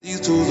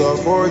These tools are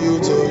for you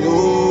to use.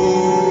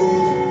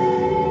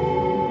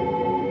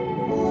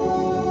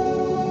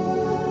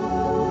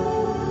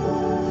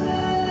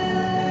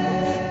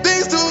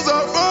 These tools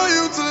are for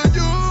you to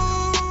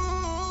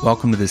use.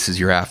 Welcome to This Is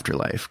Your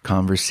Afterlife,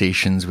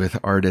 conversations with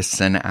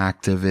artists and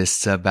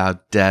activists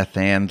about death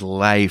and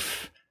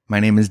life. My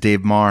name is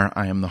Dave Marr.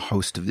 I am the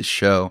host of the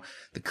show,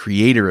 the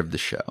creator of the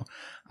show.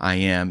 I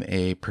am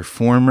a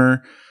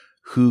performer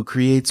who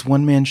creates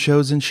one-man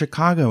shows in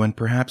Chicago, and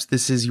perhaps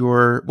this is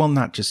your, well,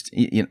 not just,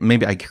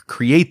 maybe I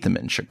create them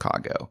in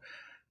Chicago,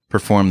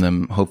 perform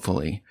them,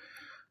 hopefully,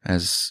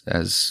 as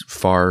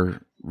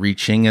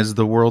far-reaching as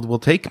the world will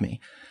take me.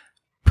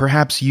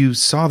 Perhaps you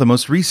saw the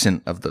most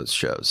recent of those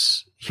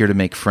shows, Here to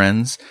Make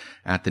Friends,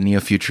 at the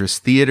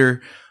Neo-Futurist Theater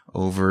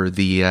over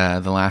the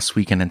last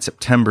weekend in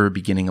September,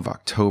 beginning of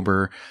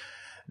October.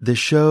 This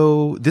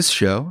show, This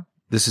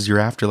Is Your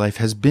Afterlife,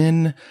 has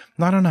been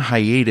not on a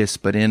hiatus,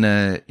 but in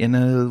a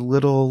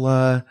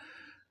little,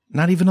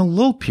 not even a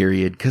lull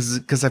period,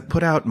 because I've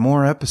put out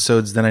more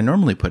episodes than I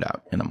normally put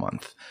out in a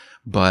month,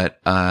 but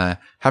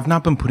have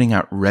not been putting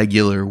out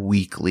regular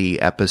weekly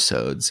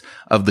episodes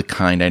of the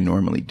kind I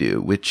normally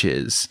do, which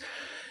is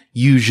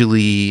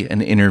usually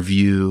an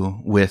interview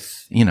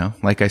with,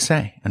 like I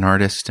say, an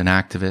artist, an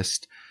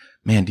activist.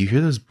 Man, do you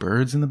hear those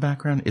birds in the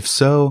background? If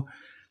so,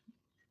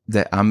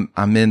 that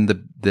I'm in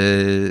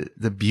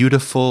the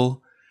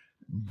beautiful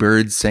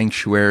bird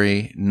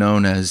sanctuary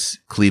known as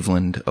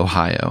Cleveland,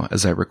 Ohio,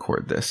 as I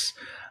record this.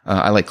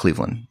 I like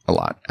Cleveland a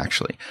lot,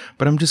 actually,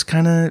 but I'm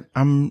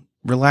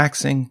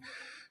relaxing,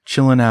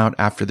 chilling out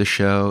after the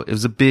show. It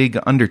was a big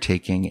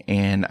undertaking,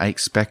 and I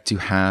expect to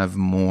have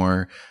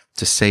more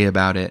to say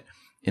about it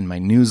in my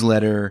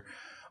newsletter,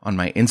 on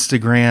my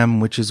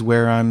Instagram, which is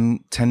where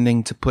I'm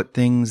tending to put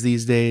things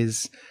these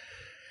days,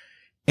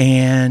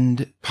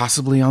 and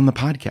possibly on the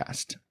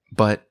podcast.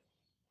 But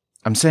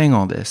I'm saying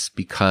all this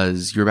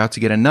because you're about to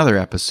get another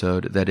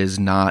episode that is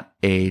not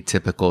a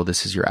typical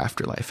This Is Your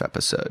Afterlife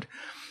episode.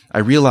 I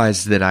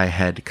realized that I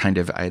had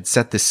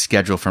set this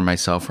schedule for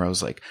myself where I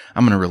was like,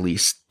 I'm going to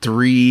release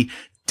 3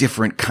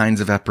 different kinds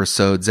of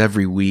episodes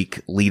every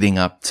week leading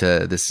up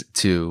to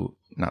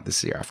not This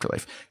Is Your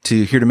Afterlife,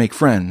 to Here to Make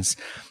Friends,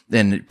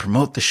 and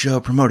promote the show,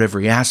 promote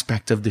every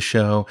aspect of the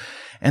show.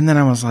 And then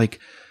I was like,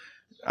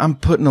 I'm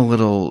putting a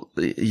little,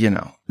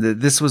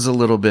 this was a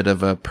little bit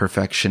of a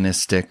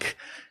perfectionistic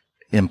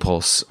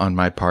impulse on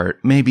my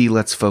part. Maybe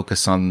let's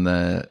focus on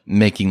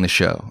making the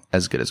show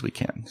as good as we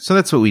can. So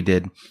that's what we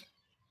did.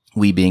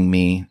 We being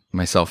me,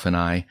 myself, and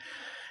I.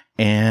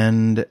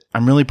 And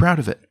I'm really proud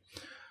of it.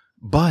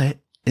 But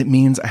it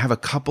means I have a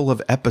couple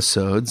of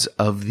episodes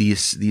of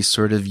these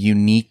sort of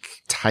unique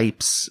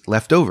types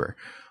left over.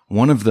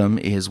 One of them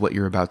is what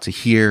you're about to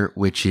hear,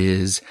 which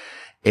is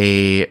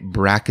a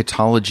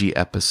Bracketology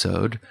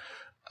episode,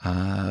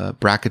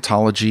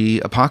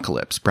 Bracketology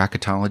Apocalypse.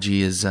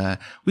 Bracketology is,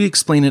 we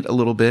explain it a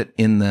little bit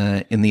in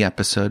the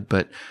episode,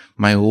 but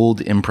my old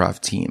improv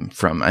team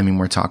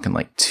we're talking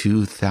like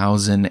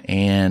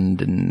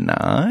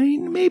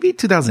 2009, maybe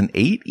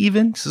 2008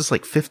 even. This is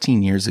like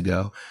 15 years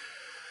ago.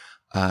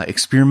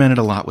 Experimented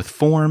a lot with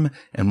form,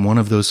 and one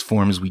of those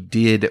forms we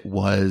did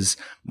was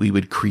we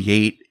would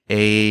create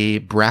a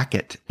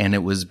bracket, and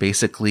it was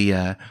basically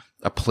a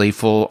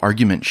playful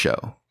argument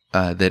show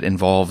that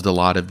involved a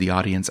lot of the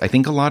audience. I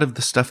think a lot of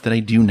the stuff that I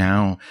do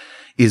now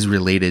is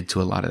related to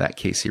a lot of that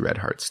Casey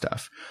Redheart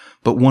stuff.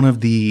 But one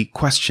of the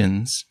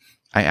questions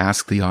I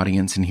ask the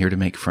audience in Here to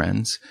Make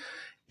Friends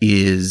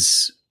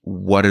is,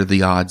 what are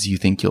the odds you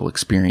think you'll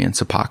experience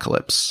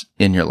apocalypse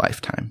in your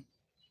lifetime?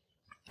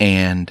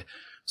 And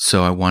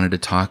so I wanted to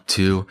talk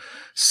to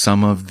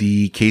some of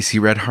the Casey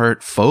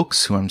Redheart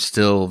folks who I'm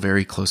still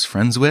very close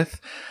friends with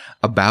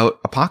about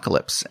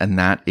apocalypse. And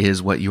that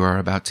is what you are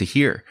about to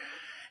hear.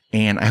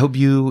 And I hope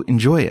you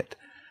enjoy it.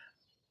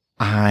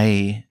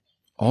 I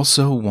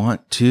also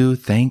want to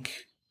thank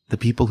the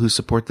people who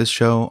support this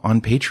show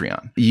on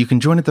Patreon. You can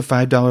join at the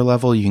 $5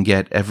 level. You can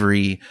get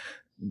every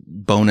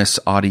bonus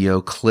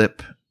audio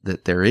clip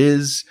that there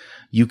is.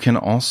 You can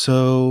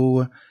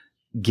also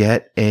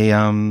get a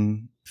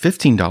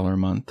 $15 a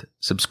month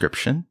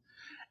subscription.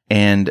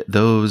 And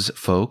those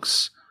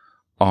folks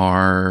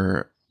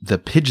are the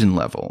pigeon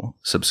level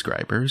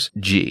subscribers: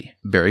 G,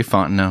 Barry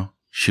Fontenot,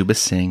 Shuba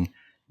Singh,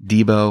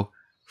 Debo,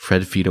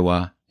 Fred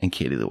Fidawa, and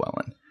Katie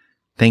Llewellyn.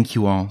 Thank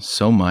you all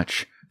so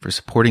much for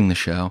supporting the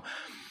show.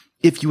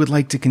 If you would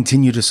like to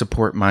continue to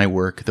support my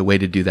work, the way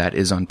to do that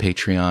is on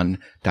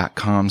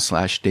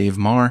patreon.com/Dave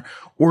Marr,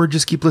 or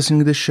just keep listening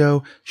to this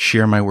show,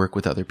 share my work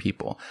with other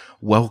people.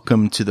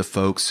 Welcome to the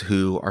folks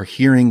who are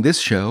hearing this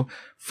show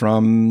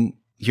from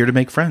Here to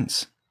Make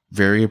Friends.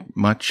 Very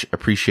much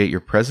appreciate your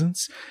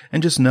presence,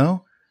 and just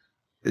know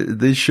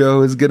this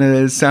show is going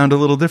to sound a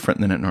little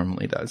different than it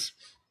normally does.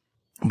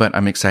 But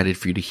I'm excited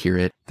for you to hear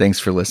it. Thanks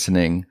for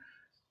listening.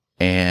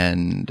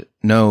 And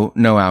no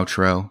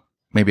outro.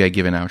 Maybe I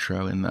give an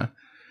outro in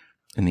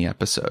the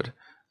episode.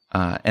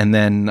 And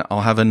then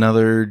I'll have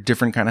another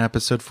different kind of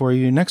episode for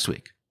you next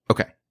week.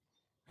 Okay.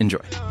 Enjoy.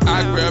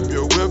 I grab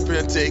your whip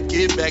and take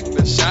it back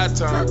to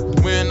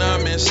Chi-Town. When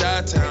I'm in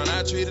Chi-Town,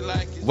 I treat it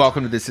like it's...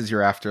 Welcome to This Is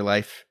Your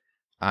Afterlife.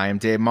 I am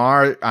Dave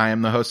Marr. I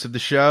am the host of the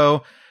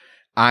show.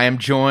 I am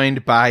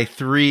joined by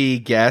three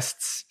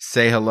guests.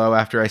 Say hello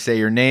after I say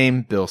your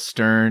name. Bill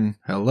Stern.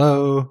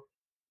 Hello.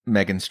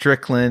 Meaghan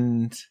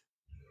Strickland.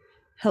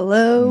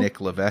 Hello. Nick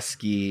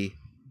Leveski.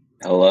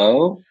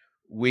 Hello.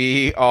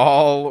 We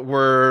all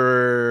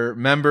were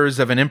members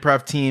of an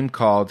improv team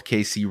called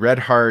KC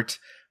Redheart.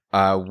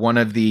 One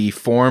of the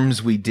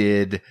forms we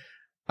did,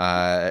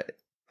 I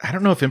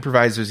don't know if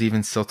improvisers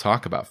even still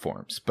talk about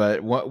forms,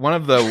 but one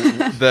of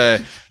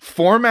the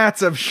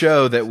formats of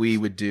show that we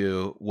would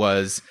do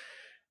was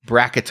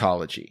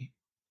Bracketology.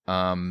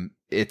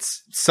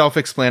 It's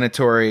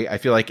self-explanatory. I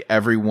feel like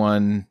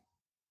everyone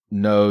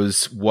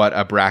knows what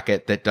a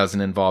bracket that doesn't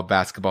involve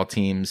basketball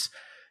teams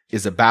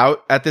is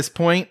about at this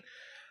point.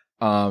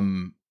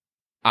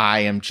 I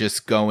am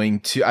just going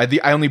to,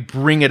 I only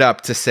bring it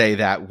up to say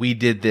that we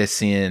did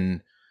this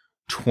in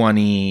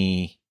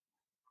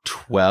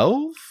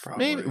 2012.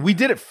 Maybe we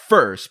did it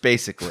first,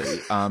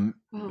 basically. Well,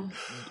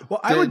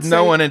 I would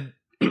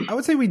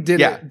say we did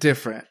it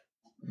different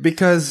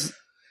because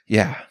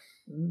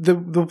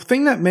the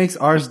thing that makes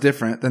ours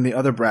different than the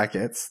other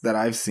brackets that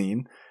I've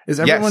seen is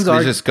everyone's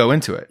just go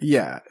into it.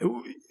 Yeah.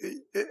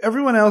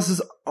 Everyone else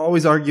is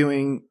always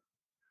arguing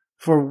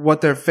for what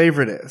their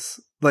favorite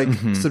is, like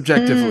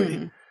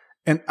subjectively.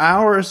 And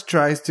ours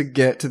tries to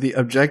get to the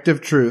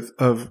objective truth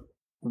of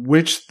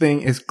which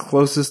thing is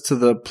closest to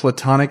the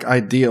platonic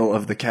ideal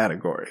of the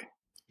category.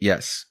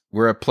 Yes.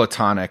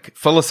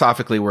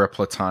 Philosophically, we're a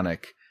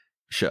platonic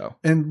show.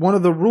 And one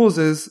of the rules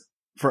is,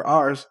 for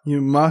ours, you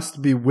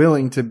must be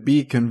willing to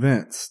be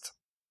convinced.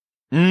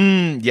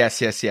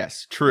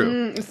 Yes.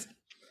 True.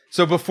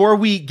 So before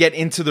we get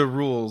into the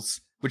rules,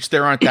 which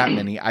there aren't that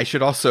many, I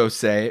should also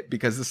say,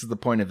 because this is the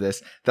point of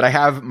this, that I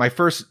have my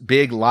first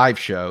big live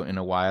show in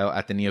a while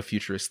at the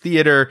Neo-Futurist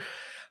Theater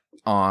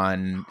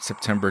on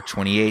September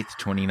 28th,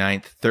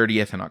 29th,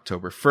 30th, and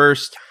October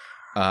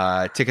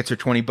 1st. Tickets are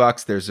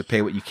 $20. There's a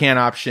pay what you can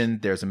option.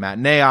 There's a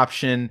matinee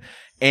option.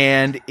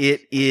 And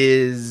it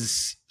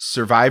is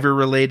Survivor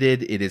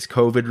related. It is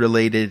COVID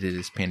related. It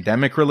is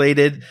pandemic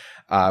related,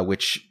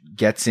 which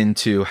gets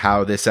into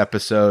how this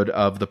episode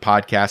of the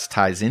podcast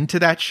ties into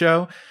that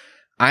show.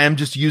 I am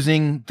just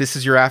using This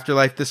Is Your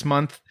Afterlife this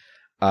month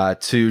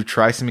to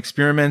try some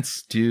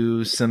experiments,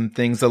 do some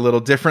things a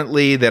little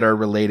differently that are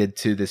related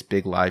to this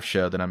big live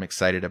show that I'm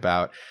excited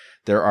about.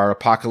 There are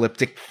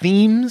apocalyptic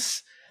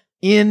themes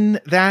in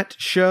that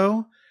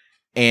show,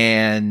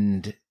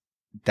 and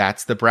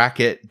that's the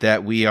bracket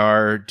that we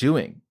are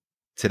doing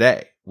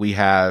today. We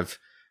have,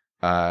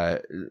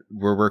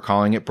 we're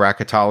calling it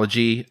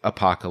Bracketology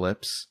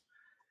Apocalypse.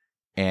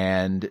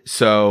 And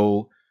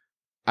so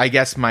I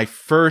guess my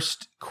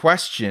first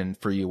question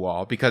for you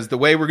all, because the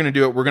way we're going to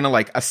do it, we're going to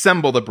like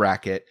assemble the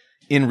bracket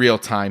in real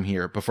time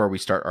here before we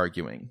start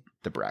arguing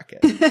the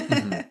bracket.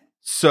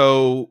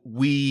 So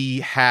we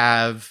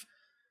have,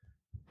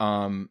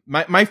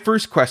 my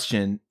first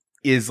question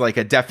is like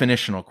a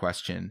definitional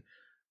question.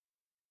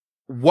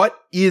 What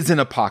is an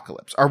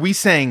apocalypse? Are we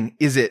saying,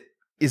 is it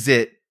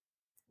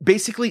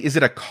basically, is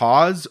it a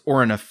cause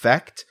or an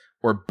effect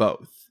or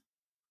both?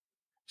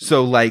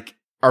 So like,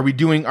 are we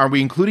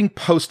including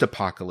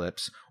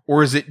post-apocalypse,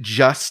 or is it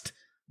just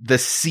the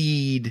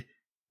seed,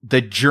 the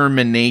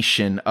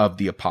germination of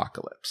the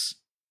apocalypse?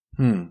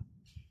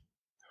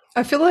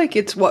 I feel like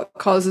it's what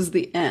causes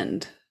the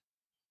end.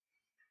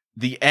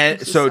 The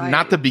end. So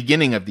not the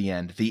beginning of the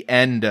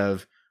end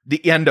of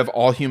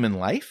all human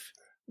life?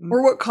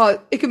 Or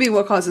it could be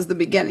what causes the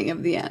beginning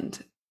of the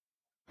end.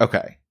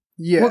 Okay.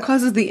 Yeah. What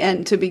causes the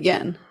end to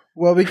begin?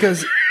 Well,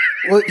 here's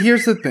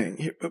the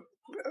thing.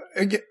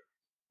 Again,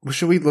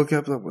 should we look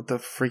up what the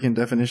freaking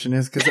definition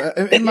is? Because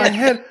in my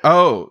head,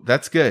 oh,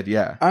 that's good.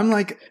 Yeah, I'm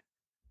like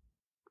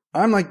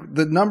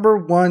the number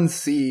one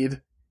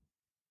seed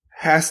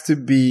has to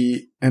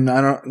be, and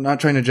I'm not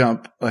trying to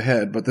jump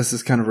ahead, but this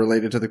is kind of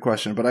related to the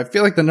question. But I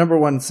feel like the number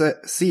one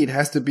seed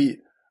has to be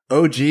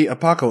OG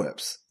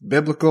apocalypse,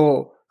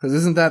 biblical. Because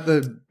isn't that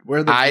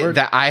word?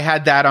 I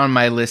had that on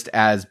my list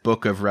as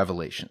Book of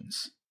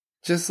Revelations.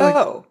 Just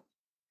like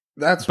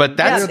that's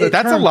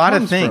a lot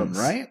of things,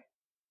 right?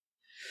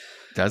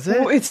 Does it?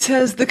 Well, it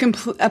says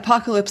the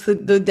apocalypse.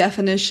 The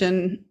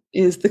definition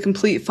is the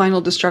complete final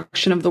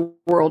destruction of the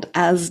world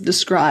as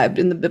described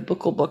in the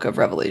biblical Book of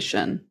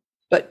Revelation.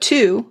 But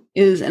 2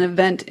 is an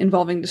event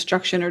involving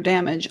destruction or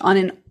damage on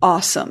an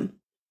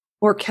awesome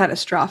or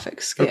catastrophic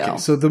scale. Okay,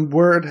 so the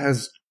word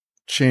has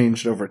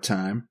changed over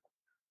time.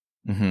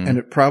 And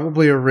it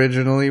probably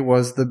originally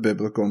was the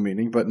biblical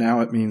meaning, but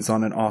now it means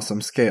on an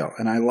awesome scale.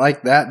 And I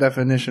like that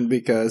definition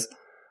because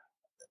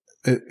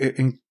it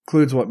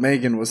includes what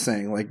Meaghan was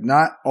saying. Like,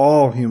 not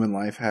all human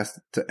life has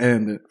to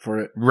end for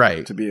it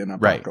to be an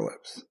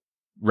apocalypse.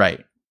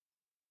 Right.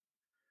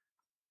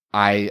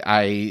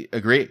 I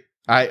agree.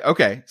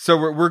 Okay. So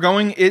we're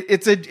going,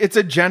 it's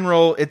a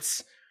general,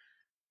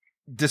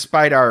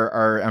 despite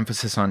our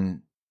emphasis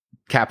on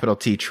capital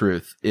T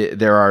truth.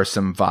 There are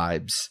some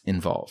vibes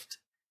involved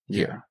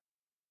here. Yeah.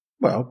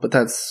 Well, but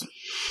that's...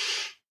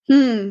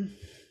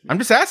 I'm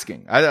just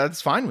asking.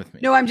 That's fine with me.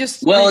 No, I'm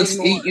just... Well, it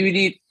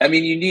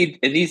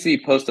needs to be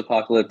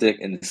post-apocalyptic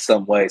in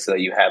some way so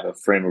that you have a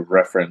frame of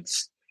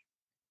reference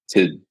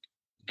to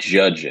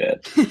judge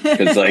it.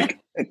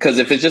 Because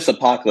if it's just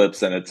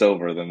apocalypse and it's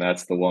over, then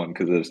that's the one,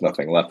 because there's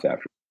nothing left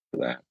after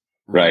that.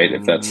 Right?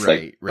 If that's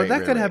but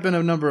that could happen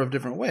a number of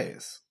different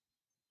ways.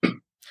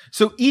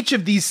 So each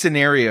of these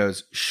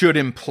scenarios should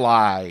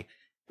imply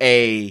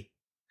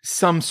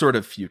some sort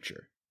of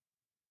future.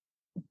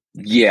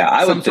 Yeah,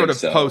 I would some sort think of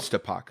so.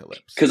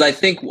 Post-apocalypse. Because I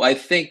think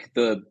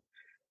the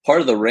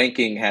part of the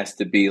ranking has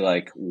to be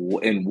like,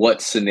 in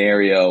what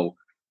scenario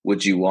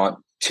would you want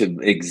to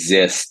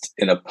exist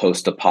in a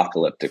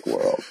post-apocalyptic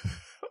world?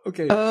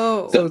 Okay.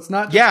 Oh, So it's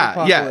not just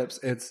apocalypse.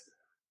 It's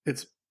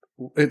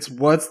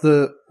what's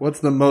the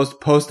most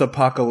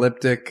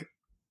post-apocalyptic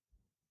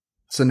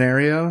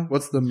scenario?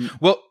 What's the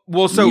well?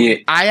 So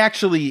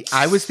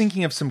I was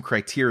thinking of some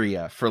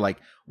criteria for like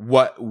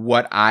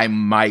what I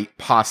might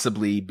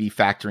possibly be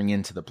factoring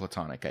into the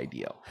Platonic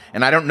ideal,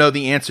 and I don't know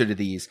the answer to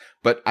these,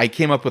 but I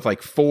came up with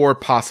like 4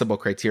 possible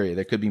criteria.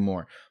 There could be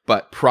more,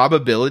 but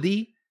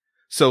probability.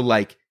 So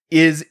like,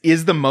 is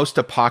the most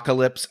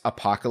apocalypse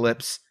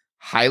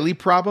highly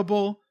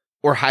probable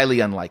or highly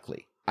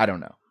unlikely? I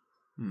don't know.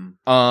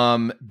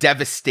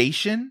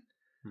 Devastation.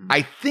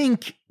 I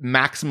think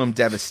maximum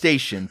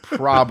devastation,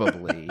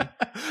 probably,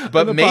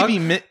 but maybe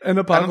an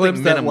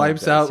apocalypse that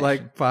wipes out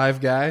like 5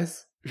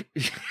 guys.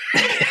 It's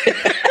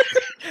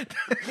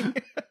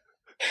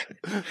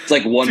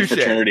like one Touché.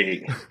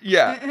 fraternity.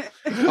 Yeah.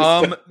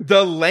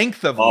 The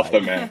length of Off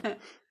life. the map.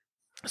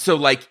 So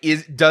like,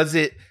 does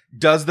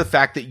the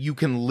fact that you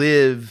can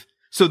live,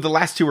 so the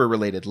last 2 are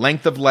related,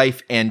 length of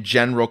life and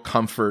general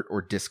comfort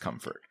or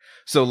discomfort.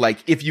 So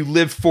like, if you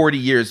live 40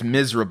 years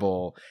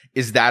miserable,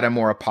 is that a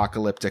more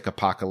apocalyptic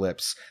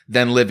apocalypse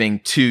than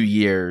living 2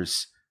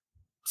 years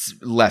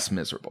less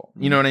miserable?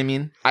 You know what I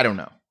mean? I don't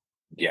know.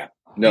 Yeah.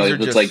 No, These are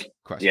it's just like,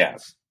 questions. yeah,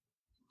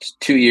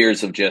 2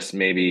 years of just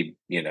maybe,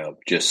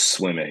 just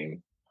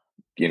swimming,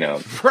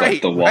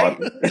 Right, the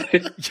water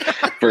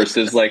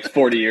versus like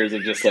 40 years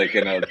of just like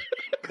in a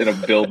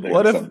building.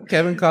 What if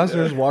Kevin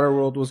Costner's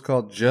Waterworld was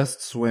called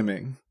Just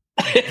Swimming?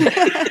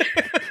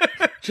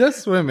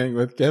 Just Swimming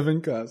with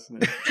Kevin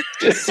Costner.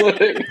 Just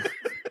swimming.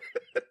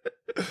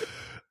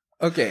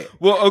 Okay.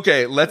 Well,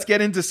 okay. Let's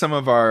get into some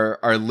of our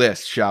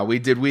list, shall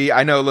we?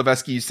 I know,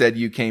 Leveski, you said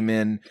you came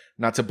in,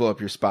 not to blow up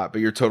your spot, but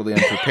you're totally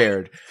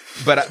unprepared.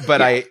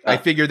 but I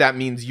figure that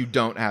means you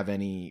don't have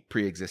any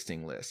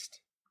pre-existing list.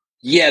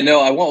 Yeah,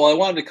 no, I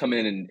wanted to come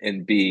in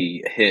and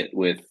be hit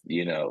with,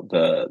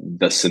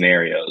 the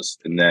scenarios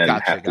and then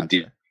have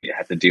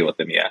to deal with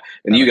them. Yeah.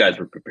 And you guys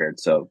were prepared.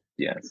 So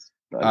yes.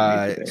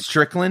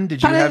 Strickland,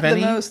 did you have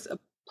any? The most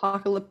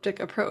apocalyptic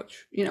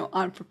approach,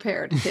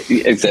 unprepared.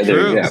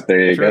 Exactly. Yeah, there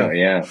you go.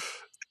 Yeah.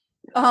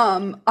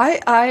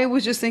 I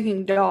was just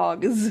thinking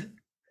dogs.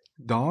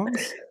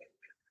 Dogs?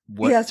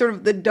 What? Yeah, sort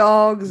of the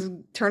dogs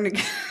turn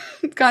against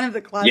kind of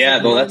the classic.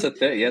 Yeah, well, that's a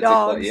thing. Yeah,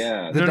 dogs.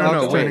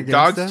 No. Wait,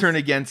 dogs turn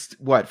against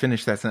what?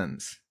 Finish that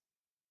sentence.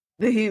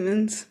 The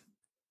humans.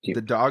 The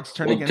dogs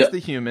turn against the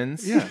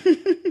humans. Yeah.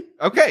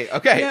 Okay.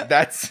 Yeah.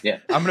 That's. Yeah.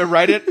 I'm gonna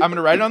write it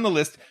on the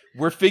list.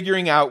 We're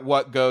figuring out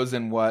what goes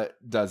and what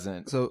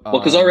doesn't. So,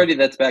 because already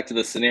that's back to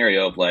the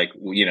scenario of like,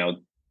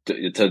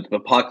 it's an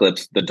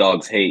apocalypse. The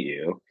dogs hate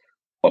you.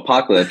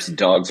 Apocalypse,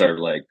 dogs are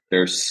like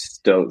they're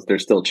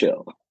still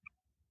chill.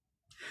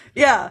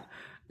 Yeah.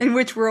 In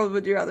which world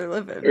would you rather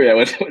live in? Yeah,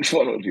 which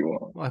one would you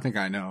want? well, I think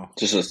I know.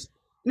 Just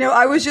No,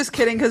 I was just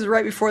kidding because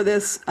right before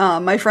this,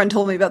 my friend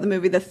told me about the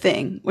movie The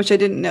Thing, which I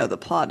didn't know the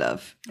plot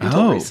of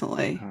until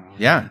recently.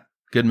 Yeah,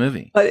 good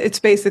movie. But it's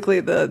basically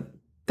the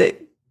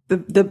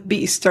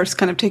beast starts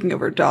kind of taking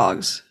over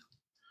dogs.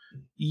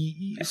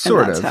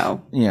 Sort of.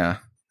 How. Yeah.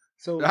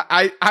 So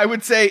I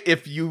would say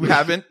if you're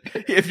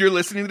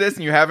listening to this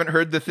and you haven't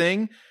heard The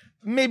Thing,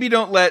 maybe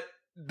don't let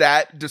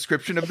that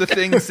description of The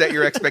Thing set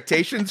your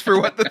expectations for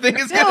what The Thing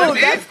is going to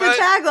be. No, that's the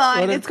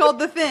tagline. It's called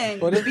The Thing.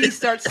 The beast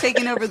starts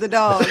taking over the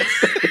dogs.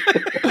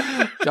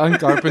 John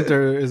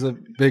Carpenter is a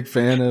big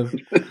fan of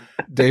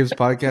Dave's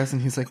podcast,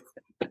 and he's like,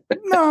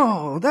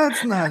 no,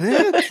 that's not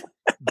it.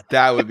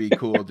 That would be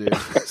cool, dude.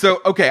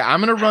 So, okay,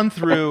 I'm going to run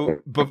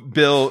through,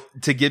 Bill,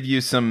 to give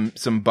you some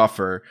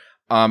buffer.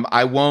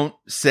 I won't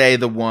say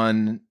the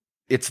one,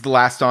 it's the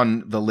last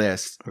on the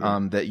list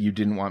that you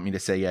didn't want me to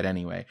say yet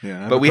anyway.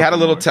 Yeah, but we had a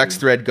little text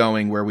thread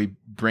going where we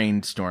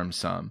brainstormed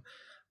some.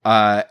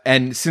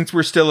 And since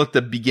we're still at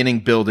the beginning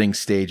building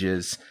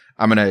stages,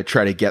 I'm going to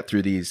try to get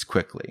through these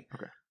quickly.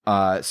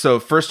 Okay. So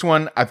first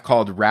one I've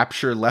called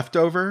Rapture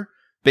Leftover.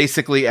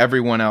 Basically,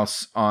 everyone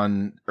else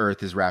on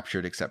Earth is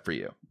raptured except for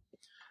you.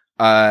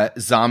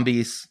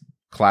 Zombies,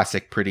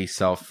 classic, pretty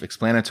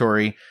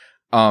self-explanatory.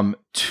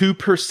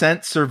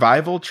 2%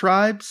 survival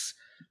tribes,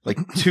 like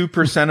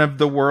 2% of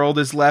the world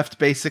is left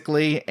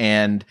basically,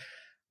 and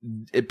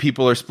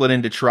people are split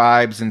into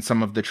tribes, and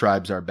some of the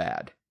tribes are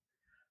bad.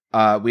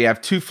 We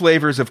have 2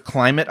 flavors of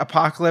climate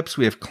apocalypse.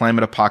 We have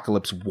climate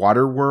apocalypse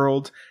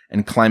Waterworld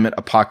and climate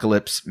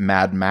apocalypse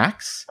Mad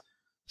Max.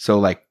 So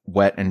like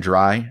wet and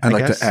dry. I'd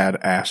like to add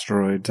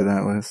asteroid to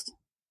that list.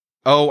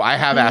 Oh, I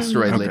have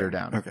asteroid later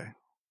down. Okay.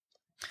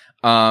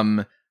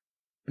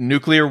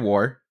 Nuclear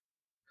war.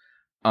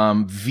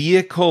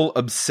 Vehicle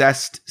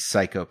obsessed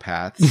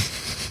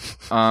psychopaths.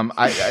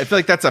 I feel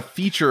like that's a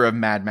feature of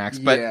Mad Max,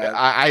 but Yeah.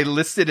 I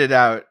listed it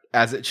out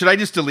as it. Should I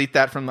just delete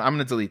that I'm going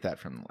to delete that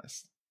from the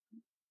list.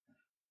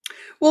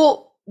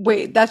 Well,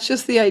 wait, that's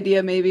just the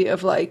idea maybe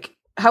of like,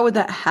 how would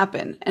that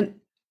happen? And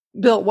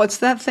Bill, what's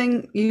that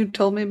thing you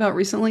told me about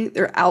recently?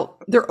 They're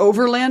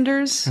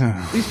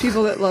overlanders. These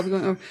people that love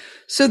going over.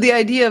 So the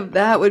idea of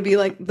that would be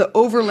like the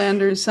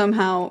overlanders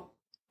somehow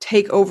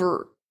take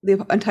over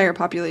the entire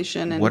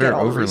population and get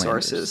all the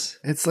resources.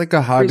 It's like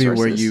a hobby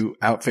where you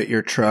outfit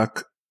your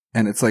truck,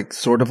 and it's like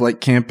sort of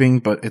like camping,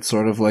 but it's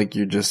sort of like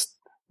you're just,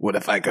 what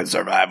if I could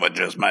survive with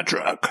just my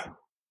truck?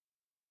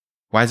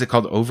 Why is it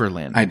called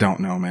overland? I don't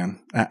know,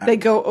 man. They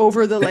go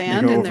over the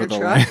land in their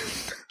truck.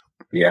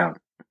 Yeah.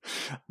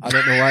 I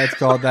don't know why it's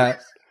called that.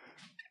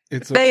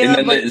 It's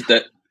and then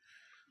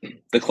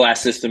the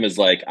class system is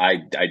like,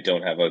 I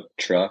don't have a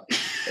truck,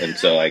 and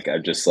so like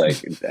I'm just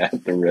like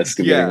at the risk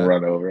of getting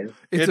run over.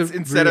 It's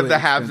instead of the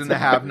haves and the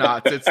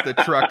have-nots, it's the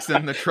trucks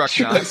and the truck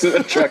nots.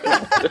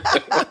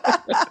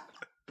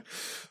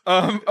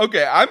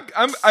 Okay,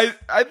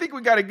 I think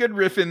we got a good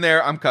riff in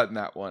there. I'm cutting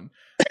that one.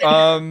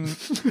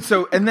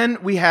 So and then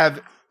we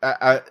have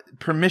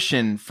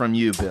permission from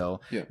you,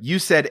 Bill. Yeah. You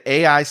said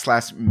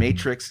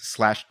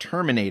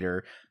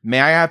AI/Matrix/Terminator.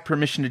 May I have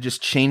permission to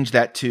just change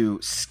that to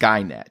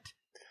Skynet?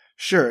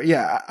 Sure.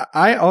 Yeah.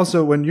 I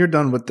also, when you're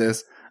done with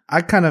this,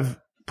 I kind of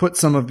put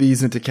some of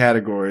these into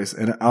categories,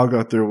 and I'll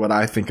go through what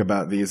I think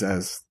about these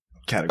as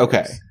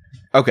categories.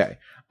 Okay.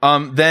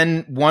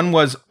 Then one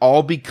was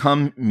all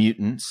become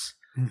mutants.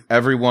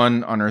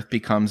 Everyone on Earth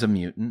becomes a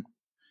mutant.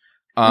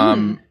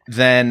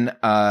 Then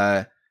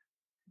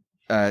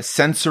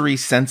sensory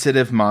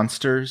sensitive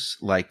monsters,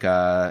 like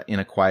in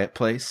A Quiet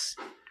Place.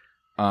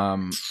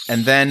 And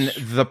then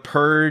the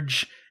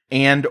Purge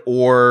and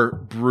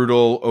or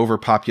brutal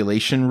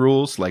overpopulation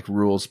rules, like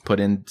rules put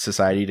in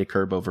society to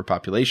curb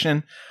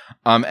overpopulation.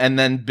 And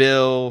then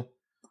Bill,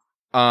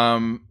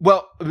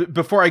 well,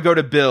 before I go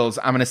to Bill's,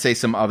 I'm going to say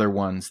some other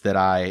ones that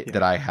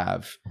I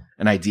have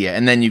an idea,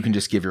 and then you can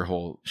just give your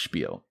whole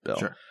spiel, Bill.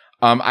 Sure.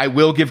 I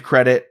will give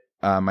credit.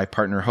 My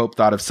partner Hope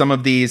thought of some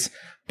of these,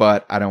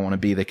 but I don't want to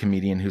be the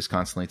comedian who's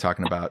constantly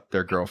talking about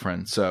their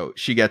girlfriend. So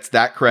she gets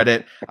that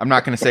credit. I'm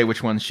not going to say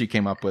which ones she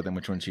came up with and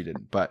which ones she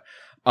didn't, but,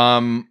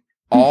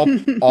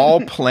 all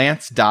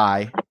plants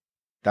die.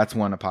 That's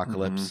one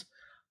apocalypse.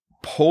 Mm-hmm.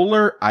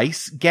 Polar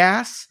ice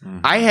gas. Mm-hmm.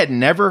 I had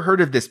never heard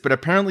of this, but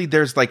apparently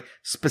there's like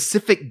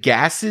specific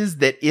gases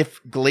that if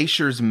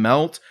glaciers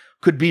melt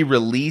could be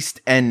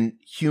released and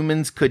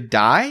humans could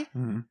die.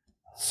 Mm-hmm.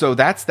 So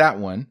that's that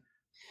one.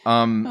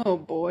 Oh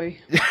boy.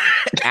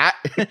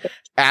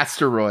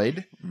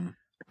 Asteroid.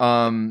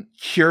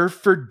 Cure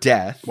for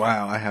death.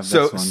 Wow, I have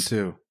this one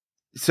too.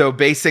 So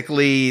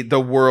basically the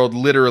world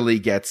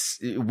literally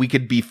we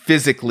could be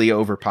physically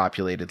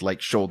overpopulated,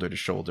 like shoulder to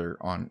shoulder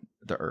on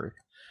the Earth.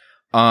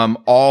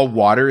 All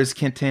water is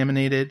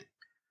contaminated.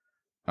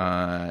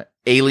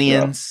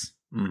 Aliens.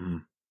 Yeah. Mm-hmm.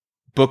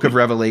 Book of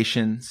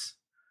Revelations.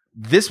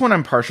 This one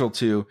I'm partial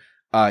to.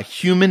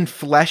 Human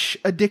flesh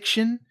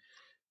addiction,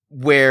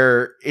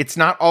 where it's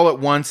not all at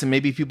once and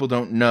maybe people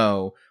don't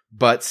know,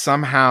 but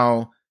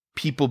somehow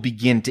people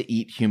begin to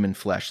eat human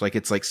flesh. Like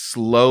it's like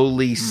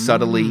slowly,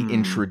 subtly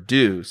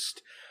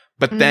introduced,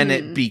 but then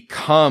it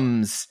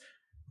becomes,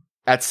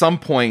 at some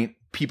point,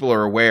 people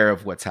are aware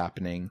of what's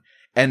happening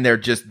and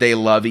they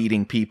love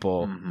eating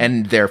people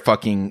and they're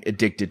fucking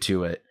addicted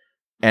to it.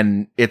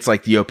 And it's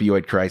like the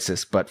opioid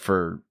crisis, but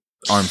for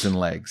arms and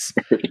legs,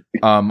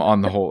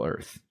 on the whole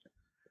Earth.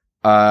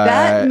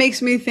 That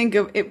makes me think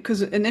of it,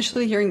 because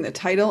initially hearing the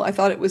title, I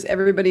thought it was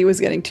everybody was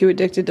getting too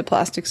addicted to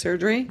plastic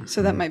surgery.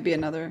 So that might be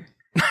another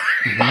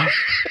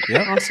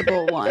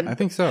possible one. I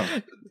think so.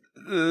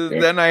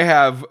 Then I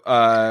have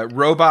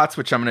robots,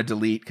 which I'm going to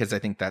delete because I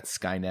think that's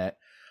Skynet.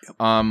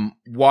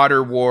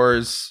 Water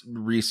wars,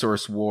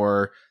 resource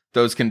war.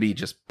 Those can be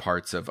just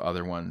parts of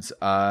other ones.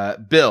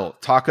 Bill,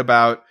 talk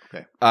about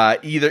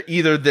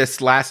either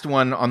this last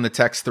one on the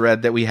text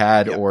thread that we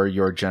had or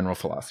your general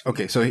philosophy.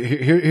 Okay, so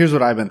here's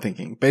what I've been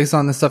thinking. Based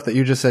on the stuff that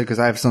you just said, because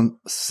I have some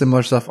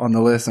similar stuff on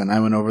the list, and I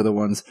went over the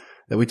ones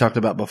that we talked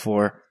about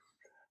before.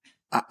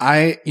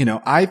 I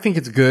think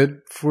it's good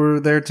for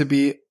there to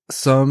be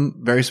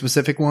some very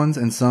specific ones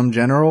and some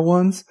general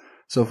ones.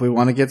 So if we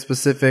want to get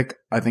specific,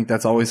 I think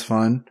that's always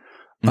fun.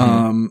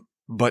 Mm-hmm.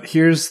 But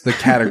here's the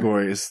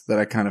categories that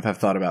I kind of have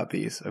thought about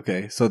these.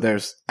 Okay. So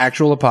there's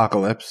actual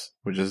apocalypse,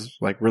 which is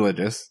like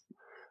religious,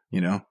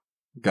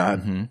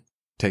 God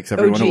takes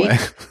everyone away.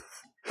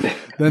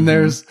 Then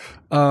there's,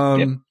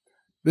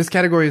 this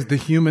category is the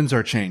humans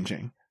are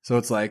changing. So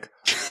it's like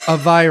a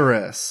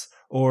virus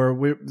or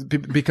we're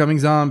becoming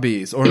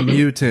zombies or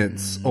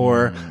mutants,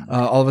 or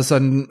all of a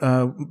sudden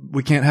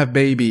we can't have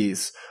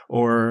babies,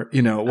 or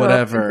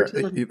whatever.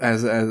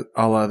 As a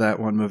la that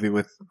one movie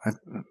with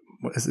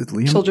what is it,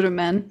 Liam? Children of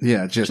Men.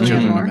 Yeah, just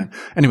Children of Men.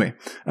 Anyway,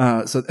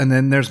 so and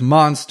then there's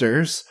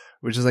monsters,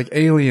 which is like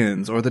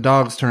aliens, or the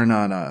dogs turn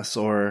on us,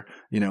 or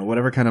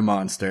whatever kind of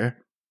monster.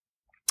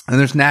 And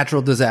there's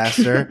natural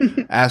disaster,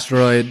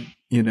 asteroid,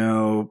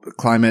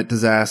 climate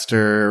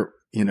disaster,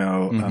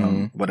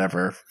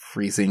 whatever,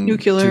 freezing,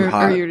 nuclear, too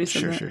hot.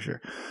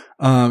 Sure.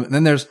 And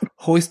then there's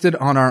hoisted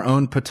on our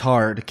own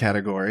petard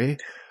category,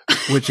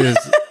 which is,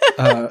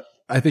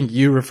 I think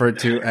you referred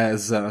to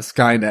as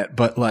Skynet,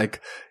 but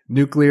like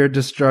nuclear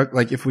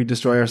like if we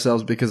destroy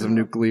ourselves because of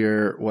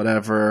nuclear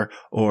whatever,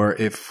 or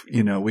if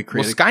we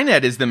create. Well,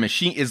 Skynet is the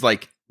machine, is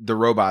like the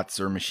robots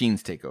or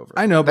machines take over.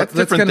 I know, but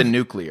that's different than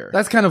nuclear.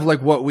 That's kind of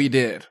like what we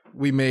did.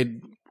 We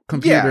made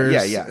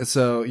computers. Yeah.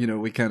 So,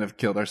 we kind of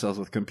killed ourselves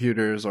with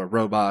computers or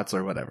robots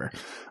or whatever.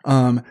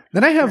 Then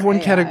I have one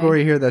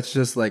category here that's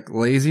just like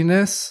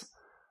laziness.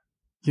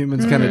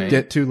 Humans kind of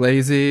get too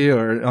lazy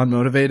or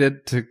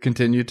unmotivated to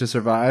continue to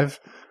survive.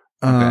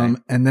 And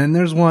then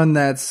there's one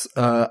that's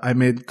I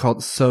made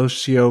called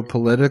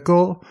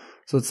socio-political.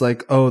 So it's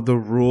like,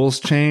 the rules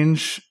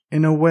change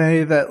in a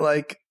way that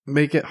like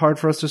make it hard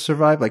for us to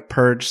survive, like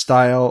purge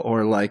style,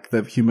 or like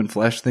the human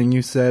flesh thing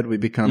you said. We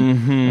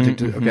become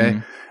addicted.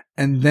 Okay.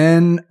 And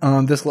then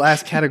this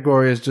last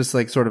category is just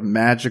like sort of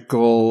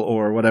magical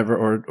or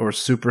whatever, or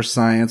super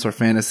science or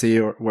fantasy,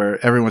 or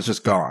where everyone's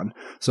just gone.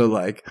 So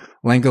like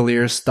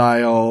Langolier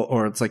style,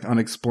 or it's like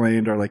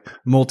unexplained, or like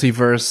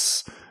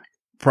multiverse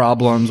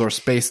problems or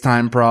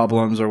space-time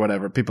problems or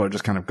whatever. People are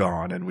just kind of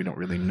gone and we don't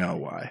really know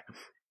why.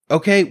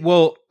 Okay,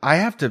 well, I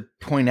have to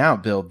point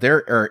out, Bill,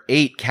 there are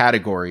 8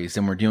 categories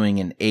and we're doing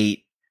an 8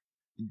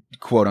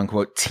 quote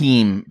unquote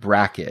team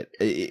bracket.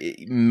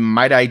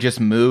 Might I just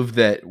move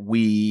that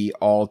we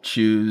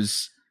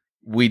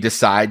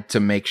decide to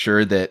make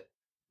sure that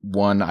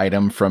one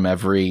item from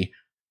every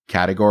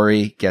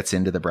category gets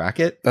into the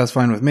bracket? That's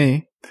fine with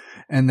me.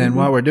 And then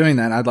while we're doing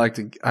that, I'd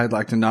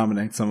like to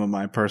nominate some of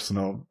my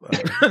personal.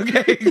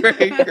 Okay,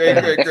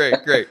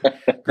 great.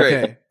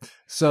 Okay,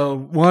 so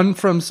one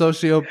from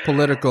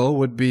socio-political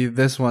would be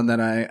this one that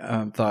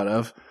I thought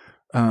of.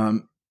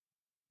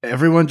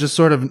 Everyone just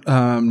sort of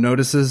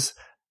notices.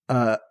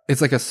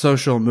 It's like a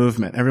social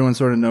movement. Everyone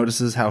sort of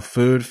notices how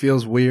food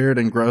feels weird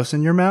and gross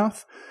in your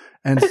mouth,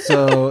 and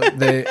so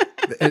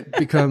it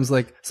becomes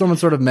like someone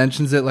sort of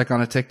mentions it like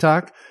on a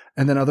TikTok.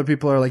 And then other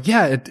people are like,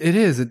 yeah,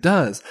 it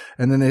does.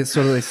 And then they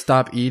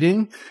stop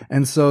eating.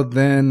 And so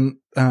then,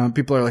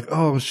 people are like,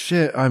 oh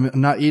shit, I'm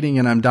not eating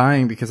and I'm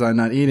dying because I'm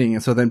not eating.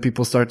 And so then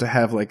people start to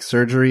have like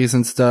surgeries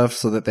and stuff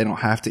so that they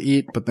don't have to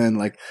eat. But then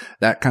like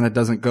that kind of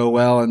doesn't go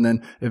well. And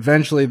then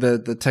eventually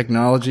the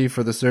technology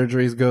for the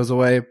surgeries goes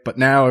away. But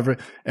now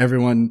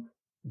everyone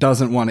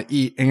doesn't want to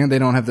eat and they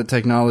don't have the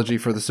technology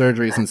for the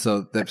surgeries, and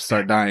so they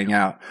start dying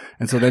out.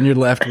 And so then you're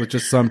left with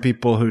just some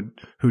people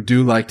who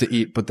do like to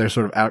eat, but they're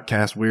sort of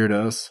outcast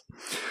weirdos.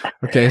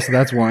 Okay, so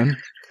that's one.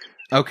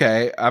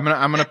 Okay, I'm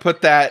gonna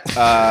put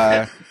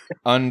that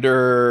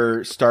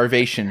under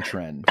starvation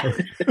trend.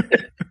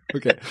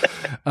 Okay.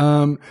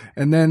 And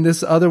then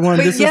this other one.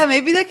 But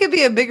maybe that could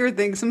be a bigger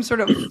thing, some sort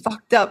of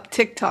fucked up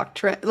TikTok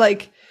trend,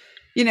 like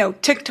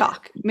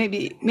TikTok.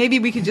 Maybe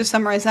we could just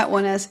summarize that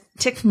one as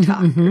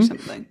TikTok or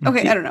something.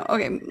 Okay, I don't know.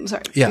 Okay, I'm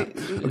sorry. Yeah.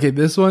 Okay,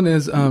 this one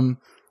is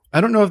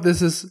I don't know if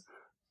this is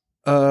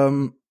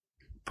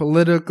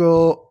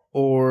political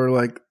or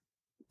like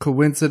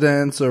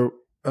coincidence or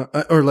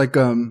like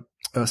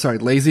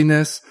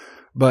laziness,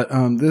 but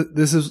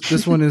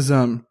this one is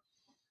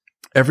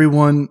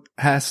everyone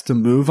has to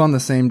move on the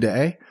same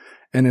day,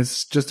 and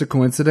it's just a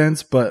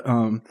coincidence, but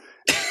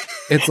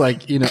it's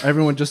like,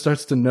 everyone just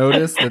starts to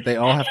notice that they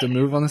all have to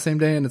move on the same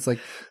day. And it's like,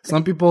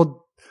 some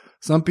people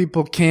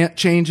can't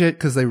change it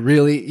because they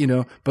really,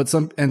 but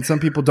some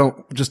people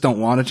don't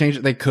want to change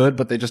it. They could,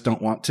 but they just don't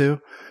want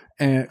to.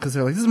 And cause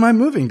they're like, this is my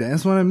moving day.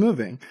 That's when I'm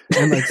moving.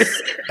 And like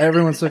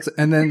everyone starts,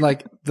 and then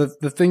like the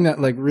thing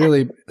that like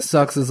really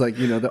sucks is like,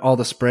 all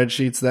the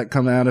spreadsheets that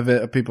come out of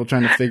it of people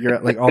trying to figure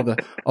out like all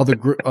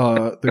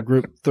the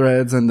group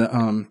threads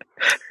and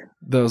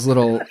those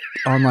little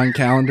online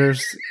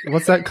calendars.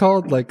 What's that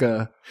called? Like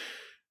a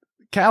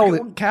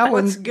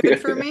what's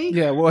good for me?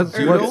 Yeah. What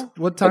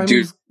time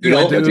is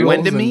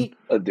when to meet?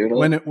 A doodle.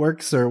 When it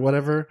works or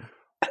whatever.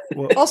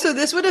 Well, also,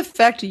 this would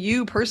affect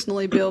you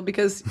personally, Bill,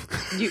 because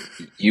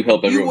you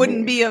help everyone. You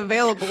wouldn't be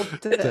available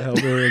to help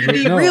everyone.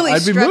 Be really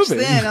stretched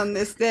thin on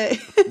this day.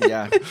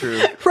 Yeah, true.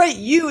 Right,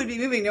 you would be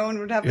moving. No one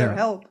would have their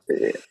help.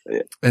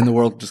 And the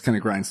world just kind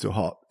of grinds to a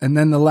halt. And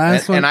then the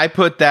last one, and I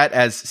put that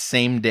as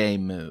same day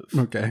move.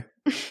 Okay.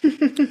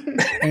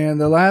 And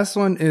the last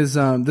one is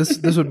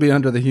this would be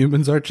under the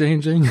humans are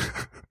changing.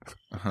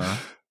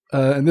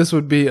 And this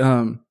would be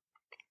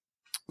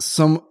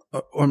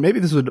or maybe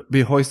this would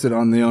be hoisted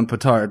on the own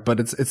petard, but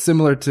it's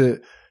similar to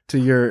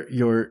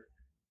your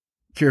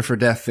cure for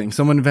death thing.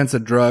 Someone invents a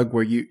drug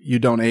where you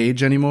don't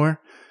age anymore.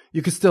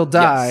 You could still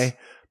die,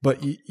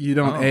 but you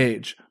don't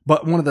age.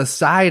 But one of the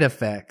side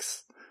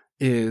effects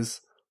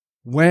is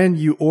when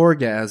you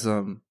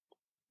orgasm,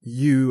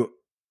 you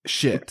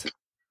shit.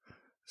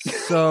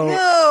 So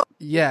No.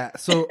 yeah,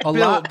 so a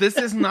Bill, lot. this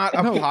is not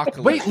apocalypse.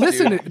 Wait,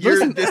 listen, dude.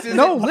 listen. This is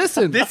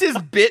listen. This is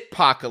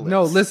bitpocalypse.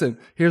 No, listen.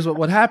 Here's what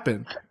would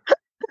happen.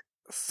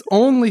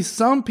 Only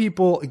some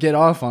people get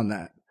off on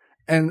that,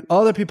 and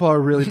other people are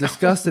really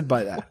disgusted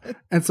by that.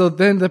 And so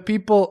then the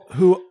people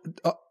who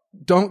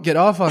don't get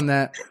off on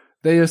that,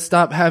 they just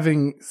stop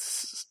having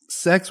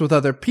sex with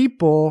other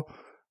people,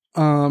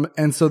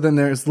 and so then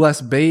there's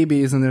less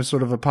babies, and there's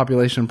sort of a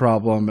population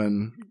problem,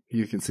 and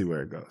you can see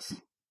where it goes.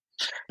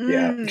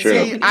 Yeah, true.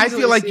 See, I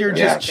feel like you're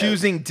just that.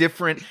 choosing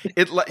different.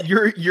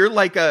 You're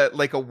like a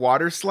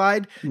water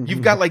slide.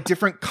 You've got like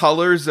different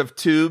colors of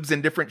tubes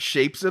and different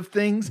shapes of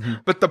things.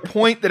 But the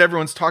point that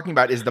everyone's talking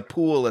about is the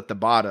pool at the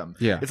bottom.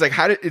 Yeah,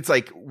 it's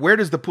like where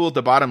does the pool at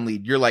the bottom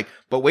lead? You're like,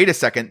 but wait a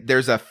second.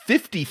 There's a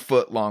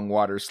 50-foot long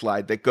water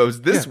slide that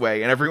goes this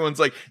way, and everyone's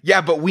like,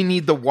 yeah, but we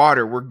need the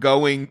water. We're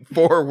going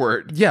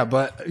forward. Yeah,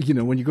 but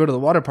when you go to the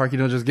water park, you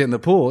don't just get in the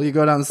pool. You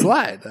go down the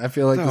slide. I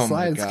feel like the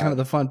slide is kind of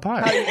the fun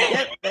part. How do you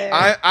get there?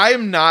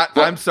 I'm not.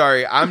 I'm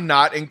sorry. I'm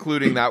not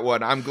including that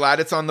one. I'm glad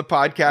it's on the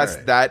podcast.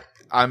 Right. That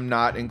I'm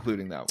not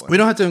including that one. We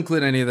don't have to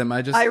include any of them.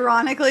 I just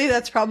Ironically,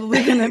 that's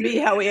probably going to be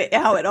how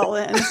it all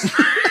ends.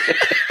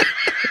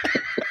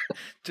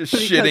 Just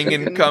shitting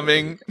and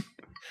coming.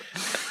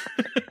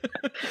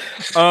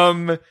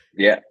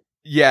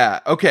 Yeah.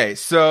 Okay.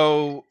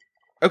 So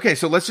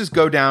let's just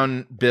go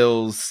down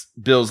Bill's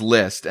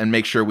list and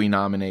make sure we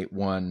nominate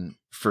one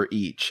for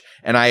each.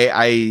 And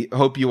I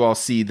hope you all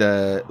see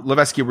the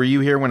Leveski. Were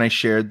you here when I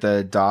shared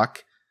the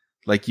doc?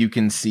 Like you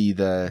can see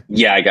the.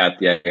 Yeah, I got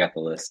the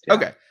list. Yeah.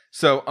 Okay.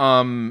 So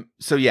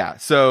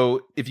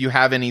if you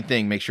have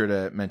anything, make sure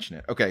to mention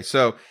it. Okay.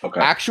 So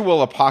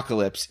actual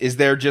apocalypse, is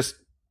there just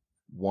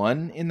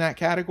one in that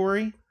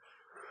category?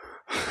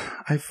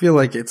 I feel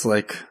like it's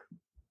like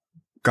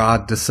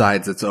God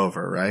decides it's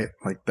over, right?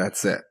 Like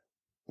that's it.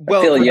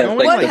 Well,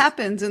 what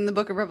happens in the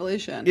Book of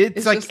Revelation?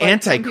 It's like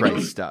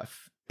Antichrist stuff.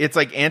 It's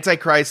like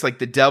Antichrist, like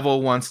the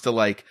devil wants to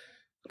like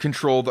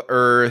control the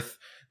earth.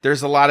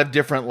 There's a lot of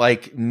different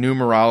like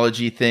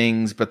numerology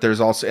things, but there's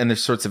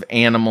sorts of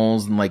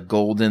animals and like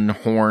golden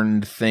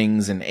horned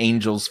things and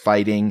angels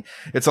fighting.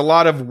 It's a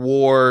lot of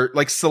war,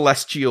 like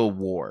celestial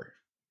war.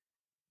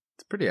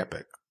 It's pretty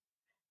epic.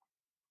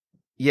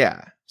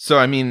 Yeah. So,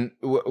 I mean,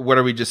 what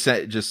are we just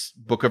saying? Just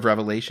Book of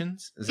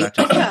Revelations? Is that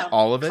just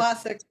all of it?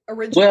 Classic,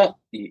 original.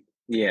 Well,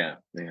 yeah.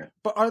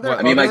 But are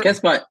there? I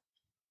guess my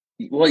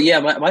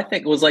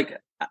thing was like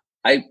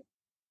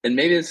and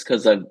maybe it's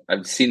because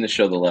I've seen the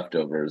show The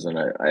Leftovers and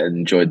I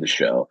enjoyed the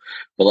show,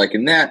 but like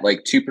in that,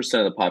 like 2%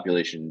 of the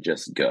population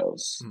just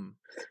goes,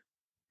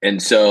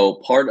 and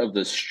so part of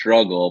the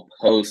struggle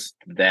post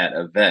that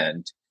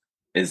event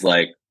is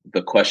like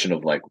the question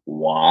of like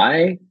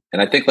why.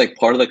 And I think like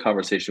part of the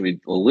conversation we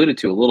alluded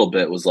to a little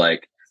bit was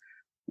like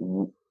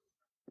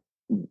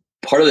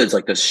part of it's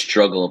like the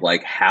struggle of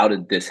like how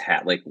did this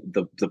happen, like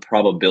the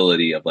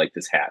probability of like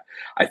this happen.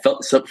 I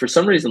felt so for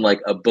some reason like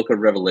a Book of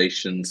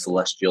Revelation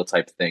celestial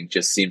type thing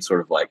just seems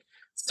sort of like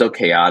so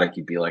chaotic.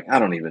 You'd be like, I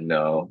don't even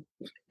know,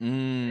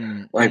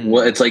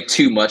 what it's like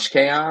too much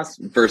chaos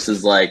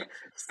versus like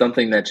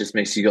something that just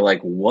makes you go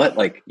like what,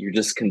 like you're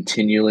just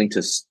continuing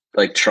to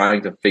like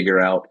trying to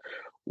figure out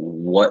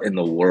what in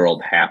the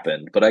world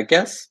happened. But I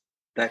guess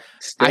that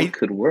still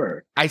could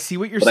work. I see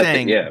what you're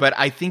saying, but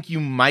I think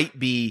you might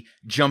be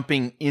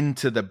jumping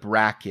into the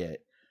bracket.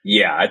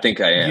 Yeah, I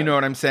think I am. You know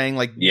what I'm saying?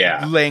 Like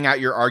laying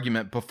out your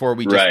argument before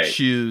we just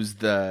choose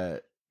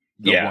the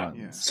ones.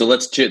 Yeah. So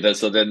let's choose.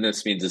 So then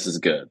this means this is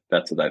good.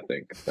 That's what I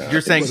think. You're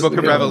saying Book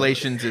of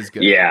Revelations is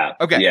good. Yeah.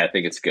 Okay. Yeah, I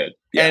think it's good.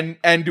 Yeah.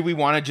 And do we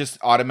want to just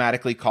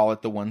automatically call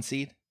it the 1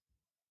 seed?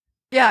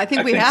 Yeah, I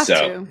think we have so.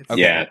 to.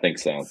 Okay. Yeah, I think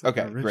so.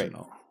 Okay, great.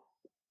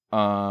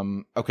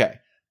 Okay.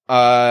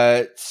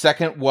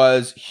 Second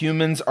was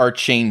humans are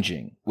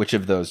changing. Which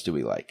of those do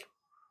we like?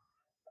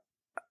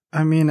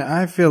 I mean,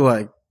 I feel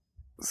like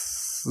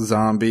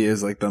zombie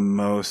is like the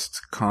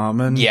most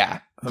common. Yeah.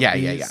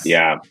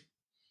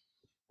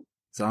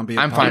 Zombie.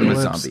 I'm fine with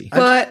zombie.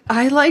 But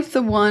I like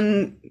the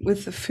one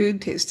with the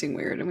food tasting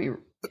weird and we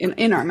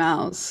in our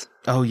mouths.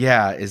 Oh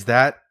yeah, is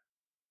that?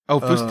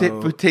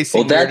 Food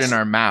tasting weird in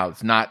our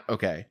mouths. Not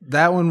okay.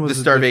 That one was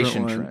the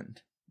starvation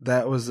trend.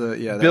 That was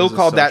Bill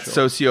called that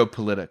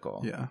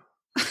socio-political. Yeah.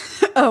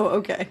 Oh,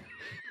 okay.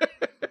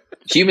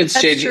 Humans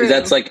changing.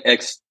 That's like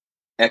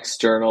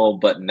external,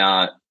 but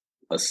not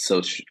a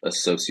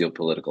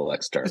socio-political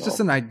external. It's just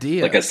an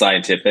idea, like a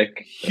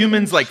scientific.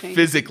 Humans like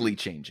physically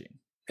changing.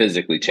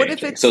 Physically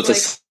changing. So it's like,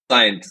 a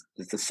science.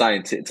 It's a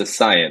science. It's a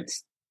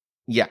science.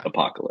 Yeah.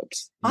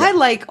 Apocalypse. I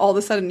like all of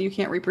a sudden you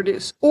can't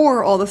reproduce,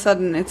 or all of a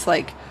sudden it's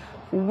like,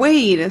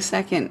 wait a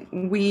second,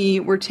 we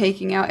were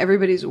taking out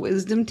everybody's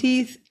wisdom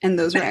teeth, and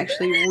those are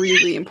actually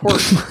really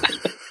important.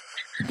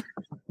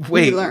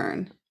 Wait, we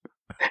learn.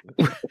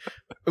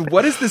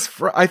 What is this?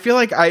 I feel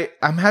like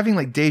I'm having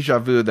like deja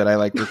vu that I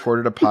like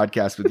recorded a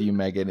podcast with you,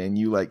 Meaghan, and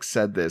you like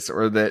said this,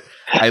 or that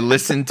I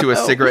listened to a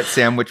cigarette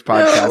sandwich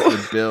podcast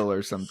with Bill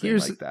or something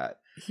like that.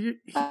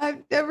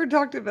 I've never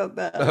talked about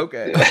that.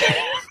 Okay.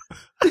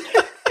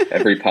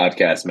 Every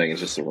podcast, Megan's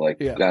just sort of like,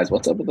 guys,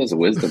 what's up with those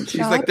wisdom teeth?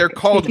 She's like, they're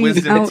called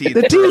wisdom teeth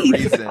the for a teeth.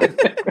 reason.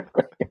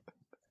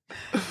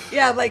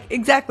 Yeah, like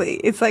exactly.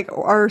 It's like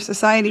our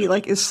society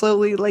like is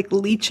slowly like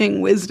leeching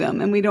wisdom,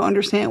 and we don't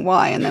understand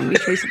why, and then we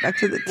trace it back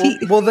to the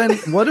teeth. Well, then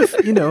what if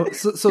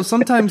so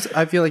sometimes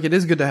I feel like it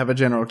is good to have a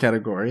general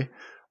category.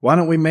 Why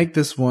don't we make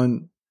this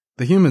one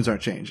the humans are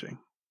changing?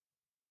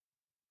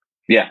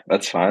 Yeah,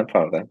 that's fine. I'm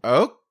fine with that.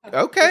 Oh,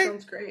 okay. That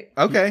sounds great.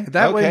 Okay.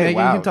 That way, Megan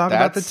wow, can talk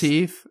about the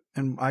teeth,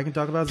 and I can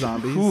talk about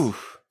zombies. Whew.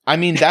 I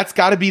mean, that's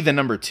got to be the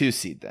number 2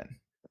 seed then.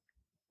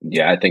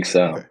 Yeah, I think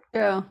so. Okay.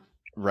 Yeah.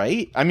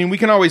 Right? I mean, we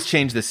can always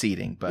change the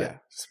seating,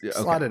 but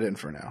slot it in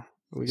for now.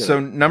 So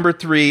number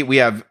 3, we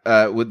have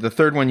with the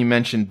third one you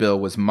mentioned, Bill,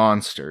 was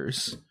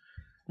monsters.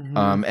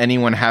 Mm-hmm.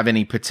 Anyone have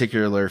any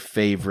particular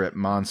favorite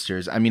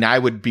monsters? I mean, I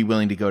would be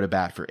willing to go to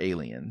bat for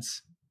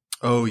aliens.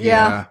 Oh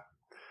yeah.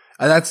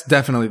 That's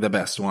definitely the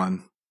best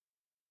one.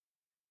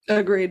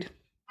 Agreed.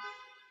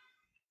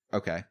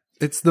 Okay.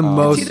 It's the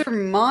most either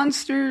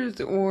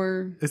monsters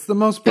or it's the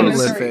most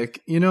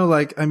prolific.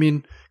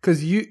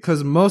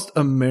 Because most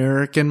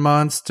American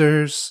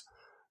monsters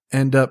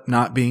end up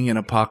not being in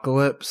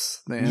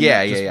apocalypse. They end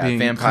up just being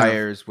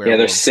vampires. Kind of,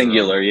 they're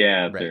singular.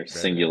 They're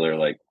singular.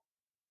 Like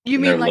you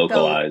mean they're like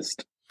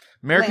localized.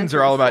 Americans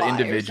are all about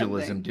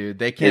individualism, dude.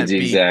 They can't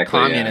be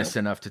communist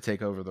enough to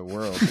take over the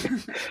world.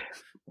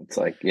 It's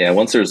like,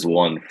 once there's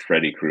one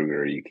Freddy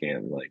Krueger, you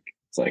can like.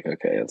 It's like,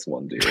 okay, that's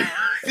one dude.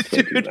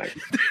 Dude,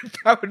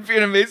 that would be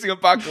an amazing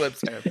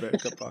apocalypse.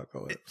 Epic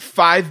apocalypse.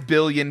 5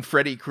 billion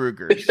Freddy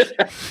Kruegers.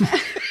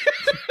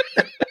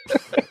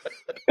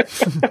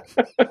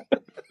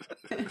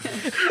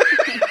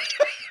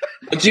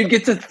 But you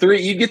get to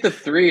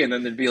 3, and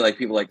then there'd be like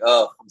people like,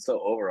 oh, I'm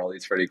so over all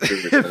these Freddy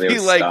Kruegers. And they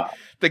would like stop.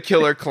 The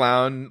killer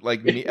clown,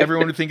 like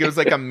everyone would think it was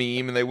like a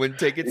meme, and they wouldn't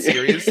take it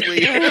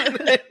seriously. And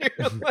then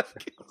you're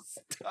like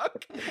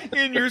stuck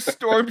in your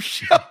storm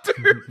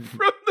shelter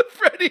from the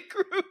Freddy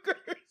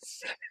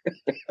Kruegers.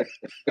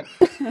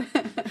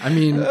 I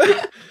mean,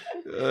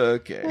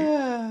 okay,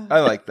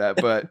 I like that,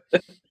 but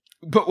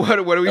what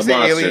do we say?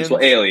 Monsters? Aliens?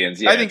 Well,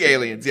 aliens. Yeah, I think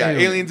aliens. Yeah,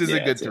 aliens is a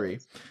good 3.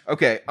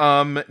 Okay.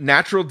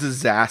 Natural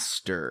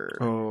disaster.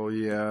 Oh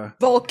yeah.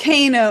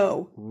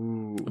 Volcano.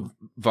 Ooh.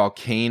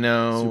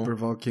 Volcano. Super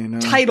volcano.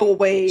 Tidal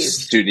wave.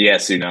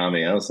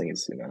 Tsunami. I was thinking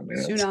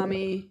tsunami.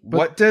 Tsunami.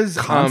 What does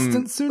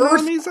constant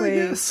tsunamis? Earthquake. I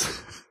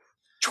guess.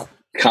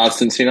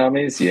 Constant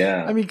tsunamis.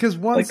 Yeah. I mean, because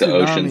one like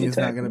tsunami is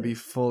not going to be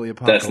fully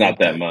apocalyptic. That's not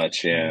that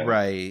much. Yeah.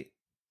 Right.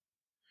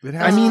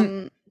 I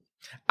mean,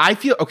 I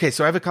feel okay.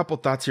 So I have a couple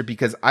thoughts here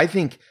because I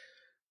think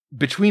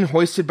between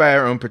hoisted by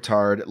our own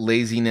petard,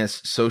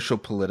 laziness, social,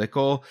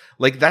 political,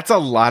 like that's a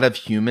lot of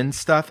human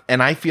stuff,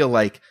 and I feel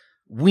like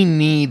we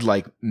need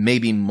like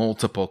maybe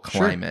multiple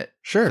climate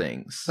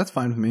things. That's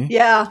fine with me.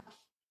 Yeah.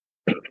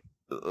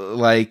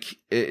 Like,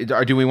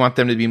 do we want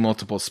them to be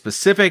multiple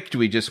specific? Do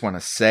we just want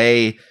to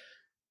say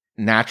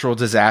natural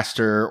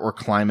disaster or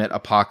climate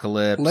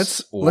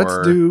apocalypse?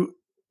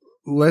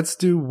 Let's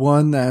do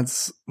one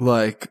that's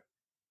like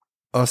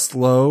a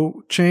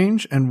slow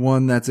change and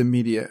one that's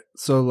immediate.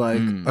 So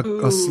like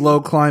a slow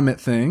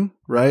climate thing,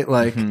 right?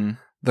 Like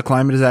the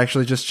climate is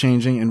actually just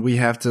changing and we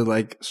have to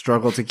like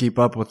struggle to keep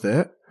up with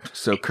it.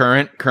 So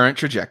current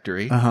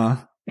trajectory.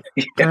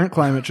 Current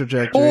climate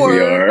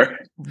trajectory.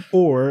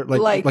 Or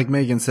like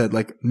Meaghan said,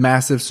 like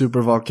massive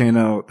super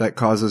volcano that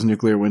causes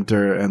nuclear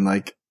winter and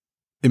like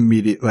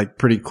immediate, like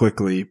pretty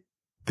quickly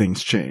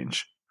things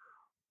change.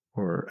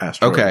 Or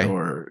asteroid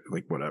or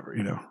like whatever,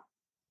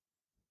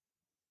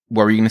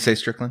 What were you going to say,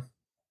 Strickland?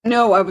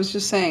 No, I was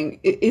just saying,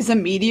 is a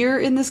meteor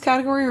in this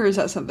category or is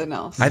that something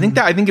else? I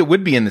think it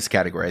would be in this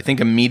category. I think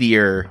a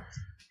meteor,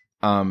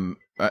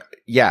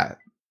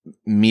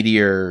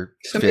 meteor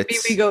so fits. Maybe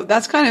we go,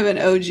 that's kind of an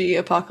OG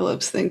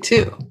apocalypse thing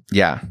too.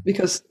 Yeah.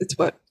 Because it's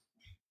what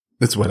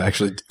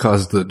actually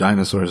caused the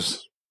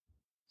dinosaurs,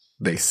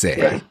 they say.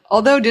 Yeah.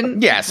 Although they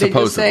supposedly.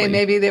 just say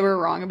maybe they were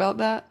wrong about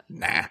that?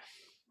 Nah.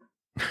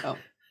 Oh.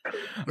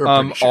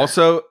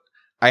 Also,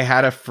 I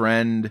had a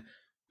friend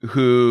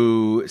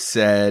who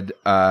said,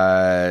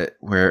 where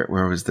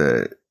was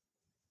the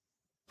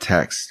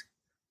text?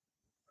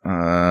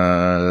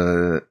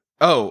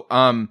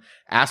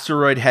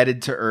 Asteroid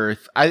headed to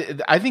Earth.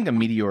 I think a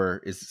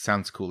meteor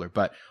sounds cooler,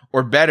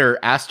 or better,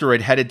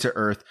 asteroid headed to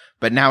Earth,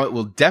 but now it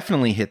will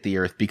definitely hit the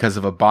Earth because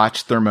of a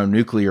botched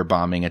thermonuclear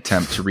bombing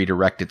attempt to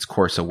redirect its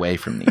course away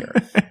from the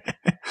Earth.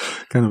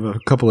 Kind of a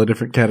couple of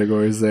different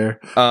categories there.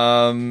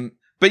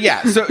 But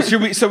yeah, so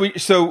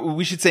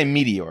we should say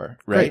meteor,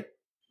 right?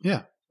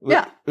 Yeah.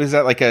 Yeah. Is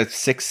that like a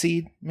 6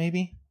 seed,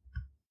 maybe?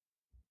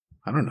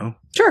 I don't know.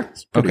 Sure.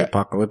 It's pretty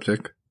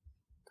apocalyptic.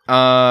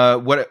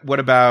 What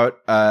about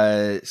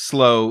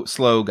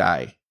slow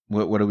guy?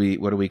 What do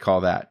we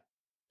call that?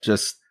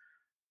 Just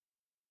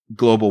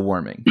global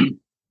warming.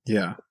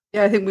 Yeah.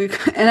 Yeah, I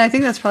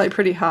think that's probably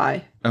pretty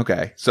high.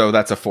 Okay, so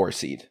that's a 4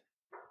 seed.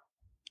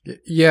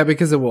 Yeah,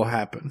 because it will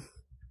happen.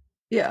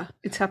 Yeah,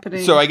 it's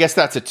happening. So I guess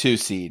that's a 2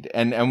 seed,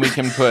 and we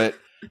can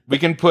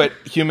put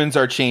humans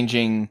are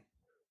changing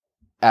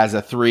as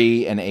a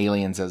 3 and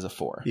aliens as a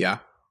 4. Yeah.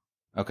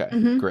 Okay,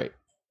 Mhm. great.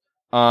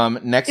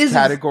 Next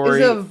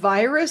category is a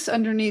virus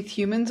underneath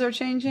humans are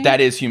changing. that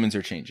is humans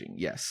are changing.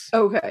 Yes.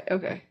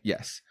 Okay.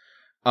 Yes.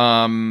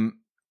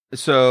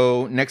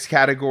 So next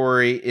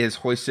category is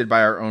hoisted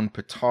by our own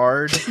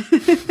petard.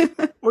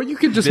 Or you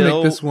could just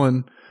make this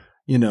one,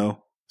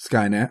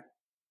 Skynet.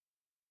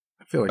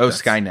 I feel like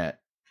Skynet.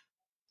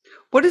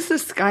 What is the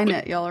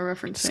Skynet y'all are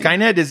referencing?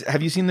 Skynet is.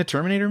 Have you seen the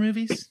Terminator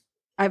movies?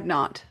 I've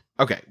not.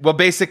 Okay. Well,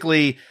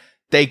 basically,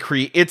 they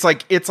create. It's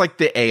like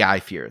the AI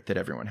fear that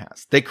everyone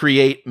has. They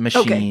create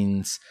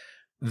machines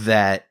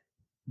that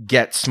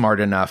get smart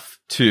enough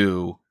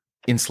to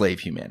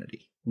enslave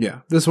humanity. Yeah.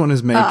 This one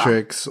is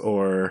Matrix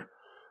or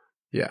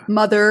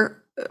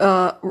Mother,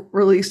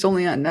 released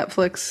only on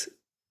Netflix.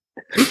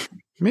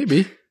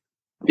 Maybe.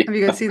 Have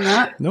you guys seen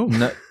that? No.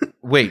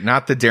 Wait,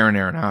 not the Darren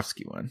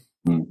Aronofsky one.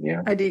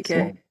 Yeah.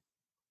 IDK.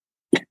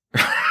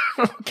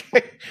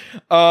 Okay.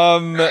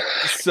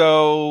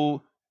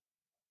 So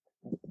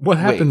What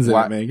happens in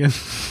it,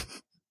 Meaghan?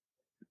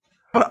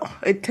 Well,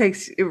 it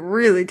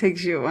really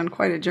takes you on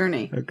quite a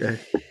journey. Okay.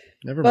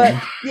 Never But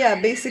mind. yeah,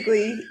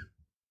 basically.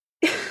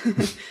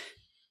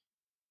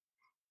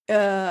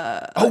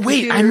 oh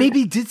wait, I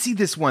maybe did see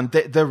this one.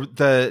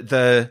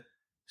 The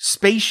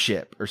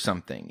spaceship or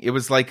something. It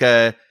was like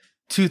a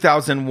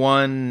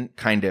 2001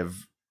 kind of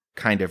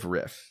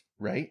riff,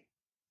 right?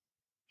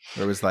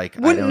 Where it was like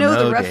wouldn't know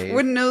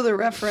the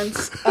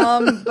reference.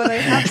 But I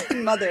have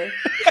seen Mother.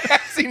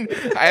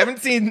 I haven't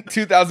seen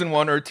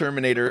 2001 or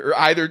Terminator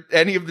or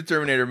any of the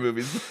Terminator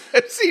movies.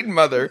 I've seen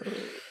Mother.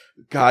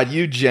 God,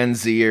 you Gen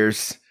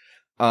Zers.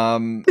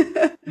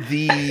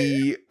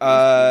 The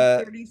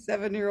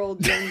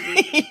 37-year-old Gen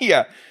Z.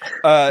 Yeah.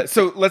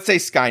 So let's say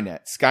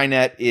Skynet.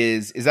 Skynet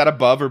is that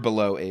above or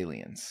below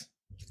Aliens?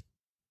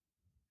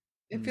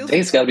 It feels I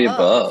think it's got to be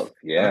above.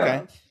 Yeah.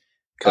 Okay.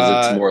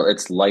 Because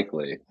it's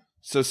likely.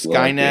 So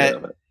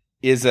Skynet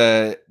is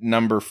a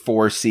number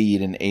 4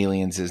 seed and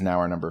Aliens is now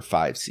our number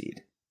 5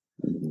 seed.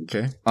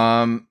 Okay.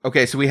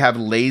 Okay, so we have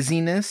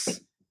laziness.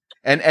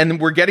 And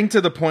we're getting to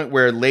the point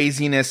where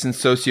laziness and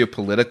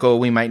sociopolitical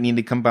we might need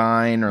to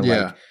combine, or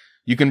like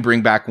you can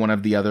bring back one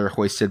of the other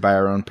hoisted by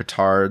our own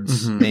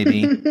petards,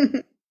 maybe.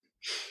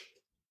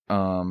 Yeah,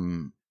 how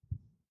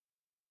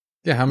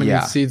many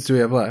seeds do we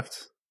have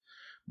left?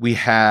 We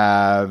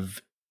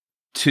have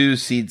 2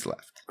 seeds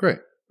left. Great.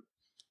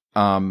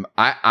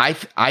 I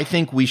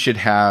think we should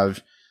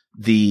have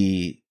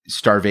the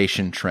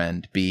starvation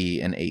trend be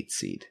an 8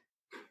 seed.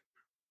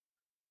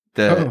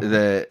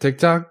 The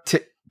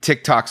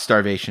TikTok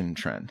starvation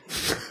trend.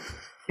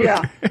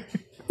 Yeah.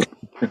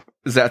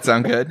 Does that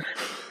sound good?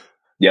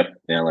 Yep.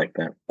 Yeah, I like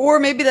that. Or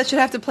maybe that should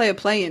have to play a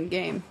play-in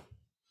game.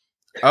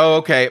 Oh,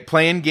 okay.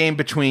 Play-in game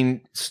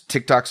between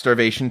TikTok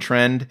starvation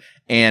trend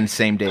and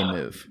same day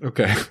move.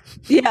 Okay.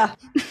 Yeah.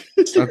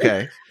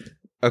 Okay,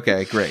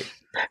 great.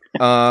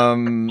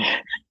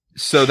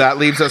 So that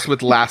leaves us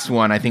with last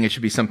one. I think it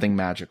should be something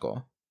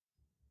magical.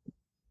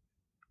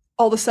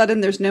 All of a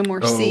sudden, there's no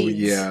more seeds. Oh,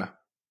 yeah.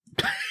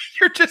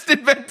 You're just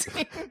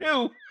inventing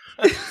new.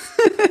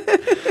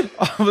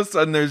 All of a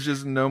sudden, there's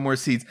just no more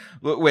seeds.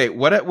 Wait,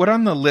 what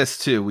on the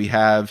list too? We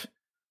have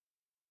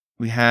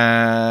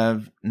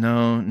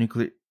no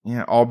nuclear.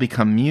 Yeah, all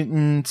become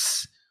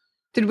mutants.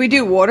 Did we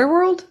do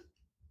Waterworld?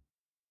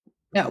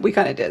 No, we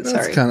kind of did. That's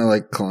Sorry. kind of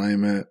like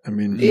climate. I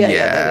mean,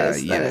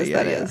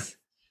 that is.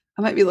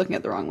 I might be looking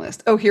at the wrong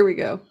list. Oh, here we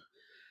go.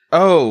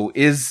 Oh,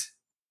 is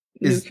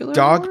Nuclear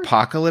Dog War?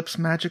 Apocalypse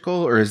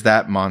magical, or is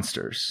that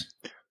monsters?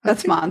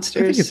 That's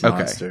monsters. I think it's Okay.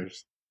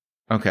 monsters.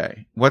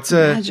 Okay. What's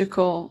a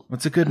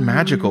good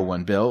magical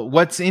one, Bill?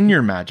 What's in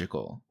your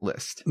magical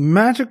list?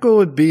 Magical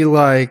would be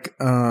like,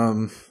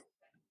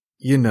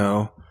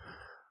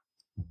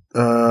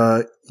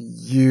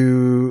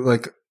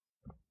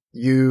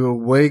 you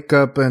wake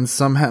up and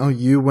somehow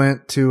you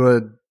went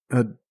to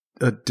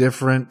a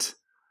different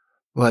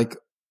like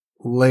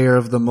layer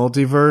of the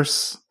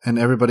multiverse and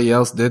everybody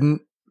else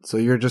didn't. So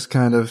you're just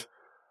kind of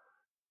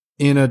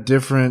in a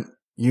different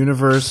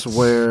universe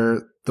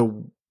where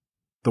the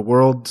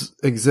world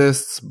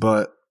exists,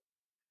 but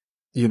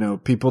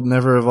people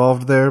never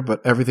evolved there,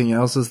 but everything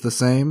else is the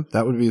same.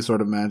 That would be sort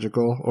of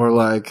magical. Or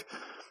like,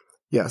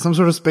 some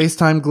sort of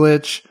space-time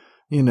glitch,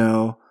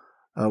 a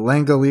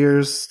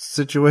Langoliers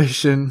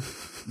situation.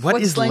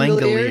 What is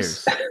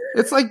Langoliers?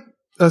 It's like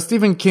a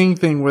Stephen King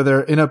thing where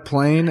they're in a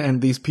plane and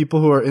these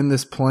people who are in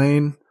this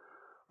plane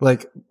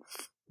like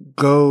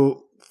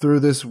go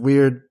through this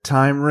weird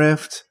time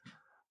rift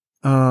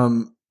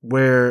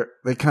where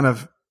they kind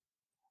of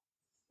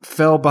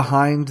fell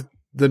behind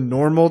the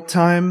normal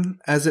time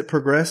as it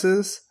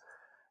progresses.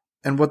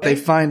 And what they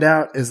find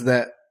out is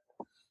that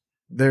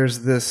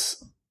there's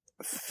this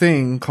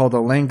thing called a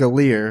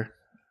Langolier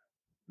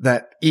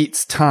that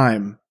eats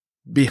time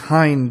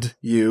behind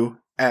you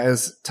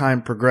as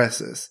time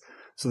progresses.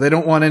 So they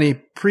don't want any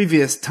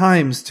previous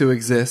times to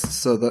exist,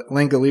 so the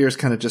Langoliers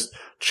kind of just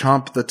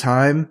chomp the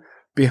time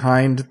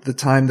behind the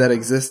time that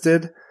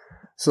existed.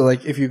 So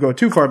like if you go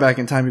too far back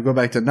in time, you go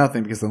back to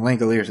nothing because the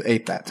Langoliers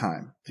ate that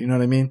time. Do you know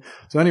what I mean?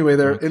 So anyway,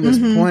 they're in this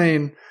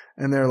plane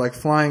and they're like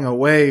flying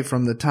away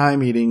from the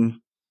time eating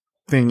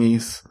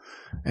thingies,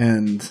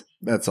 and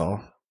that's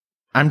all.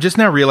 I'm just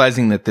now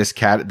realizing that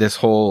this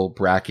whole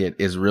bracket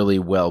is really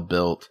well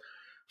built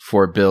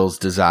for Bill's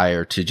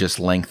desire to just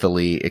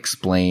lengthily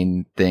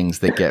explain things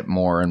that get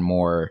more and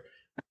more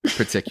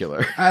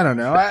particular. I don't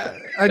know.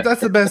 I that's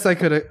the best I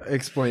could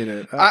explain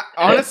it.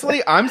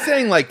 Honestly, I'm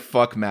saying like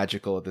fuck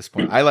magical at this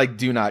point. I like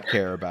do not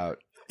care about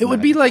it.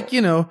 Would be like,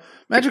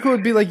 magical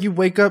would be like you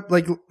wake up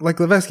like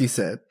Leveski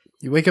said.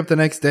 You wake up the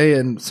next day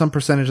and some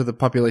percentage of the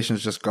population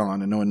is just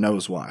gone and no one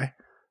knows why.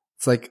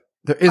 It's like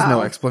there is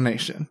no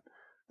explanation.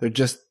 There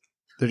just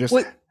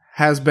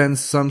has been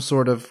some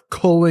sort of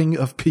culling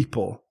of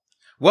people.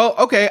 Well,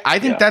 okay, I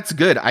think that's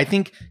good. I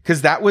think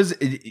because that was,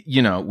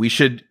 we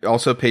should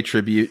also pay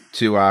tribute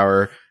to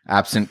our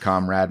absent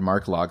comrade,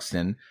 Mark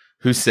Logston,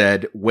 who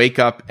said, wake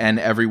up and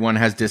everyone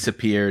has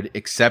disappeared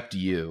except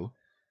you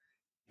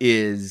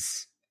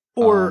has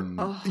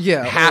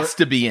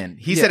to be in.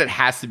 He said it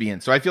has to be in.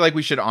 So I feel like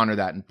we should honor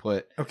that and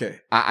put,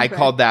 I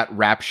called that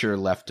rapture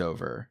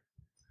leftover.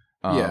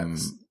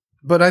 Yes.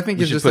 But I think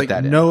it's just like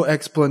no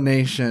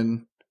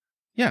explanation.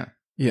 Yeah.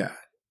 Yeah.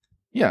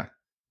 Yeah.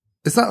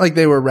 It's not like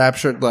they were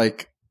raptured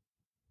like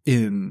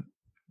in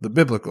the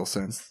biblical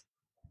sense.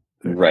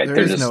 Right. There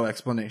is no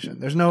explanation.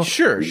 There's no...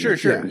 Sure.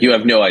 Yeah. You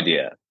have no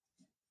idea.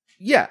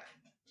 Yeah.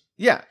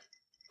 Yeah.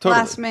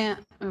 Totally. Last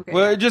man. Okay.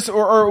 Well, just,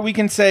 or we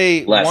can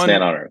say... Last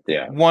man on earth,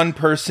 yeah. One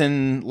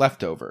person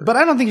left over. But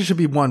I don't think it should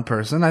be one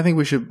person. I think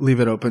we should leave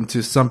it open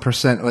to some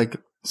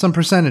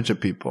percentage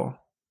of people.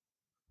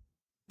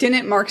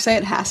 Didn't Mark say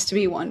it has to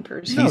be one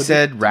person? He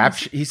said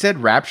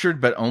raptured,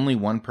 but only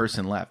one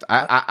person left.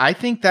 I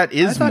think that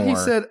is more.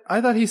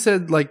 I thought he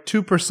said like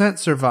 2%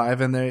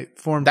 survive and they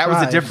form tribes.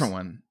 Was a different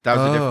one. That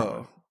was a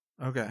different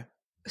one. Okay.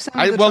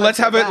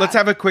 Let's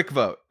have a quick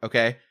vote.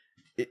 Okay.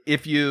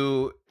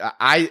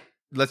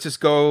 Let's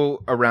just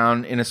go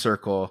around in a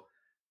circle.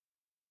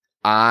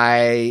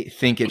 I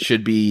think it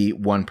should be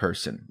one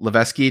person.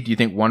 Leveski, do you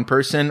think one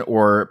person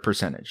or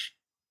percentage?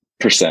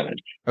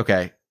 Percentage.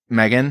 Okay.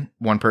 Meaghan,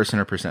 one person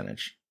or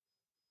percentage?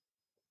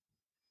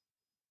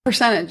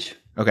 Percentage.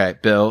 Okay.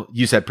 Bill,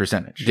 you said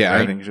percentage. Yeah,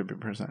 right? I think it should be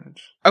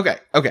percentage. Okay.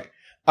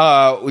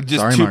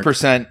 Just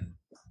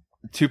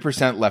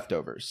 2%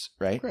 leftovers,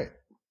 right? Great.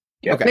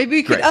 Yep. Okay. Maybe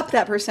we could up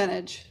that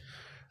percentage.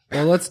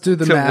 Well, let's do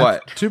the to math.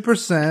 What?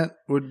 2%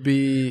 would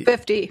be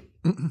 50.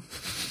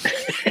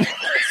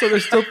 So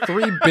there's still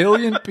 3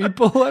 billion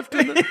people left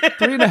in the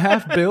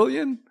 3.5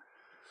 billion?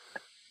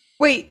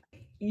 Wait.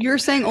 You're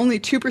saying only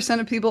 2%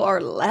 of people are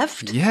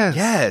left?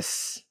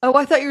 Yes. Oh,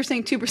 I thought you were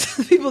saying 2%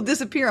 of people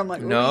disappear. I'm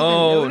like,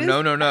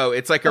 no.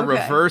 It's like a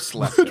reverse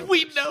left. Would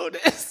we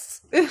notice?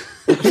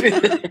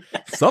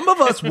 Some of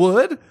us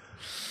would.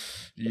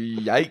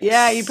 Yikes.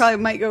 Yeah, you probably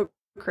might go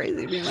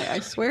crazy being like, I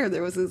swear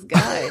there was this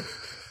guy.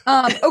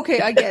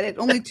 Okay, I get it.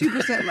 Only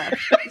 2% left.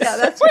 Yeah,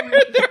 that's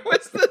weird. There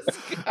was this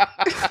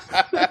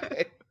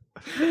guy.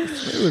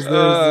 There was this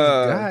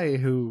guy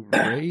who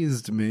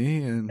raised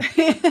me, and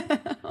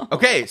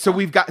okay, so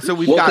we've got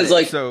it.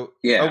 Like, so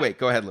yeah. Oh wait,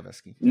 go ahead,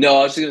 Leveski. No,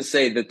 I was just going to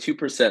say the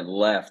 2%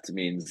 left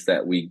means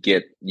that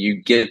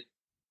you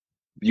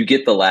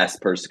get the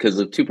last person, because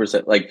the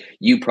 2%, like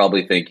you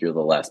probably think you're the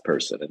last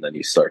person, and then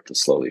you start to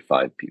slowly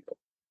find people.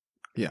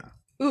 Yeah.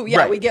 Ooh, yeah,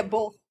 right. We get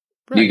both.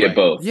 You get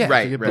both. Yeah,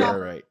 right.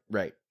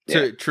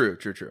 Yeah. True.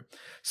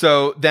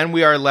 So then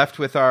we are left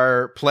with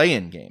our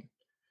play-in game.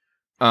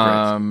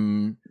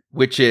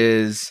 Which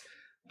is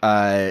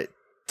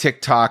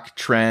TikTok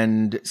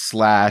trend /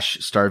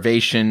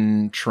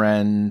 starvation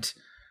trend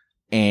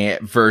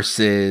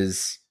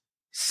versus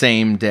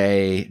same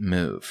day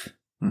move.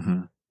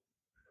 Mm-hmm.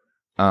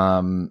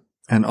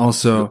 And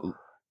also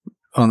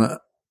on the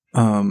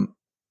on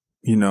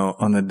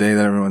the day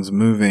that everyone's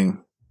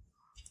moving,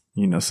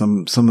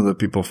 some of the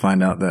people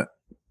find out that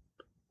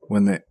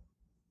when they're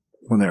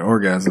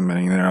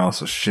orgasming, they're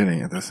also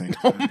shitting at the same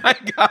time. Oh my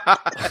god.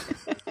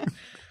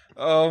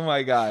 Oh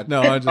my god!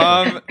 No, I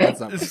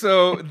just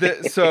so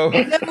because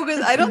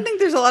I don't think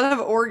there's a lot of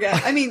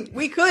orgasms. I mean,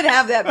 we could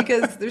have that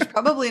because there's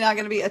probably not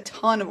going to be a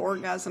ton of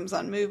orgasms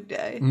on Move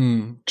Day.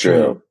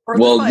 True.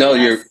 Well, no,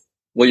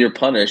 you're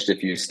punished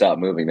if you stop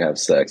moving to have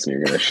sex, and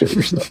you're going to shit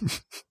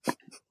yourself.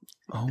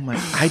 Oh my!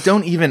 I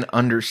don't even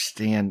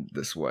understand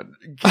this one.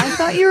 I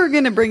thought you were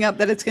going to bring up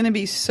that it's going to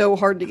be so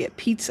hard to get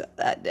pizza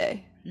that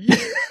day.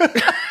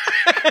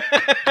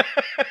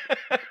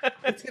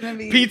 It's gonna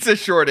be pizza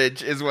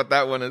shortage is what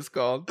that one is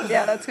called.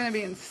 Yeah, that's gonna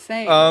be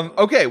insane.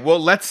 Okay, well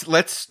let's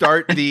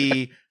start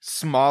the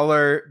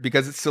smaller,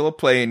 because it's still a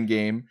play-in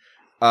game.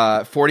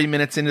 40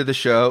 minutes into the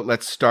show,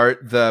 let's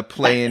start the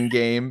play-in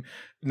game.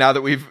 Now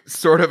that we've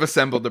sort of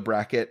assembled the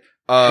bracket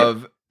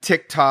of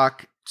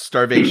TikTok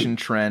starvation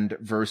trend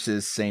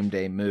versus same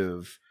day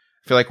move.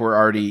 I feel like we're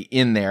already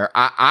in there.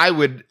 I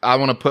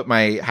want to put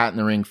my hat in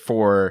the ring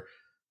for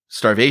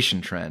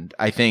starvation trend.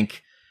 I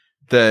think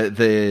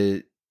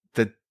the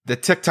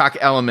TikTok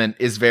element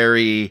is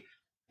very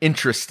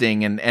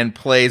interesting and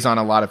plays on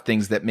a lot of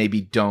things that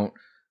maybe don't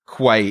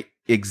quite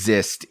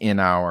exist in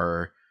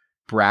our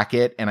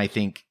bracket. And I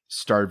think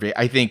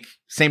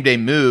Same Day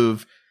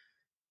Move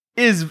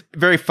is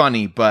very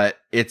funny, but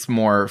it's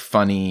more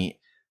funny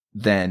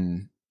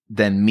than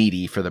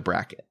meaty for the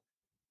bracket.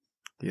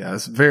 Yeah,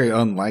 it's very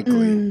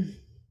unlikely.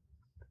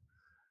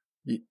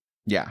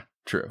 Yeah,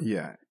 true.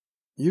 Yeah.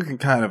 You can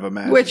kind of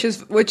imagine. Which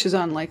is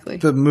unlikely.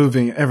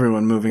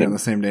 Everyone moving on the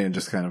same day and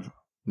just kind of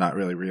not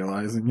really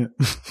realizing it.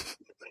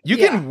 You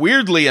can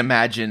weirdly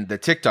imagine the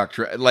TikTok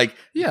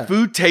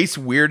food tastes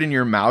weird in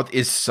your mouth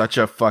is such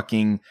a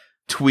fucking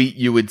tweet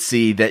you would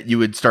see that you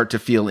would start to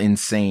feel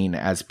insane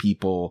as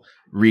people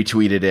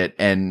retweeted it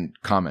and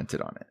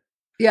commented on it.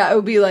 Yeah, it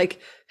would be like,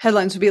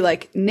 headlines would be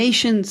like,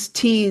 nation's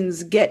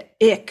teens get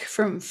ick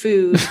from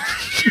food.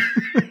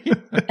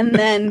 And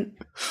then,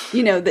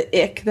 the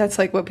ick, that's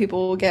like what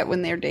people will get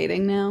when they're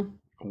dating now.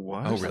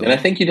 What? Oh, really? And I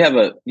think you'd have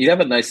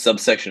a nice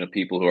subsection of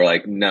people who are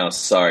like, no,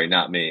 sorry,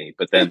 not me.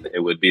 But then it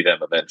would be them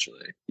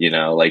eventually.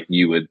 Like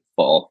you would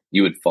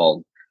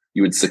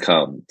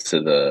succumb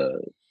to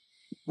the.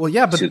 Well,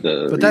 yeah, but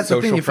that's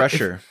the thing.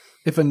 Pressure.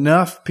 If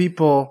enough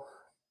people,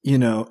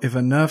 if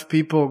enough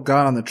people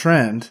got on the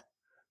trend,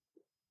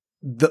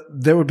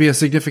 there would be a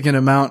significant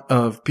amount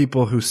of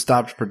people who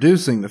stopped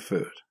producing the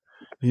food.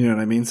 You know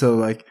what I mean? So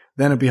then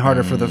it'd be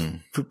harder for the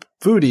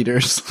food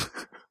eaters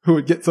who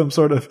would get some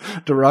sort of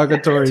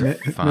derogatory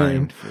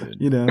name. Food.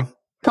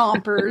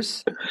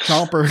 Chompers.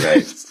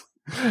 Chompers.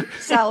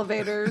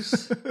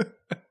 Salivators.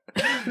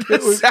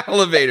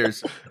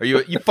 Salivators. Are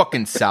you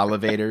fucking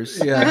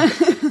salivators? Yeah.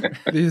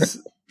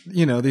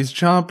 These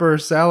chomper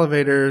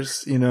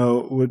salivators,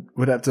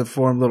 would have to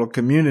form little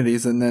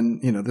communities, and then,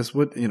 this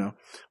would,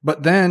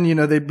 but then,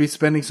 they'd be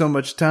spending so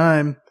much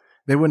time,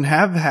 they wouldn't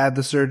have had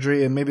the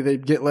surgery, and maybe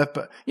they'd get left,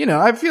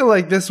 I feel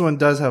like this one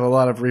does have a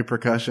lot of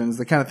repercussions,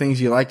 the kind of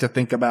things you like to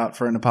think about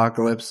for an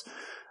apocalypse.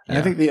 And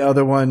I think the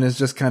other one is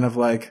just kind of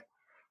like,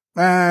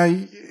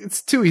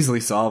 it's too easily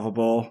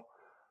solvable.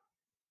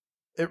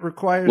 It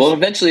requires. Well,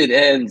 eventually it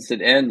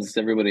ends.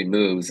 Everybody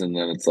moves, and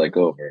then it's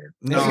over.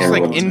 No, it's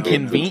like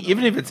inconvenient.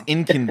 Even if it's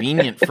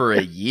inconvenient for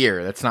a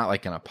year, that's not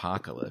like an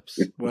apocalypse.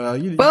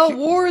 Well,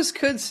 wars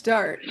could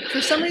start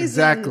for some reason.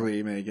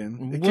 Exactly,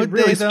 Meaghan. It could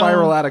really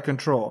spiral out of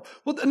control.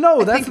 Well,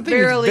 no, that's the thing.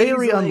 It's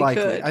very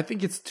unlikely. Could. I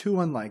think it's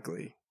too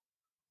unlikely.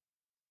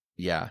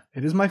 Yeah,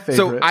 it is my favorite.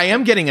 So I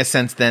am getting a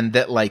sense then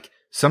that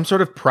some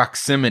sort of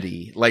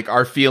proximity,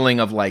 our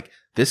feeling of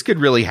this could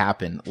really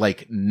happen,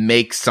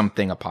 makes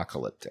something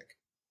apocalyptic.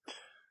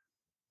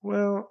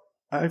 Well,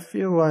 I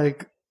feel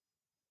like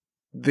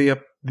the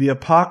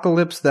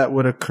apocalypse that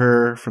would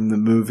occur from the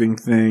moving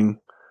thing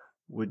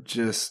would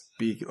just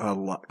be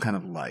kind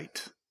of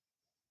light.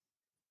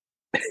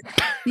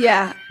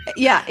 Yeah,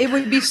 it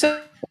would be so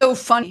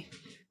funny.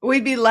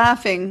 We'd be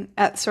laughing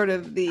at sort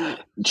of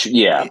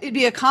it'd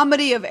be a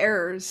comedy of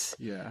errors.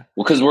 Yeah.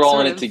 Well, because we're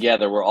all in it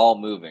together. We're all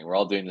moving. We're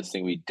all doing this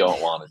thing we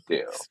don't want to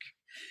do.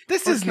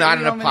 This is not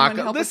an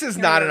apocalypse. This is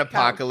not an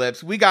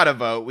apocalypse. We got to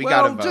vote. We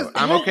got to vote.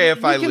 I'm okay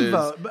if I lose.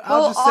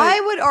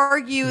 I would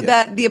argue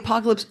that the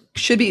apocalypse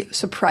should be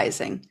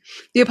surprising.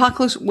 The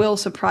apocalypse will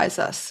surprise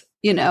us.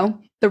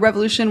 The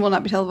revolution will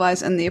not be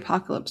televised, and the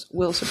apocalypse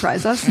will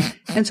surprise us.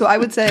 And so I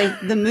would say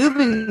the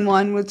moving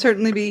one would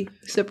certainly be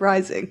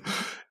surprising.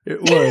 It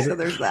would. So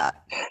there's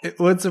that. It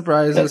would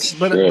surprise us,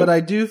 but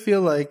I do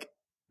feel like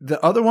the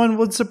other one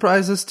would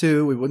surprise us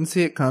too. We wouldn't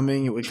see it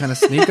coming. It would kind of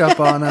sneak up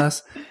on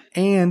us.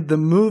 And the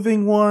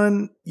moving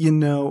one,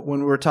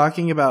 when we're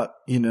talking about,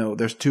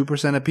 there's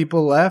 2% of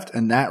people left,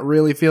 and that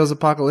really feels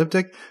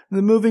apocalyptic.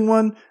 The moving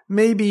one,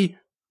 maybe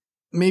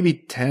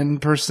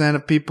 10%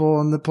 of people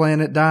on the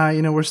planet die.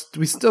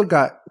 We still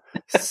got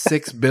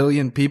 6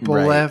 billion people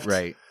left.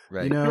 Right.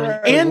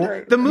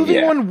 And the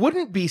moving one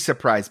wouldn't be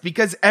surprised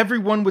because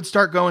everyone would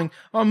start going,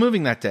 oh, I'm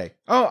moving that day.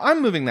 Oh,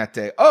 I'm moving that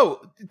day.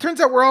 Oh, it turns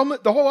out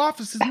the whole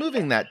office is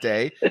moving that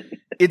day.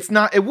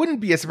 It wouldn't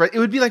be a surprise. It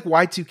would be like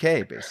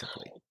Y2K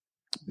basically.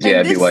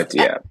 Yeah, it'd be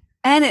Y2K.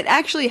 And it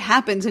actually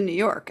happens in New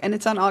York, and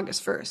it's on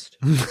August 1st.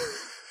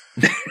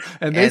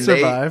 And they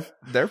survive.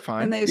 They're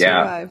fine. And they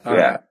survive. Yeah.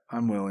 Right.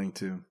 I'm willing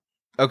to.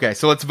 Okay,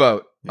 so let's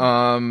vote.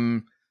 Yeah.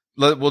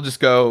 We'll just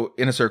go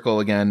in a circle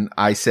again.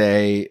 I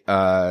say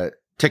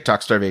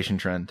TikTok starvation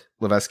trend.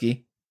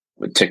 Leveski?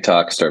 With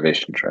TikTok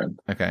starvation trend.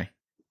 Okay.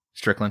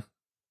 Strickland?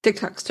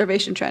 TikTok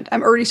starvation trend.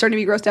 I'm already starting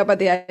to be grossed out by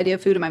the idea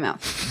of food in my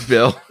mouth.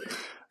 Bill?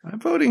 I'm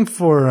voting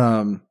for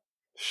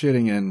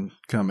shitting and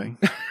coming.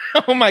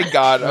 Oh my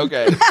God.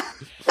 Okay.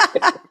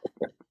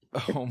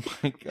 Oh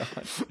my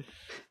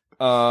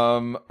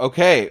God.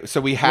 Okay.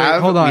 So we have.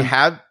 Wait, hold on. We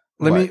have.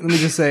 Let me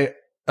just say,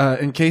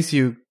 in case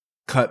you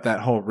cut that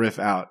whole riff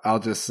out. I'll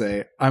just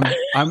say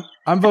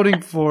I'm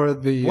voting for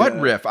the what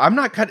riff? I'm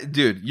not cutting,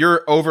 dude.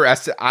 You're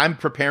I'm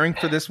preparing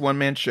for this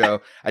one-man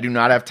show. I do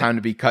not have time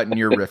to be cutting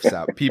your riffs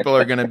out. People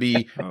are going to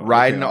be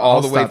riding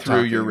all the way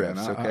through your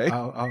riffs. Okay,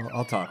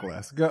 I'll talk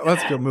less.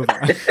 Let's go. Move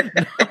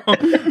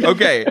on.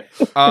 Okay.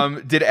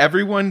 Did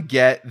everyone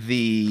get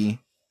the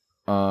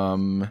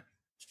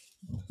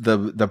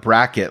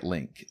bracket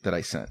link that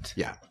I sent?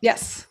 Yeah.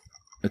 Yes.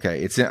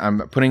 Okay.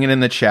 I'm putting it in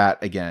the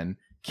chat again.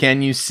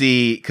 Can you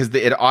see? Because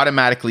it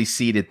automatically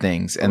seeded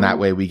things, and that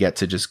way we get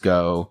to just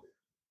go.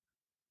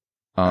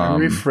 I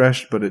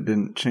refreshed, but it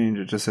didn't change.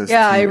 It just says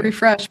I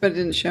refreshed, but it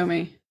didn't show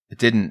me. It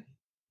didn't.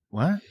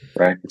 What?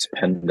 Brackets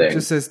pending. It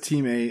just says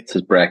Team 8. It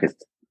says brackets.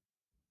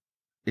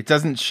 It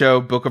doesn't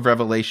show Book of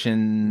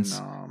Revelations,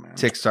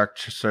 TikTok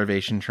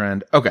starvation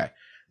trend. Okay.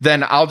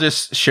 Then I'll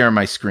just share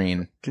my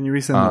screen. Can you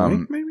resend the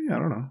link, maybe? I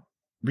don't know.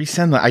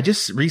 I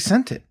just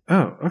resent it.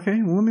 Oh,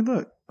 okay. Well, let me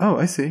look. Oh,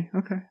 I see.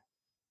 Okay.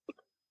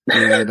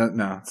 Yeah,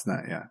 no, it's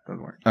not. Yeah, it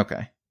doesn't work.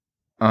 Okay.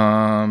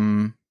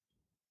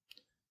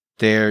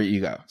 There you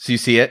go. So you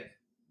see it?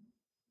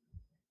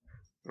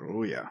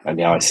 Oh, yeah. And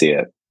now I see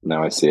it.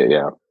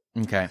 Yeah.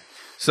 Okay.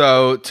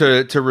 So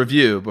to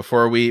review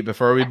before we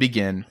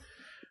begin,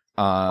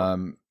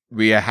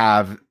 we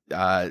have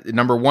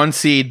number 1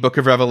 seed Book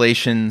of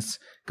Revelations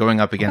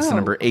going up against the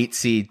number 8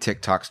 seed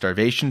TikTok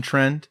starvation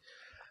trend.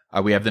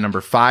 We have the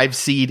number 5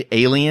 seed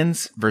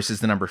Aliens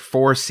versus the number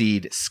 4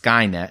 seed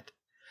Skynet.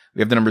 We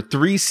have the number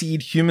 3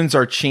 seed Humans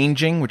Are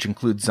Changing, which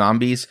includes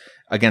zombies,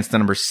 against the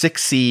number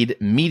 6 seed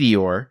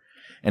Meteor,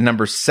 and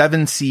number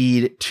 7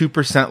 seed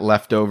 2%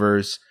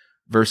 Leftovers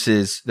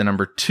versus the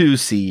number 2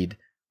 seed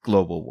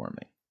Global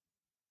Warming.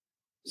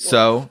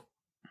 So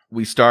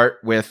we start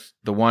with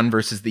the 1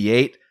 versus the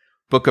 8,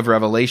 Book of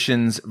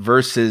Revelations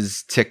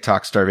versus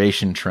TikTok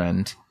starvation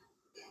trend.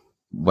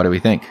 What do we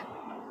think?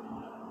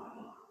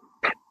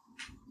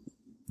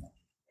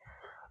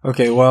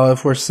 Okay, well,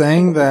 if we're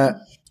saying that,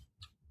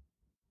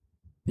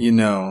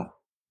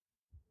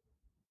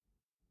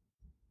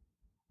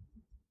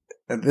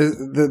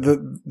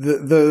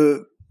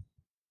 the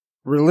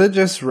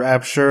religious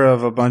rapture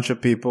of a bunch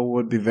of people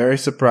would be very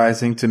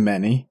surprising to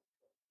many.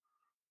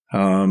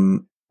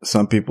 Some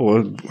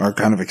people are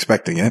kind of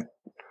expecting it.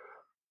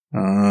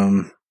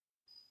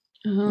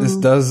 This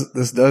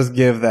does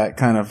give that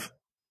kind of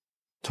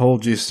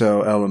told you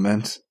so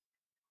element.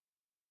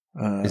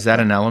 Is that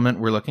an element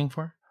we're looking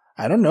for?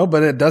 I don't know,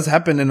 but it does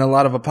happen in a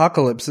lot of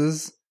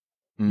apocalypses.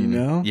 You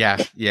know? Yeah.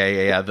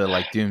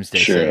 The doomsday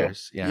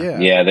sayers.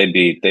 Yeah, they'd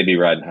be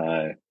riding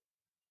high.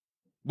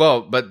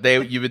 Well, but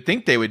you would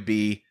think they would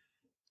be,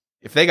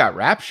 if they got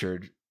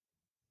raptured,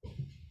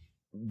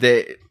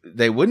 they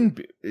wouldn't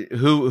be,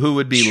 who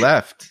would be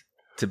left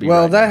to be?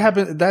 Well, that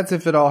happens. That's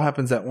if it all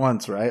happens at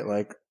once, right?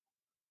 Like,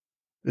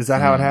 is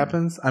that how it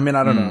happens? I mean,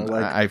 I don't know.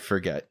 Like, I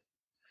forget.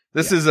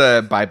 This is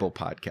a Bible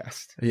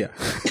podcast. Yeah.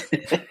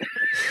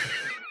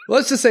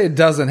 Let's just say it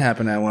doesn't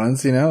happen at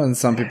once, and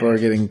some people are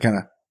getting kind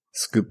of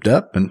scooped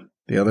up, and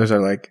the others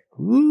are like,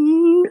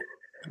 "Ooh,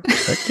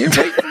 I can't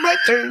wait for my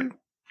turn."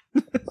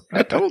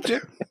 I told you.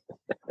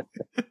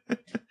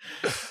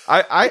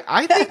 I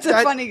think that's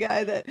a funny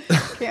guy that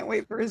can't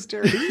wait for his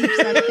turn. He keeps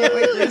on can't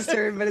wait for his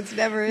turn, but it's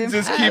never him.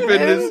 Just keeping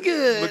his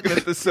good. Looking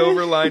at the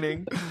silver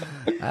lining.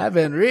 I've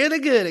been really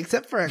good,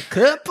 except for a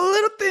couple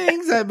little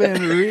things. I've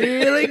been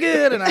really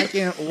good, and I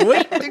can't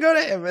wait to go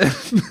to heaven.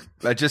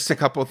 Just a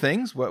couple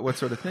things. What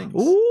sort of things?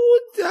 Ooh,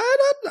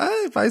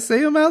 if I say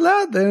them out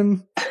loud,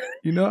 then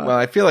Well,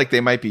 I feel like they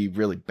might be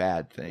really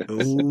bad things.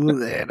 Ooh,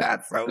 they're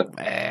not so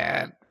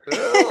bad.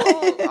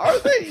 Oh, are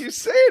they? You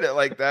saying it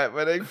like that,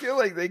 but I feel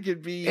like they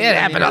could be. It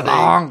happened a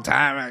long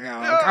time ago.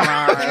 Come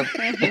on.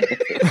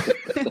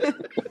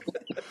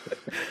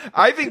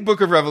 I think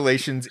Book of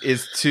Revelations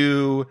is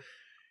too.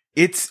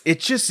 It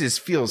just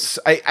feels.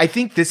 I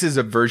think this is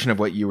a version of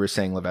what you were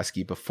saying,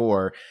 Leveski,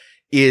 before.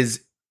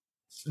 Is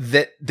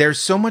that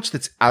there's so much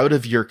that's out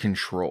of your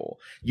control.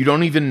 You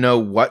don't even know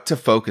what to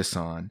focus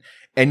on,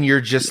 and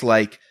you're just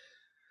like,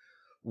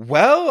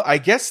 well, I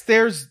guess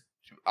there's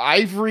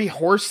ivory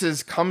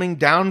horses coming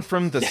down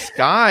from the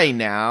sky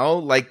now.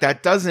 Like,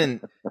 that does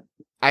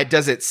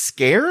it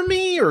scare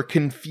me or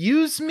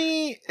confuse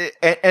me?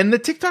 And the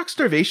TikTok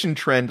starvation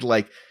trend,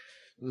 like,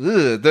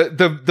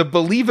 the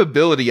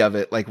believability of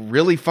it, like,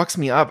 really fucks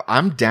me up.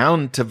 I'm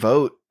down to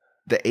vote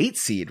the 8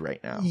 seed right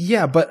now.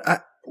 Yeah, but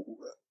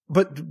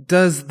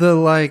does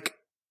the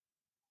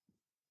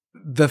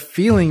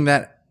feeling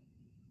that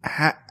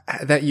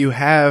that you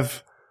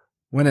have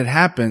when it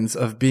happens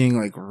of being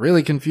like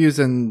really confused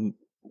and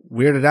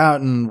weirded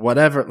out and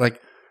whatever,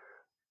 like,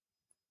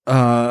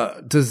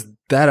 does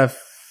that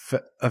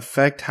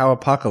affect how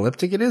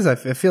apocalyptic it is? I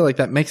feel like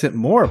that makes it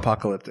more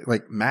apocalyptic,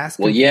 like mass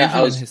confusion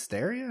and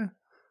hysteria.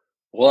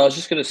 Well, I was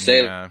just gonna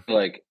say,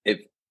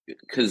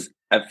 because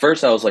at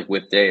first I was like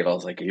with Dave, I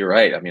was like, you're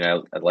right. I mean, I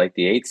like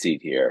the 8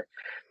 seed here,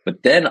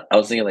 but then I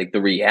was thinking like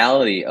the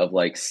reality of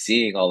like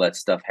seeing all that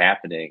stuff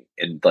happening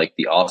and like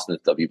the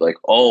awesomeness of you, like,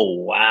 oh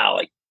wow,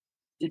 like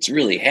it's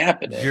really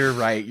happening. You're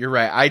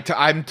right.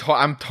 I'm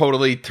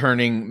totally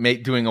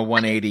doing a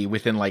 180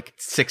 within like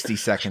 60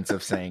 seconds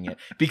of saying it,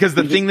 because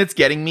the thing that's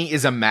getting me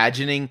is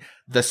imagining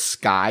the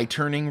sky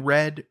turning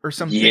red or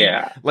something.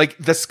 Yeah. Like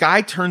the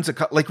sky turns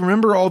like,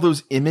 remember all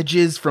those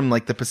images from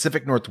like the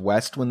Pacific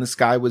Northwest when the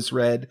sky was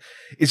red?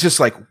 It's just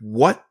like,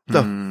 what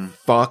the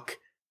fuck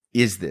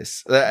is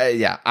this?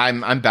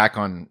 I'm back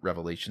on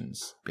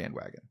Revelations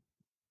bandwagon.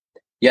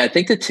 Yeah. I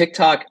think the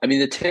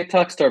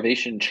TikTok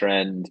starvation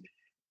trend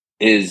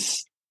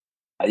is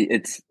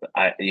it's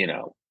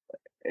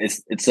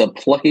a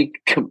plucky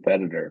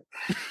competitor,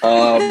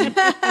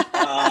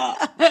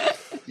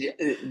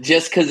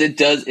 just because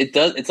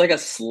it's like a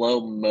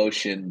slow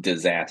motion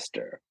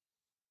disaster,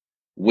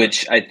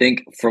 which I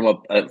think from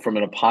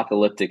an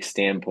apocalyptic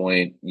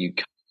standpoint you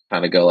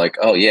kind of go like,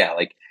 oh yeah,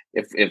 like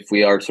if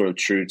we are sort of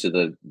true to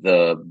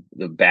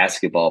the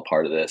basketball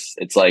part of this,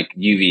 it's like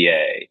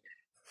UVA,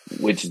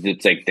 which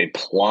it's like they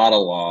plot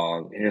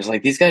along and it's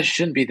like these guys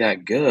shouldn't be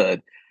that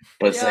good.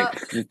 But it's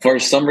like, for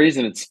some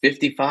reason, it's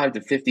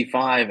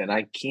 55-55, and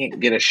I can't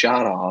get a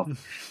shot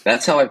off.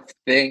 That's how I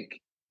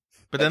think.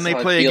 But then they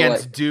play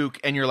against Duke,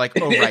 and you're like,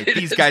 oh, right,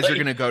 these guys are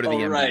going to go to the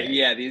NBA. Right,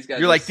 yeah, these guys.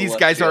 You're like, these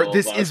guys are.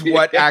 This is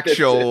what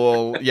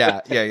actual.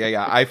 Yeah.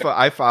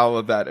 I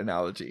follow that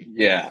analogy.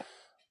 Yeah.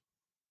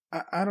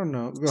 I don't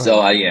know. Go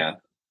ahead. Yeah.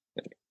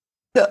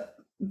 The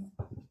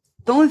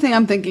only thing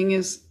I'm thinking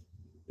is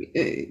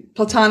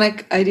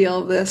platonic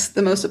ideal of this,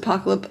 the most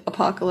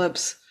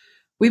apocalypse.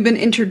 We've been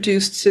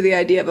introduced to the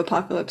idea of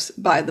apocalypse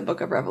by the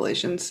Book of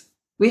Revelations.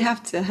 We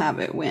have to have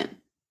it win.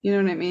 You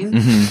know what I mean?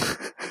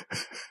 Mm-hmm.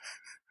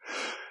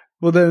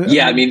 Well, then,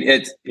 I mean,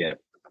 it's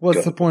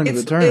What's the point of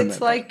the tournament?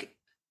 It's like,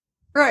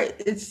 right?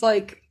 It's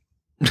like,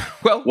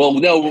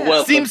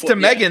 no. Seems to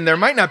Meaghan there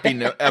might not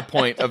be a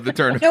point of the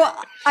tournament. No,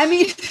 I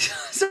mean,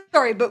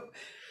 sorry, but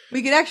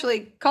we could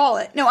actually call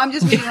it. No, I'm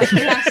just meaning like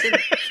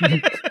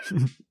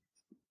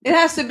it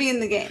has to be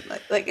in the game.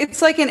 Like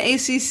it's like an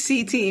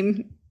ACC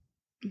team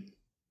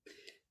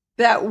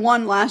that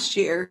won last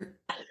year.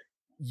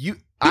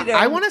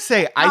 I want to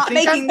say, I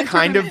think I'm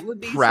kind of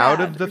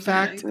proud of the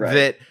fact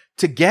that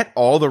to get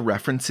all the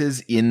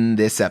references in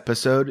this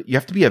episode, you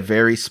have to be a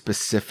very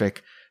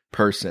specific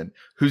person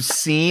who's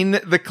seen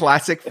the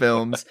classic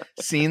films,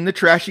 seen the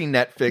trashy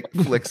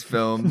Netflix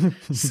film,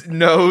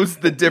 knows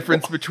the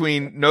difference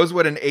knows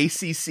what an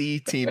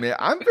ACC team is.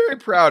 I'm very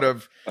proud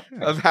of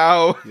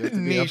how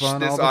niche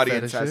this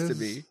audience has to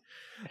be.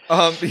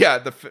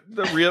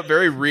 The real,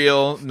 very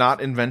real,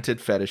 not invented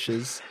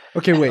fetishes.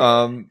 Okay, wait.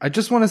 I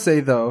just want to say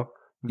though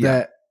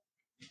that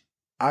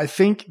I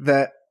think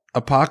that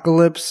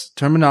apocalypse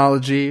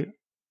terminology,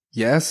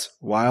 yes,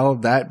 while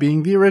that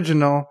being the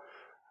original,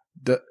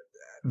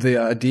 the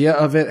idea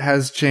of it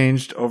has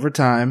changed over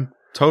time.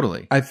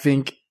 Totally. I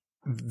think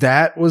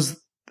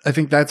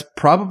that's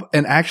probably,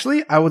 and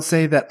actually I would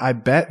say that I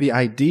bet the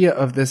idea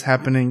of this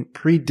happening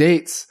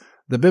predates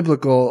the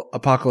biblical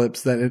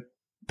apocalypse, that it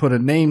put a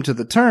name to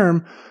the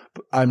term.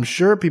 I'm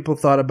sure people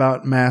thought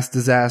about mass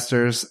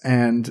disasters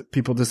and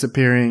people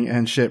disappearing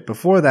and shit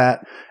before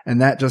that, and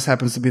that just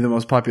happens to be the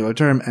most popular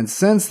term. And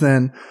since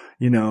then,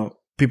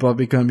 people have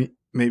become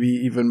maybe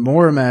even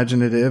more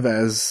imaginative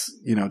as,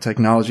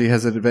 technology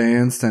has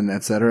advanced and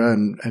et cetera,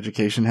 and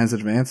education has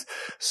advanced.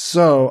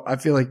 So I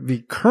feel like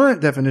the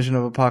current definition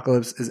of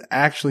apocalypse is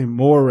actually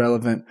more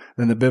relevant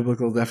than the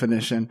biblical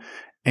definition.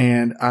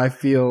 And I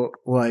feel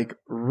like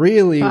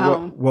really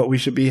what we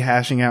should be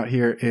hashing out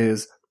here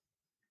is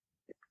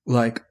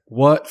like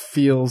what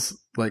feels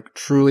like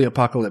truly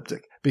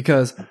apocalyptic,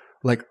 because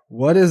like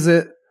what is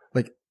it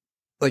like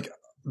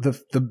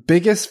the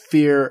biggest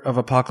fear of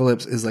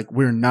apocalypse is like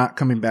we're not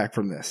coming back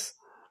from this,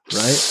 right?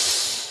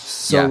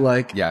 So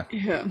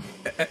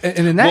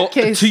and in that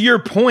case, to your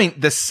point,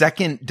 the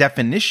second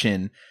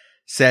definition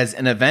says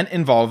an event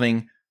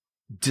involving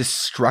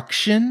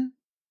destruction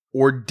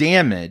or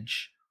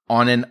damage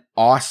on an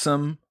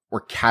awesome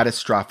or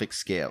catastrophic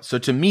scale. So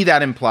to me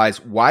that implies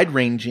wide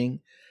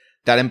ranging,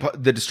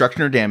 the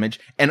destruction or damage,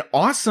 and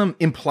awesome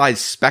implies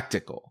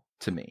spectacle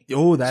to me.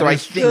 Oh, that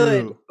is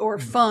good or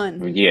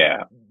fun.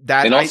 Yeah.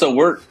 We're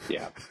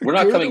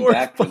not coming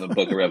back from the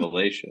Book of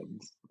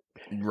Revelations.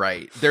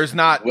 Right. There's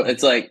not. Well,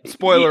 it's like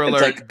spoiler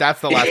alert.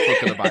 That's the last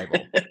book of the Bible.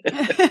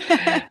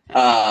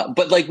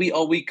 But like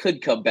we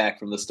could come back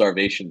from the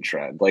starvation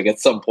trend. Like at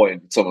some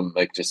point, someone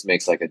like just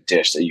makes like a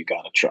dish that you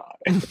gotta try.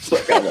 It's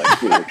like I'm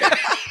like.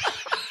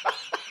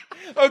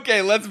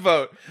 Okay, let's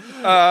vote.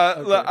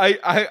 Okay.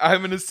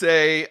 I'm going to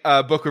say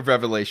Book of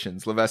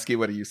Revelations. Leveski,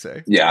 what do you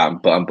say? Yeah,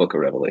 I'm Book of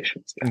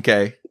Revelations. Yeah.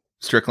 Okay.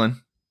 Strickland?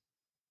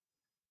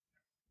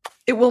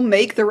 It will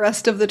make the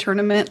rest of the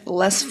tournament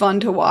less fun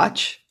to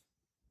watch,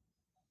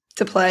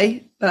 to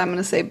play, but I'm going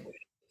to say...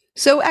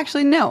 So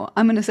actually, no.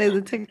 I'm going to say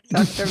the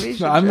TikTok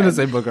starvation. No, I'm going to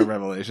say Book of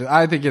Revelation.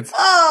 I think it's...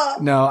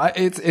 No,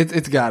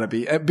 it's got to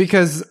be.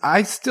 Because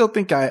I still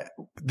think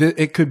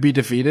it could be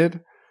defeated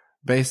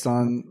based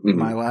on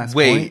my last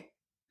point.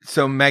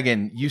 So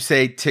Meaghan, you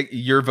say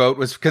your vote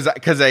was because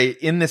I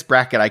in this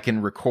bracket I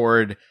can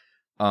record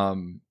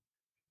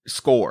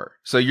score.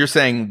 So you're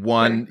saying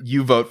one,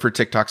 you vote for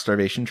TikTok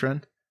starvation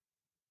trend?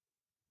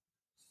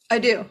 I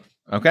do.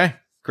 Okay,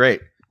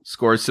 great.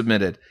 Score is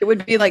submitted. It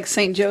would be like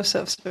St.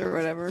 Joseph's or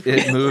whatever.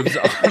 It moves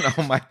on.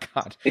 Oh my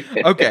God.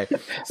 Okay.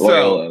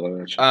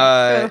 So,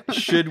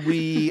 should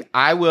we,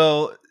 I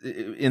will,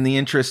 in the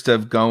interest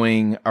of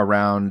going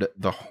around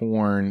the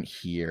horn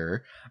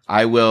here,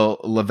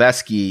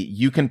 Leveski,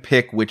 you can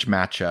pick which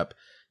matchup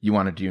you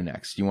want to do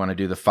next. You want to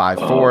do the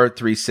 5-4,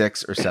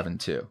 3-6, or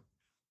 7-2?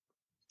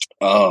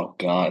 Oh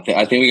God.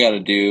 I think we got to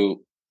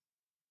do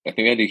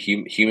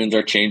humans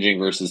are changing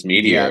versus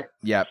meteor.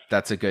 Yeah,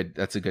 that's a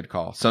good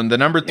call. So the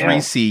number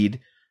 3 seed,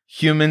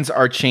 humans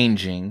are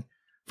changing,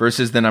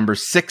 versus the number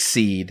 6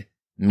 seed,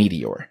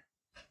 meteor.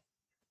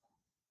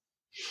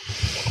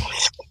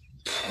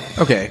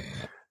 Okay.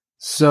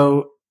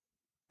 So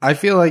I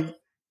feel like,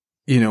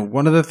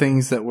 one of the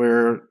things that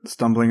we're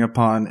stumbling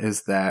upon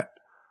is that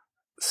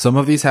some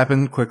of these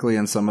happen quickly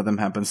and some of them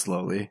happen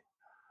slowly.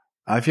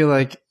 I feel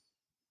like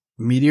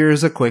meteor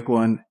is a quick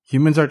one.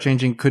 Humans are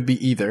changing could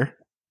be either.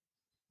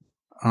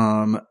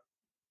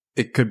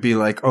 It could be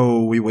like,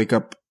 we wake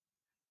up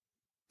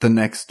the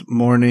next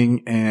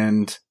morning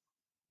and,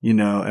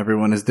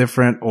 everyone is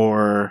different,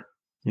 or,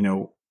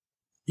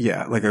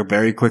 like a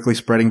very quickly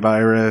spreading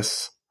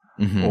virus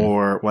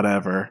or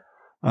whatever.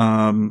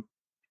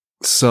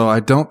 So I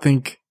don't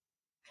think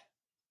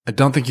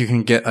you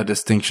can get a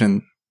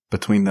distinction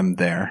between them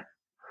there.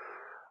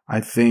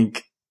 I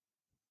think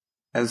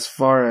as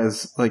far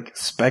as like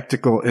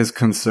spectacle is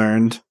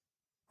concerned,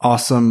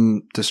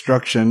 awesome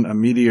destruction, a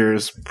meteor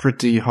is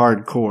pretty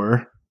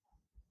hardcore.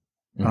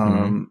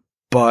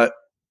 But,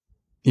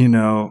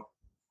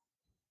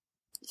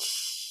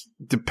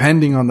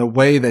 depending on the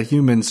way that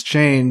humans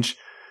change,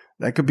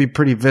 that could be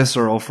pretty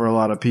visceral for a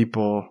lot of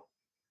people.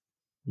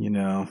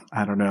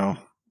 I don't know.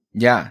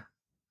 Yeah.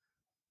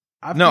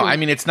 I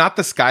mean, it's not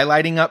the sky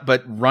lighting up,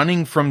 but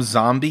running from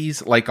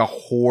zombies, like a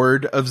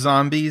horde of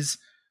zombies,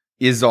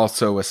 is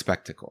also a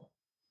spectacle.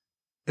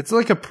 It's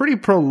like a pretty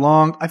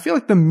prolonged, I feel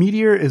like the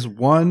meteor is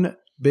one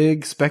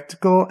big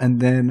spectacle and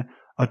then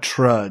a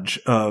trudge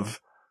of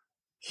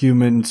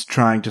humans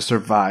trying to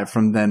survive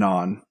from then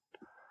on.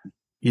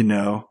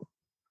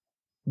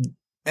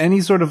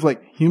 Any sort of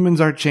like humans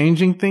are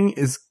changing thing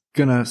is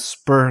gonna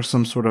spur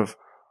some sort of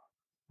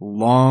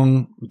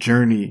long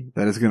journey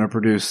that is gonna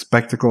produce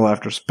spectacle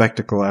after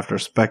spectacle after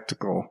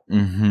spectacle.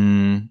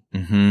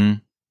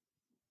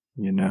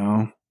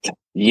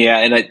 Yeah,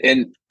 and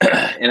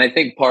I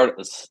think part of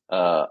this,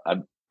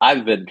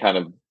 I've been kind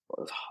of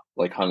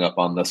like hung up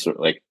on this,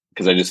 like,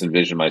 because I just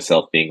envision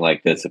myself being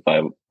like this if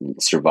I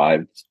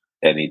survived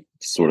any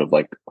sort of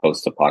like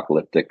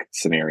post-apocalyptic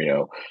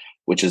scenario,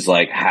 which is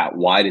like,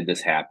 why did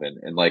this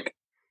happen? And like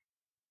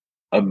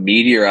a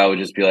meteor, I would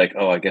just be like,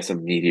 I guess a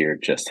meteor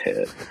just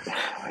hit.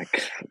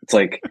 It's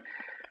like,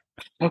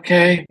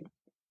 okay.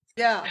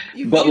 Yeah,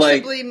 you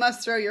simply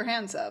must throw your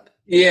hands up.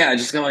 Yeah, I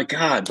just go like,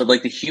 God, but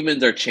like the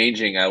humans are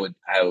changing. I would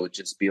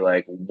just be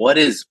like, what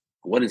is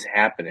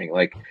happening?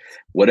 Like,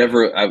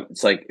 whatever.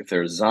 It's like if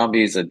there's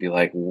zombies, I'd be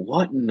like,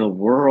 what in the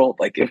world?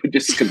 Like, it would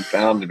just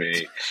confound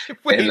me.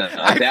 Wait,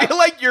 I feel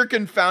like you're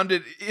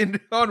confounded in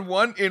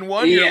one.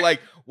 You're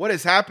like, what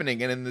is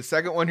happening? And in the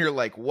second one, you're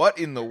like, what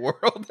in the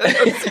world? That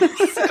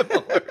seems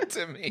similar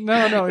to me.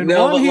 No. In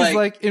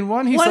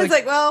one, he's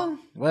like,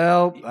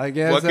 well, I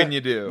guess. What can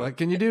you do? What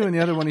can you do? And the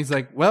other one, he's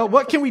like, well,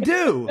 what can we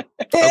do?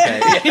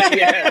 Okay.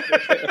 Yeah.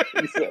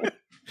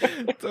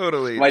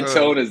 Totally. My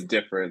tone is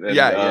different. And,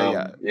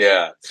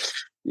 yeah.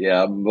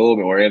 I'm a little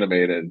bit more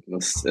animated,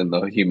 and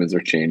the humans are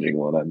changing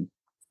one.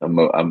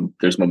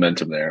 There's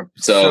momentum there.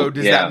 So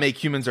does that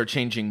make humans are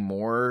changing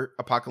more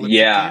apocalyptic?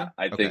 Yeah,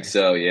 I think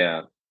so.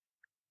 Yeah.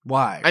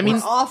 Why? I mean,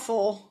 it's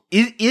awful.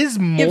 Is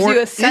more gives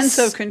you a sense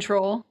of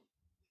control.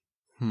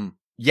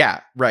 Yeah,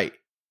 right.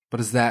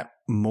 But is that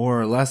more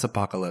or less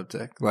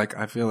apocalyptic? Like,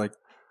 I feel like.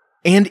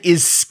 And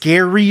is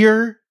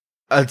scarier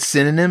a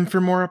synonym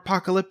for more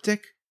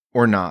apocalyptic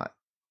or not?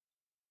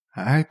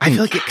 I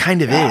feel like it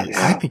kind of is.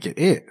 I think it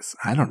is.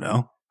 I don't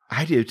know.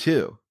 I do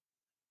too.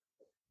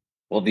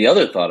 Well, the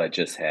other thought I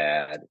just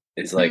had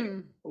is like,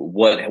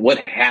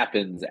 what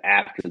happens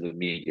after the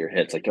meteor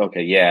hits? Like,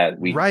 okay, yeah,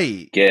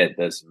 we get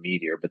this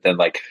meteor, but then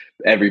like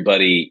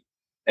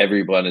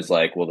everyone is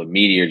like, well, the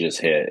meteor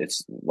just hit.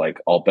 It's like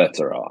all bets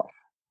are off,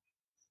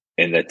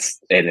 and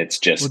it's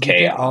just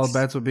chaos. All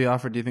bets would be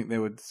off, or do you think they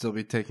would still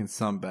be taking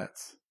some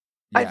bets?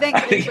 Yeah. I think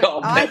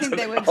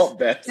they would. All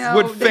bets. No,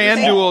 would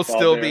FanDuel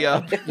still be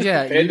up?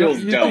 Yeah,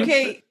 FanDuel's done.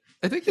 Okay.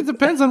 I think it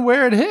depends on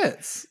where it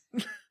hits.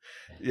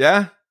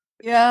 Yeah.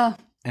 Yeah.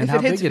 And if how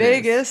it hits big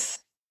Vegas.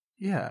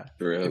 Yeah.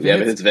 True. If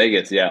it hits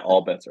Vegas,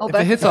 all bets are off. If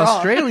it hits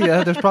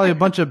Australia, there's probably a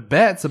bunch of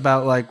bets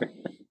about like,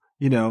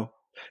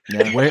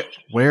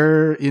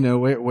 where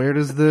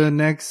does the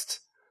next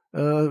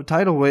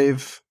tidal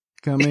wave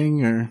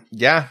coming or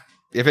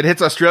if it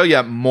hits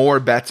Australia, more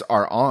bets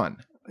are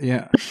on.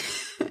 Yeah.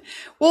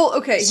 Well,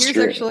 okay, here's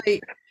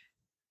actually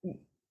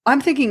I'm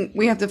thinking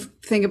we have to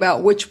think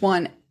about which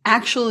one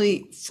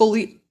actually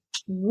fully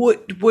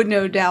would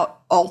no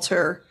doubt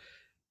alter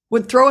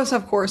would throw us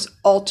off course,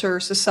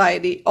 alter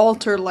society,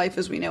 alter life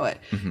as we know it.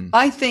 Mm-hmm.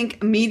 I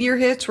think meteor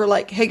hits were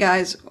like, hey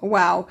guys,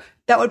 wow,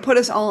 that would put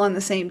us all on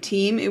the same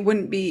team. It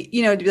wouldn't be,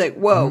 to be like,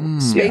 whoa,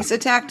 space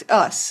attacked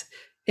us.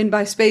 And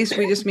by space,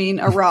 we just mean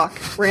a rock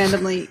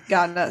randomly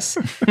got us.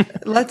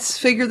 Let's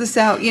figure this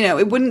out.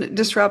 It wouldn't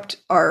disrupt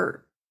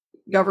our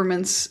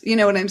governments. You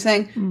know what I'm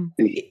saying?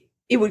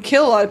 It would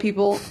kill a lot of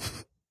people,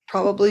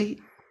 probably.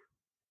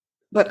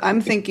 But I'm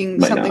thinking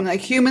something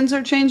like humans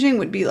are changing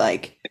would be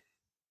like,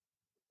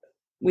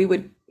 it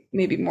would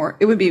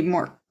be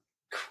more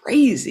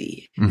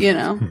crazy,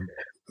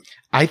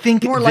 I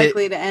think more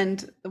likely to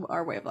end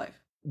our way of life.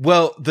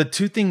 Well, the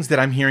two things that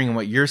I'm hearing and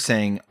what you're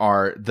saying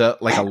are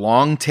a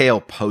long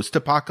tail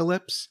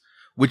post-apocalypse,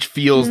 which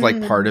feels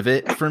like part of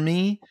it for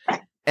me.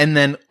 And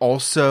then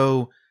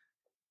also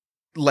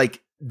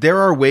there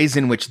are ways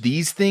in which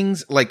these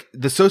things, like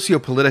the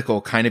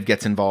socio-political kind of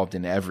gets involved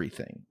in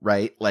everything,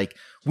 right? Like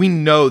we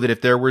know that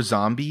if there were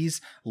zombies,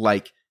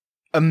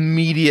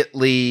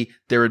 immediately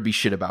there would be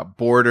shit about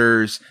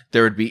borders.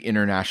 There would be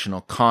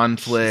international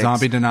conflicts.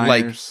 Zombie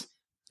deniers.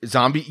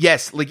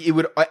 Yes. It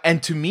would.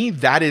 And to me,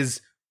 that is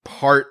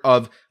part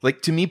of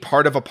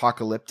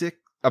apocalyptic,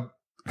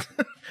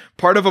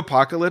 part of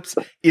apocalypse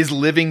is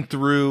living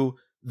through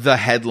the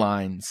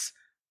headlines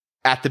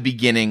at the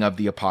beginning of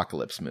the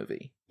apocalypse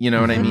movie. You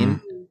know what I mean?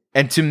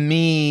 And to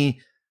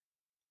me,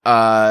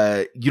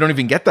 you don't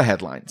even get the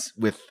headlines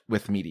with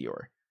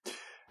Meteor.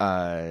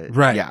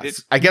 Right. Yeah.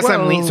 I guess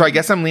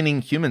I'm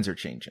leaning humans are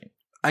changing.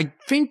 I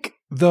think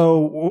though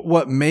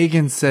what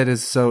Meaghan said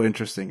is so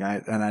interesting. I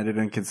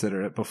didn't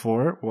consider it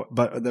before,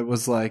 but there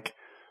was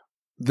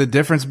the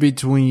difference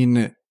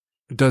between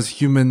does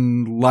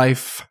human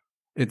life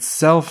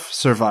itself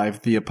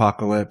survive the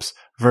apocalypse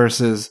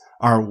versus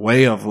our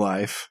way of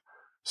life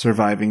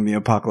surviving the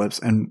apocalypse,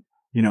 and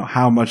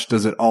how much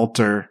does it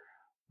alter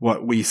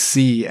what we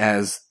see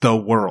as the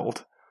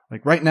world?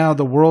 Right now,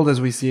 the world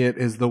as we see it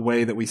is the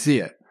way that we see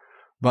it.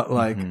 But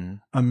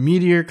a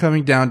meteor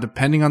coming down,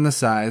 depending on the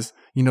size,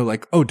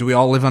 oh, do we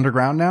all live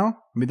underground now?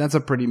 I mean, that's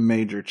a pretty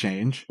major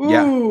change.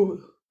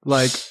 Ooh.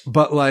 Yeah.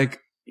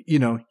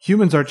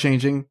 Humans are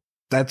changing.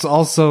 That's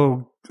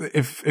also,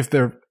 if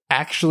they're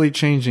actually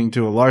changing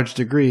to a large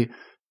degree,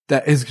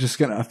 that is just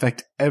going to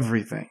affect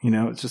everything.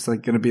 It's just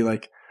going to be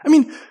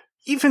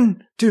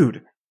even,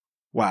 dude,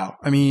 wow.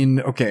 I mean,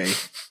 okay.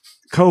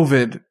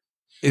 COVID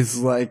is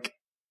wild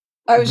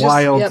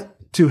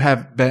to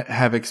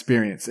have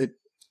experienced it.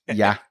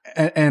 Yeah.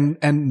 And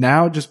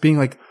now just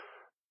being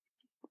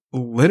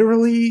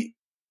literally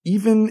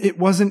even, it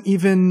wasn't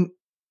even,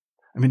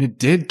 it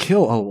did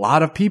kill a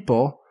lot of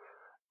people.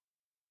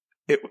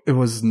 It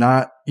was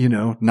not,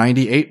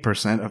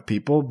 98% of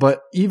people,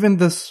 but even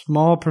the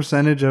small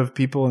percentage of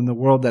people in the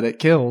world that it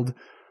killed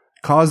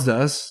caused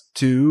us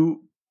to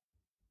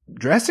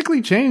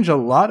drastically change a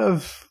lot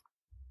of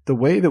the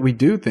way that we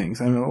do things.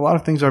 A lot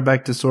of things are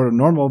back to sort of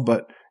normal,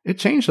 but it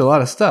changed a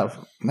lot of stuff.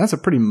 And that's a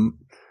pretty,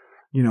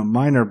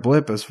 minor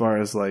blip as far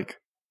as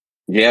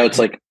Yeah, it's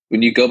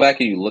when you go back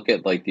and you look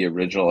at the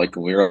original, when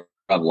we were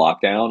on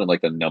lockdown and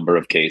the number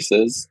of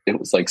cases, it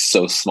was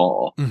so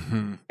small.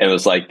 Mm-hmm. And it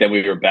was then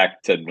we were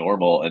back to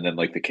normal, and then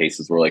the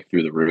cases were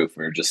through the roof.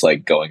 We were just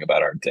going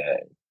about our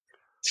day.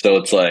 So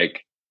it's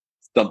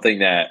something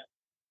that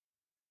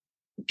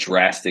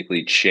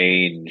drastically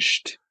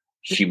changed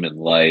human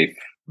life.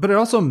 But it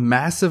also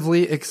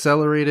massively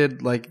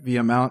accelerated the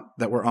amount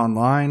that were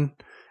online.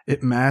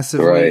 It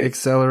massively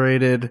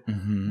accelerated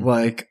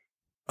moving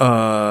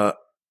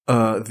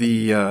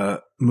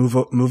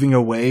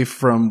away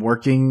from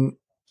working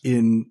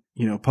in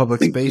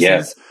public spaces.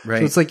 Yeah,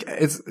 right. So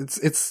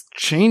it's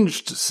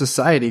changed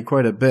society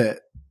quite a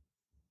bit.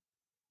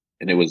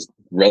 And it was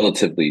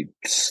relatively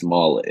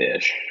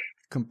small-ish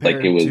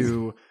compared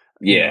to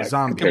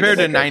zombies. Compared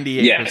to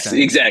 98%. Yes,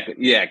 exactly.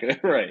 Yeah,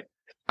 right.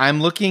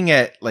 I'm looking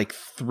at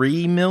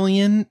 3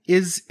 million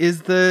is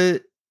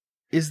the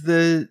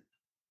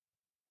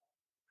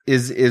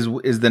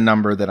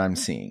number that I'm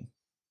seeing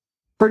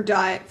for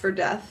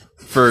death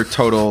for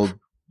total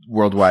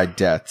worldwide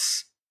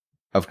deaths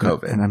of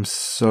COVID. And I'm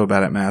so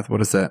bad at math. What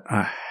is that?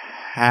 A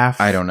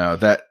half? I don't know.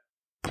 That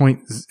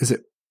point is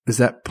that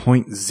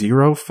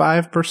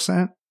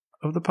 0.05%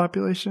 of the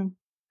population?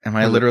 Am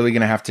I literally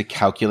going to have to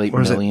calculate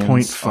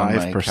millions on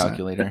my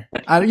calculator?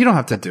 You don't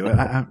have to do it.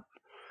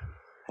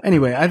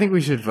 Anyway, I think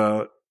we should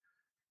vote.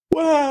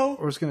 Wow.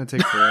 Or it's going to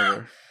take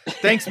forever.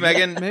 Thanks,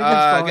 Meaghan.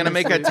 Going to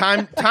make a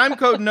time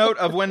code note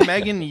of when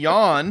Meaghan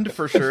yawned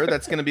for sure.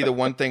 That's going to be the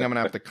one thing I'm going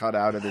to have to cut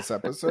out of this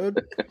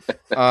episode.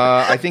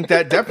 I think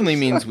that definitely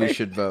means we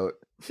should vote.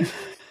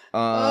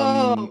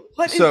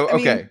 Let's go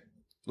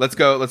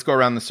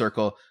around the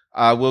circle.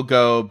 We'll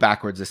go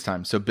backwards this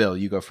time. So, Bill,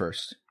 you go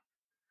first.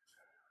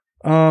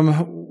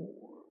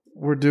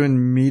 We're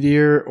doing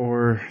meteor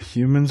or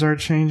humans are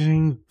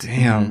changing.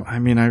 Damn.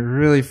 Mm-hmm. I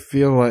really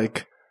feel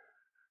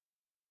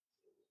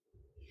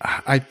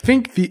I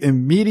think the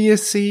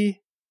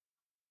immediacy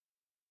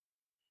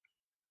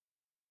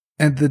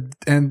and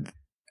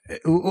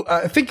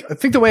I think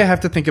the way I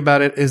have to think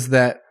about it is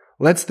that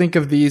let's think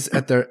of these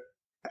at their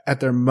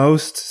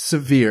most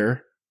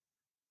severe,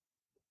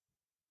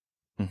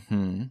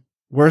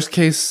 worst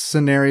case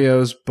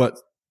scenarios, but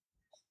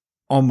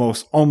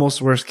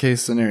almost worst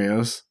case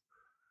scenarios.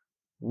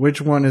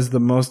 Which one is the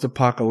most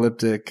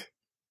apocalyptic?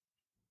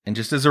 And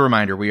just as a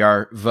reminder, we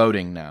are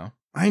voting now.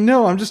 I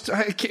know. Because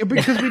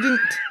we didn't.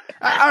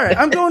 All right.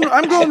 I'm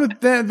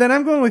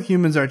going with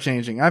humans are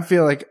changing. I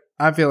feel like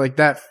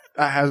that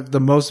has the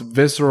most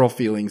visceral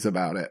feelings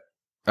about it.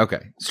 Okay.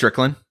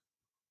 Strickland?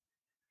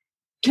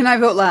 Can I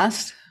vote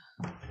last?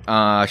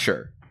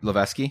 Sure.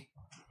 Leveski?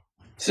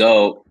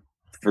 So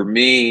for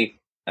me,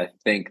 I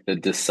think the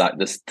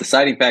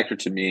deciding factor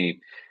to me,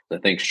 I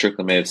think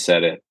Strickland may have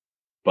said it,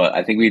 but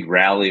I think we'd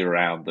rally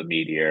around the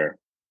meteor.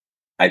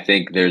 I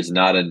think there's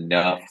not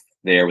enough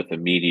there with the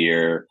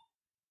meteor.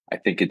 I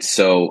think it's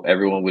so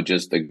everyone would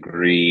just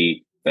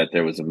agree that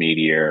there was a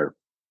meteor,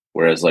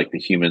 whereas like the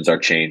humans are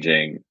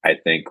changing, I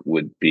think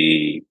would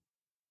be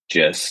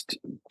just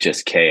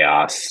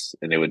chaos,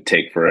 and it would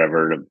take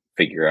forever to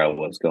figure out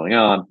what's going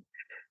on.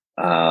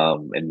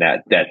 And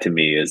that to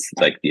me is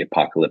like the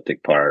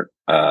apocalyptic part.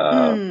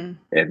 And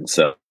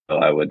so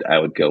I would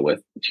go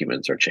with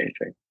humans are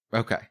changing.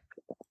 Okay.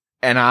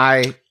 And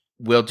I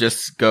will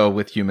just go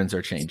with humans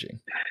are changing.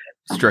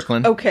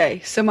 Strickland? Okay,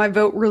 so my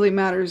vote really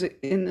matters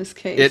in this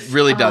case. It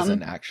really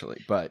doesn't,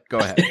 actually, but go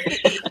ahead.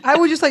 I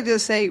would just like to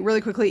say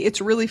really quickly,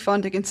 it's really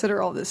fun to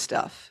consider all this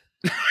stuff.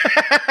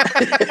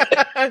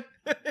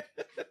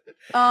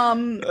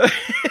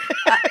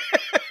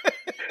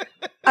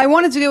 I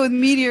wanted to go with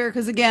meteor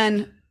because,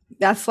 again,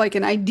 that's like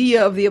an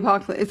idea of the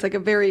apocalypse. It's like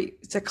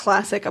it's a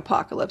classic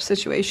apocalypse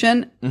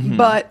situation,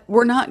 but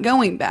we're not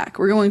going back.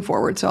 We're going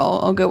forward. So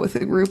I'll go with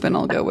the group, and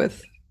I'll go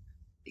with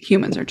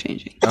humans are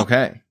changing.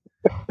 Okay.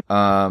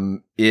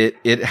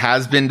 It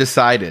has been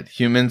decided.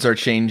 Humans are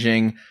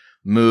changing,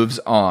 moves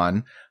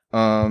on.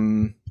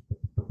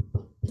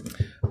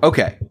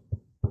 Okay.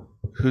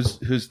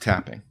 Who's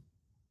tapping?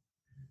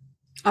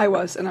 I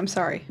was, and I'm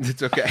sorry.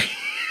 It's okay.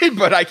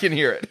 But I can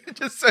hear it,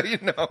 just so you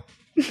know.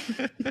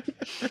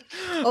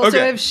 Also,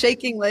 I have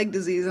shaking leg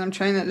disease, and I'm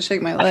trying not to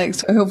shake my legs,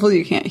 so hopefully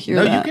you can't hear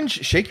that. No, you can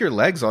shake your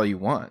legs all you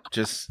want.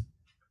 Just,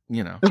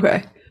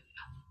 Okay.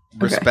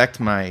 Respect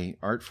my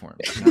art form.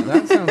 Now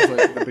that sounds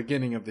like the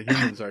beginning of the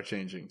humans are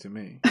changing to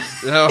me.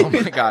 Oh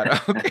my God.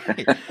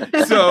 Okay.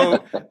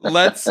 So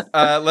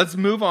let's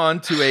move on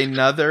to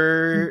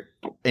another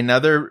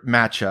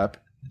matchup.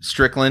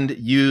 Strickland,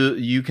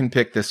 you can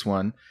pick this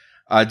one.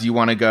 Do you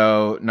want to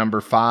go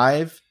number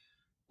 5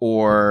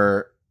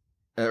 or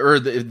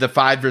the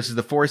 5 versus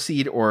the 4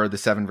 seed, or the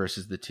 7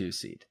 versus the 2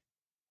 seed?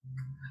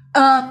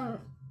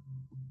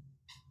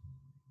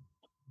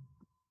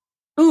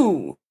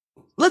 Ooh.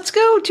 Let's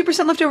go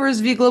 2% leftovers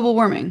via global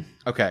warming.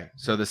 Okay,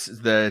 so this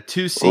is the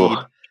 2 seed,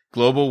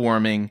 global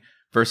warming,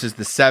 versus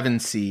the 7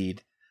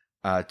 seed,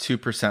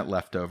 2%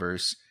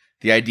 leftovers.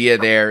 The idea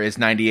there is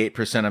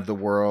 98% of the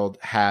world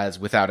has,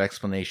 without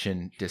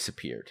explanation,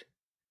 disappeared.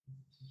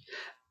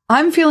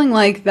 I'm feeling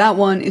like that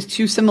one is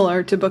too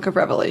similar to Book of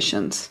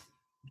Revelations.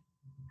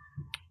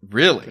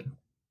 Really?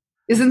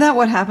 Isn't that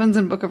what happens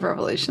in Book of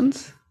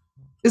Revelations?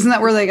 Isn't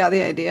that where they got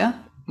the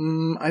idea?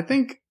 I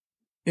think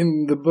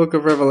in the Book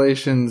of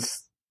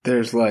Revelations,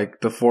 there's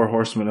like the 4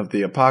 horsemen of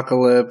the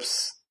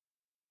apocalypse.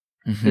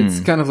 It's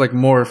kind of like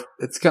more.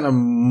 It's kind of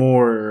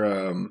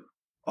more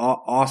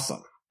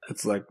awesome.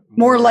 It's like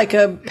more like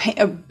a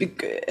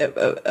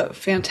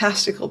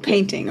fantastical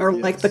painting, or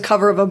like the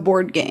cover of a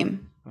board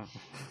game.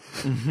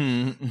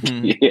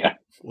 Yeah.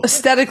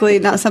 Aesthetically,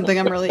 not something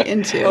I'm really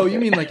into. Oh, you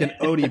mean like an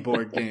Odie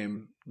board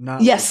game?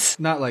 Not yes.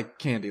 Not like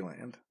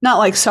Candyland. Not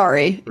like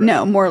Sorry. Right.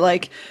 No, more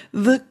like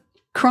the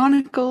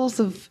Chronicles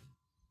of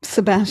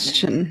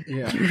Sebastian.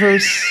 Yeah.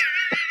 Verse.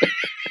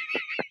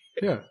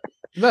 Yeah.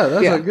 No,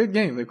 that's a good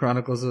game, The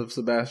Chronicles of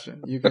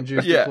Sebastian. You can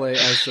choose to play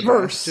as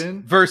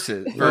Sebastian.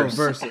 Versus.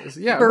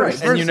 Yeah,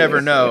 Verse. right. And you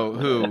never know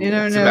who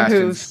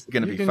Sebastian's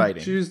going to be fighting.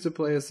 You can choose to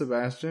play as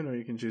Sebastian, or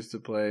you can choose to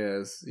play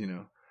as,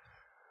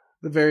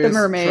 the various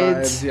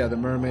mermaids. Tribes. Yeah, the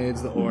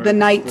mermaids, the orcs. The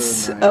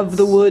knights of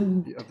the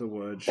wood. Of the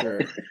wood,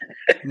 sure.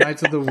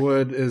 Knights of the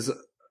Wood is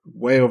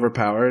way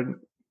overpowered.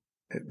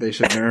 They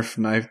should nerf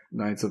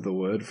Knights of the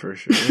Wood for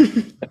sure.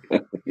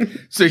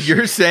 So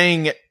you're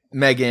saying,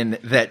 Meaghan,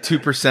 that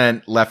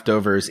 2%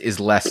 leftovers is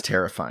less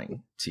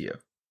terrifying to you?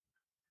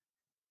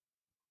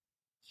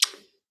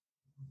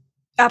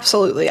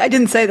 Absolutely. I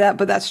didn't say that,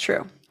 but that's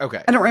true.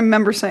 Okay. I don't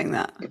remember saying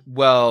that.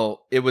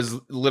 Well, it was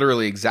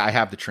literally I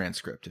have the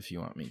transcript if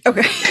you want me to.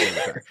 Okay.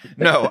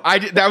 No,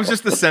 that was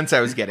just the sense I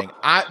was getting.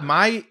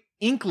 My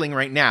inkling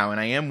right now, and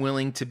I am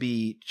willing to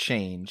be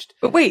changed.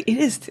 But wait, it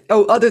is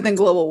other than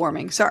global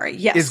warming. Sorry.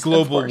 Yes. Is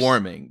global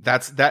warming.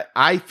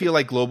 I feel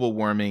like global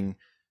warming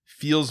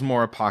feels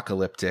more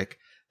apocalyptic.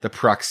 The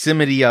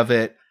proximity of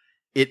it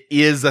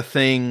is a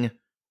thing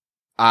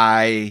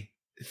I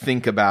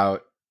think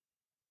about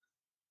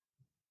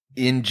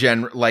in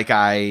general. Like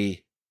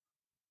I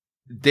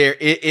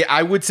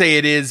would say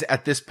it is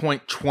at this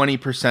point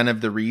 20%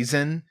 of the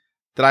reason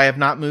that I have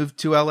not moved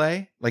to LA.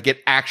 Like it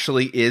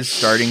actually is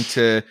starting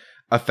to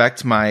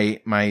affect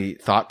my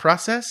thought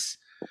process.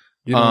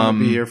 You don't want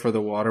to be here for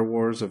the water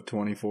wars of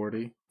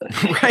 2040.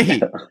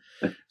 Right.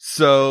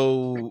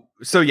 So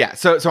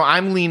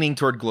I'm leaning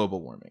toward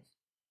global warming.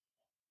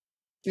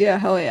 Yeah,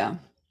 hell yeah.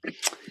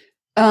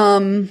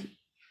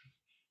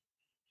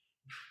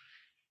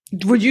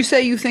 Would you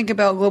say you think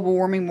about global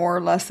warming more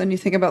or less than you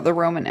think about the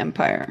Roman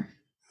Empire?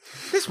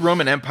 This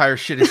Roman Empire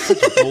shit is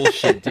such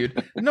bullshit,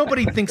 dude.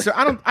 Nobody thinks so.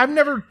 I've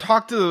never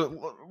talked to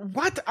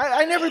what?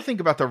 I never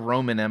think about the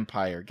Roman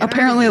Empire.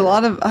 Apparently a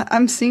lot of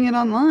I'm seeing it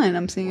online.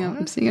 I'm seeing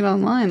it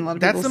online. A lot of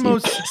That's the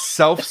most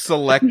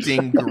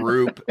self-selecting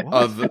group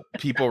of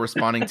people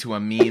responding to a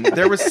meme.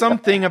 There was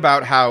something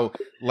about how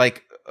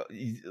like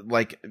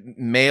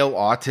male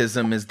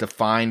autism is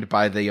defined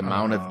by the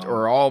amount of,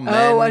 or all men.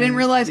 Oh, I didn't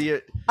realize.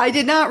 I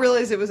did not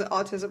realize it was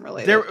autism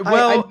related.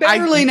 I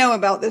barely know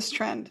about this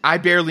trend. I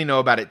barely know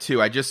about it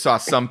too. I just saw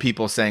some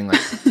people saying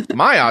like,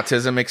 my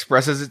autism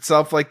expresses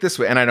itself like this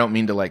way. And I don't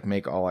mean to like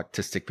make all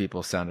autistic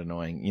people sound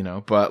annoying, you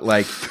know, but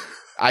like,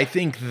 I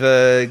think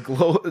men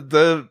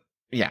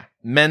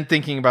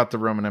thinking about the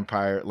Roman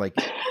Empire, like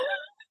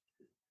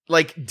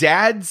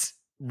dads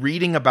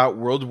reading about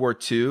World War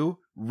II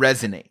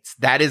resonates.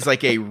 That is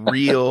like a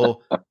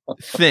real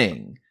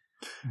thing.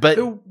 But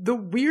the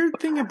weird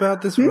thing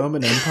about this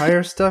Roman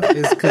Empire stuff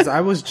is because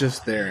I was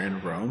just there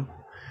in Rome.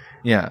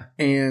 Yeah.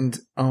 And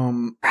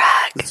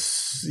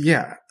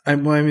yeah.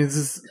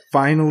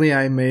 Finally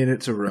I made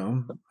it to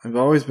Rome. I've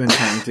always been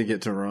trying to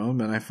get to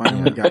Rome, and I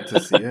finally got to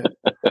see it.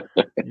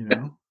 You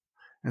know?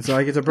 And so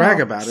I get to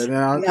brag about it. And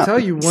I'll tell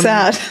you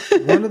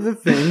one of the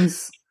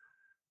things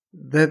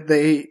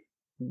that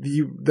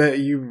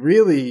you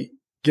really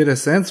get a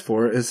sense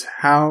for is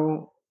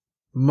how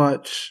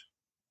much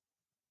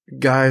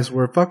guys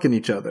were fucking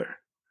each other.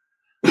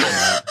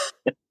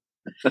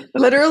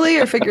 Literally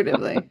or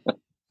figuratively?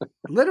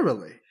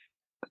 Literally.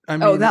 I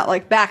mean, not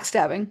like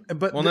backstabbing.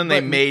 But then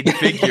they made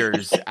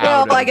figures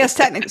out. Well, I guess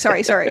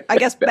technically, sorry. I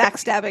guess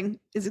backstabbing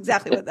is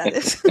exactly what that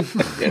is.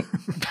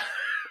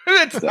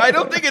 I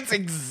don't think it's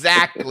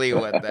exactly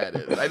what that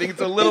is. I think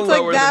it's a little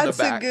lower than the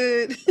back.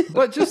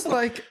 But just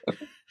like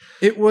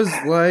it was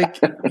like,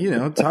 you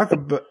know, talk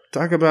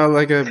about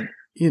like a,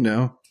 you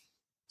know,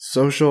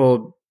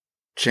 social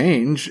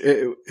change.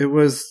 It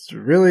was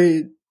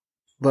really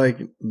like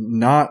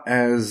not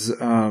as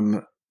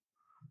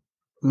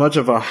much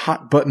of a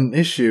hot button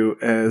issue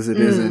as it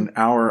is in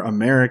our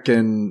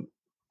American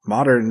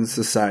modern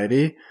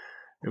society.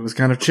 It was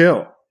kind of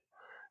chill.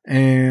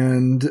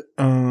 And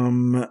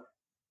I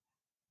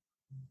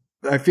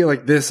feel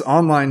like this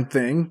online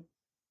thing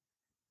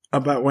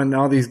about when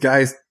all these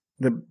guys,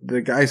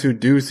 the guys who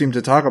do seem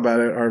to talk about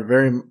it are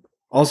very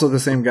also the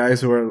same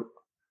guys who are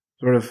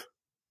sort of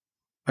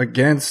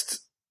against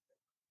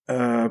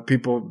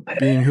people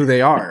being who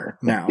they are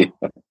now.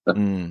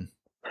 And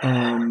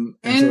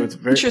so it's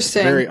very,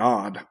 very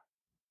odd.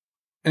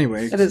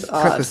 Anyway, that is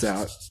cut odd. this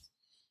out.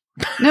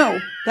 No,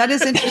 that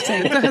is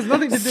interesting. That has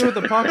nothing to do with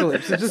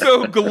apocalypse.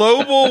 So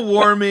global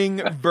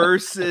warming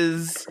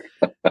versus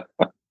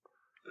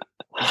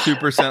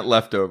 2%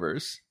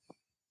 leftovers.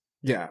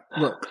 Yeah,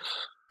 look.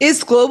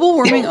 Is global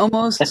warming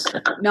almost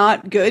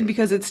not good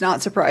because it's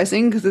not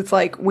surprising, because it's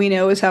like we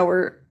know is how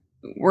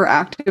we're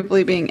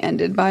actively being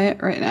ended by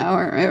it right now,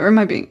 or am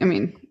I being? I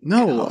mean,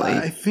 no,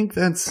 I think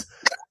that's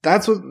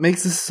what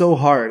makes this so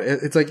hard.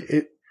 It's like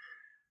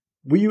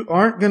we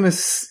aren't gonna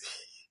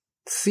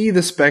see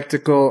the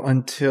spectacle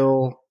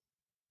until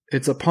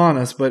it's upon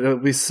us, but it'll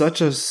be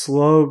such a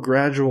slow,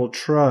 gradual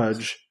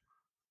trudge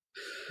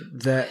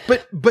that.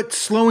 But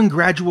slow and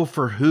gradual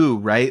for who,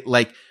 right?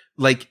 Like.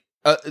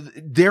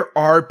 There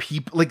are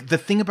people, like, the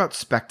thing about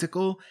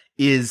spectacle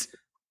is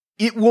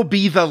it will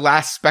be the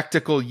last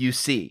spectacle you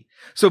see.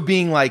 So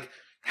being like,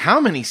 how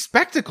many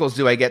spectacles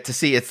do I get to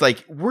see? It's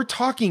like, we're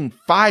talking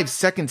 5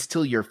 seconds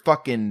till your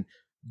fucking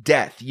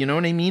death. You know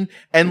what I mean?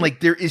 And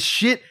like, there is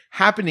shit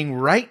happening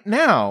right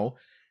now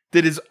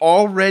that is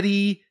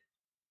already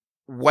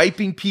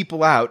wiping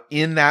people out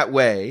in that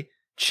way.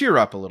 Cheer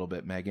up a little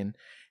bit, Meaghan.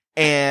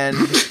 And,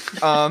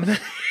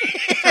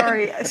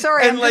 Sorry,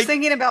 I'm just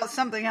thinking about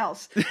something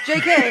else.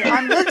 JK,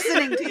 I'm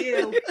listening to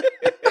you.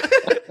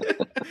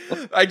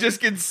 I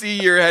just can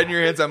see your head in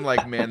your hands. I'm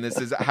like, man, this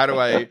is how do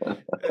I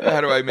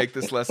make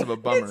this less of a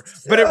bummer?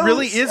 But it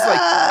really is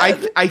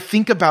like I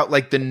think about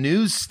like the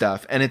news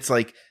stuff, and it's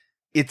like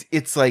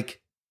it's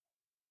like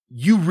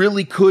you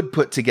really could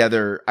put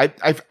together.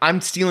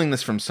 I'm stealing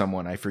this from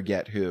someone, I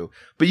forget who,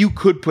 but you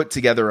could put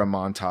together a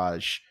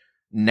montage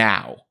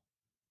now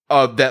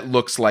that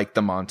looks like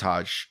the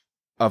montage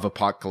of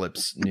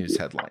apocalypse news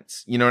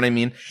headlines. You know what I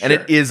mean? Sure. And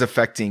it is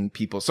affecting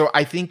people. So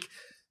I think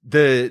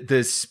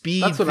the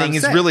speed thing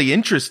is really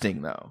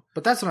interesting though.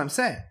 But that's what I'm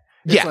saying.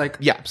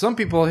 It's some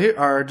people here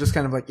are just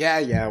kind of like,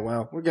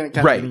 well, we're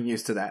getting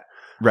used to that.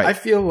 Right. I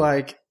feel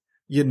like,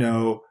 you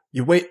know,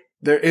 you wait,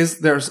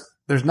 there's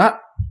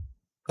not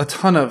a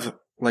ton of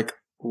like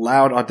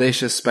loud,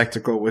 audacious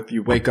spectacle with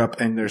you wake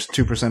up and there's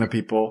 2% of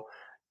people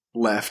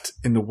left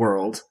in the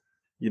world,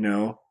 you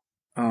know?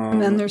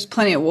 And then there's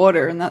plenty of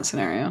water in that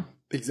scenario.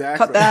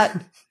 Exactly. Cut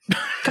that.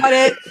 Cut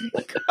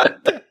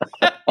it.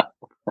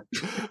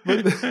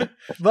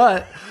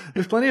 but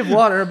there's plenty of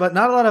water, but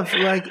not a lot of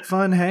like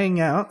fun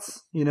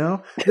hangouts. You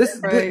know,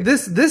 Right.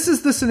 this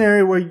is the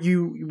scenario where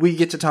we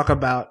get to talk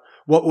about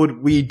what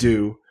would we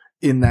do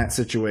in that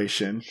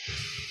situation,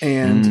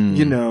 and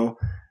you know,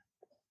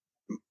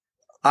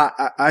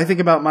 I think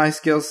about my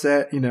skill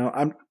set. You know,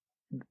 I'm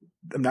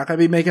not going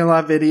to be making a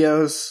lot of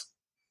videos.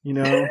 You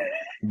know,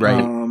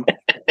 Right.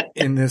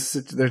 In this,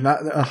 there's not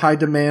a high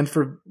demand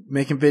for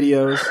making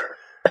videos.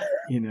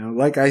 You know,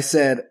 like I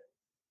said.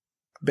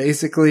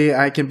 Basically,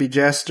 I can be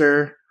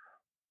Jester.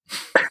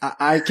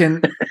 I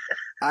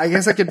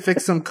guess I can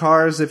fix some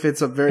cars if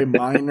it's a very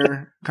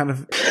minor kind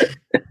of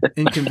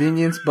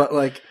inconvenience. But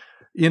like,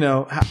 you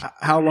know,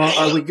 how long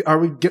are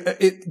we?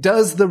 It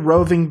does the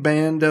roving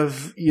band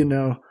of, you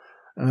know,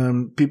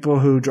 people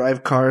who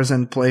drive cars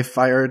and play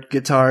fired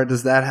guitar.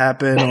 Does that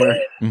happen? Or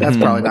that's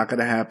probably not going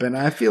to happen.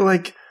 I feel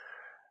like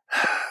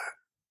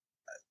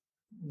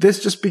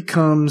this just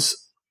becomes.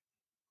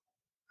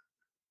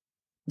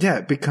 Yeah,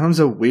 it becomes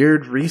a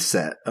weird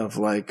reset of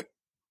like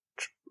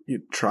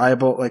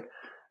tribal, like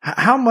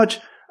how much.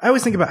 I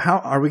always think about how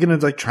are we going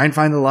to like try and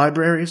find the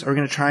libraries? Are we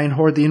going to try and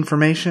hoard the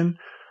information?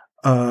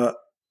 You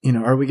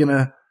know, are we going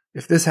to,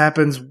 if this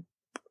happens,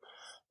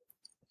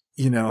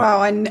 you know?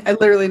 Wow, I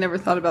literally never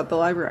thought about the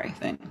library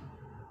thing.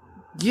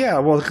 Yeah,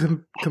 well,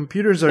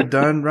 computers are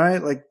done,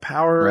 right? Like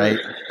power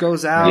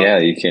goes out. Yeah,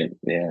 you can't.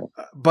 Yeah,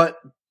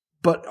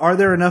 But are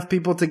there enough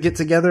people to get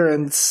together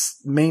and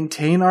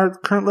maintain our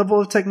current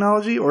level of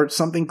technology or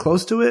something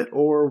close to it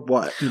or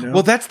what? You know?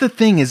 Well, that's the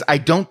thing is I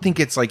don't think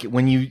it's like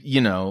when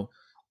you know,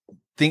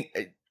 think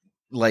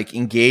like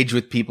engage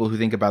with people who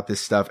think about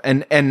this stuff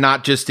and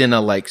not just in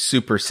a like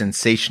super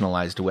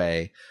sensationalized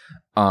way.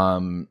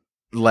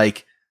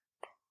 Like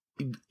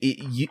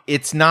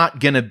it's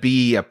not going to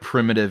be a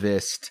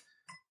primitivist.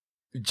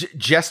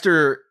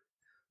 Jester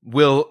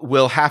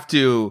will have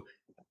to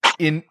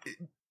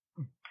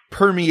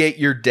permeate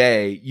your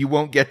day. You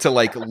won't get to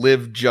like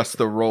live just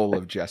the role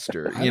of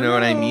Jester. You know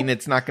what I mean?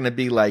 It's not going to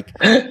be like,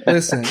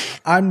 listen,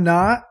 I'm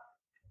not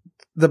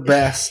the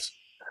best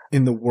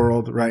in the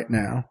world right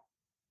now,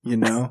 you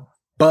know,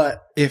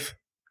 but if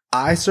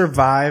I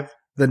survive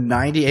the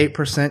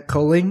 98%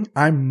 culling,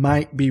 I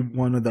might be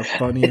one of the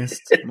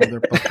funniest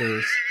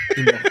motherfuckers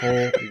in the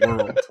whole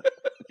world.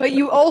 But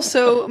you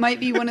also might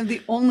be one of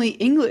the only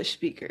English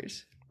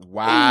speakers.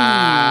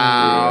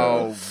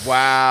 wow. Ooh.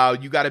 Wow.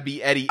 You got to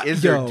be Eddie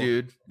Izzard,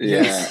 dude.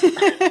 yeah.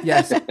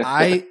 Yes,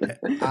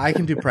 I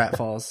can do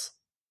pratfalls.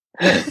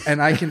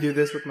 And I can do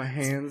this with my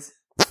hands.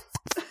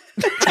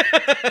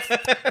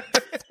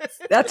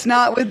 That's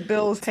not with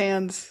Bill's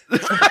hands.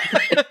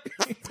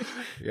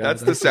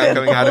 That's the sound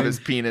coming out of his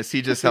penis.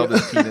 He just held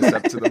his penis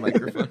up to the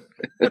microphone.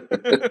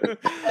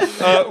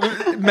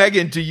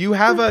 Meaghan, do you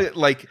have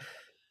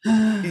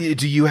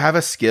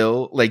a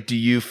skill? Like, do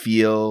you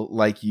feel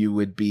like you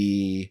would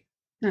be?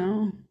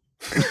 No.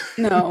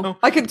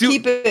 I could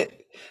keep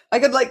it. I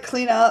could like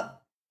clean up.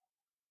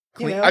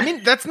 You know? I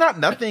mean, that's not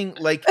nothing.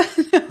 Like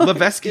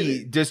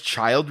Leveski, does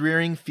child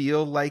rearing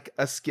feel like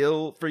a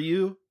skill for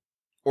you?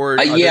 Or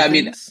yeah, I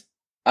mean,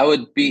 I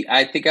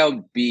think I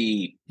would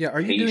be. Yeah, are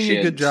you patient. doing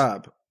a good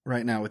job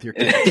right now with your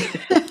kids?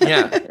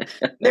 Yeah.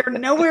 They're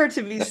nowhere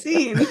to be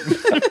seen.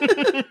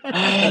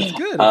 That's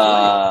good.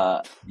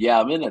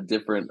 Yeah, I'm in a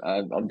different.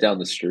 I'm down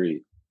the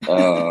street.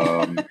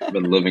 I've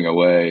been living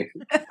away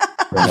from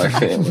my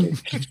family.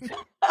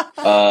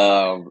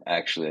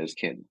 Actually, I just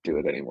can't do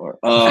it anymore.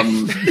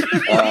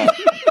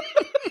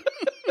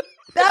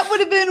 That would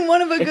have been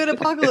one of a good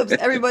apocalypse.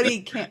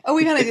 Everybody can't. Oh,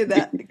 we kind of did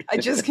that. I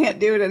just can't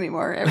do it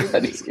anymore.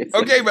 Everybody.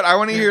 Okay, but I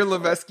want to hear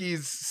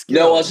Leveski's skill.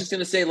 No, I was just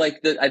gonna say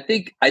like I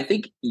think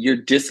your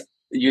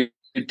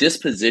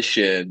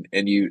disposition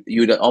and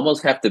you'd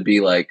almost have to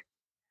be like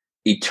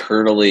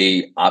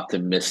eternally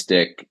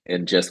optimistic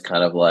and just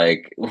kind of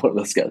like, well,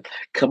 let's go,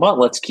 come on,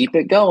 let's keep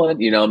it going.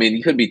 You know, I mean,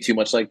 you couldn't be too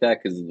much like that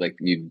because like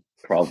you'd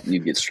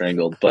get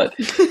strangled, but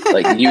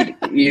like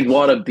you'd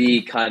want to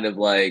be kind of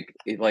like,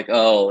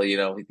 oh, you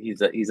know,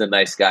 he's a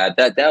nice guy.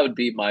 That would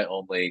be my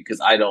only, because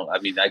I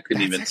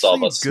couldn't even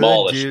solve a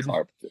smallish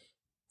carp.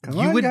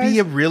 You would be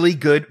a really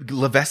good.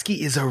 Leveski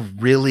is a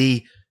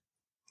really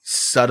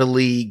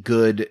subtly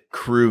good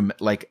crew,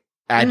 like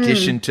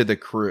addition to the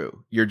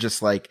crew. You're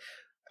just like,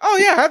 oh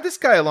yeah, have this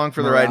guy along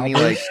for the ride, and he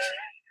like,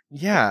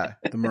 yeah,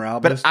 the morale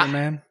booster,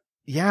 man.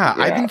 Yeah,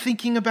 I've been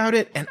thinking about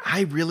it, and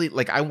I really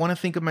like. I want to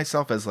think of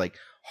myself as like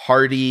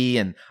hardy,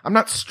 and I'm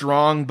not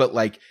strong, but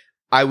like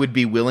I would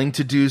be willing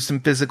to do some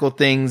physical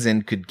things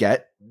and could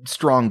get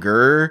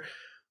stronger.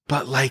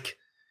 But like,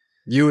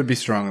 you would be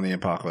strong in the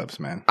apocalypse,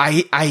 man.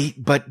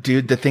 But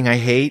dude, the thing I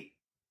hate,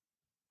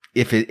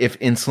 if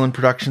insulin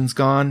production's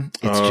gone,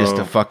 it's just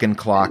a fucking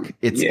clock.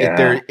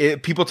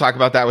 People talk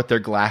about that with their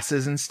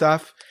glasses and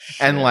stuff,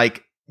 and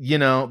like, you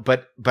know,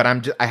 but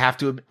I have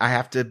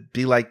to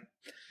be like,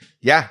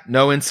 yeah,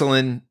 no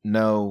insulin,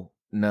 no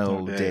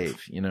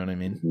Dave. You know what I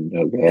mean?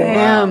 No Dave.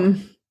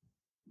 Damn.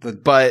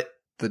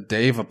 The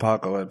Dave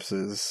apocalypse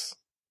is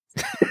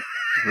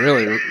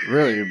really,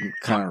 really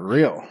kind of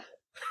real.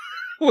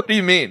 What do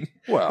you mean?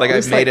 Well, like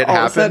I've made it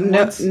happen.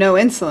 No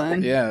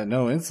insulin. Yeah,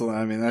 no insulin.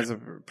 I mean, that's a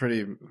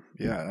pretty.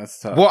 Yeah, that's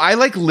tough. Well, I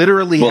like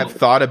literally have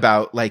thought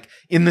about like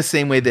in the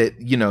same way that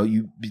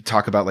you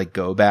talk about like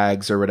go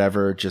bags or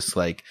whatever, just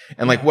like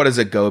and like what does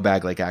a go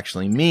bag like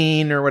actually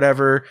mean or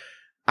whatever.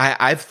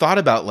 I've thought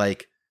about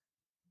like,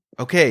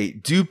 okay,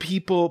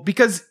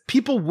 because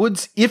people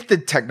would, if the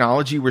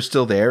technology were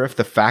still there, if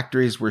the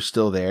factories were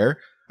still there,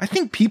 I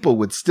think people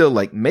would still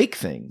like make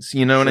things.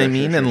 You know what I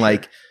mean? And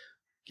like.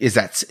 Is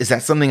that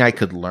something I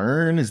could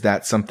learn? Is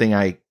that something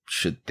I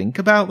should think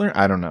about learn?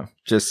 I don't know.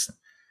 Just,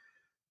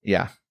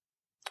 yeah.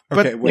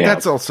 But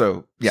that's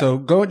also, yeah. So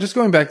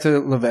going back to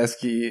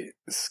Leveski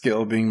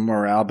skill being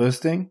morale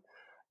boosting,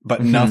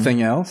 but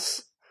nothing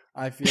else.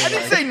 I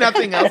didn't say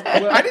nothing else.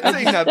 I didn't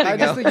say nothing else. I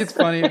just think it's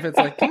funny if it's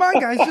like, come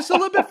on guys, just a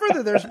little bit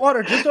further. There's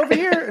water just over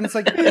here. And it's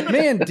like,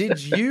 man,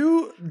 did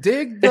you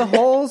dig the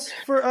holes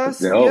for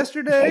us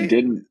yesterday? I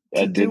didn't.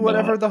 Do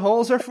whatever the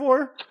holes are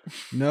for?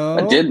 No.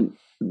 I didn't.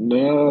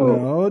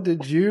 No.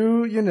 Did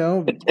you,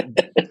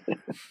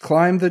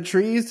 climb the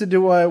trees to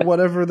do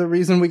whatever the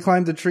reason we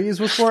climbed the trees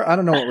was for? I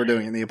don't know what we're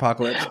doing in the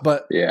apocalypse,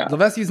 but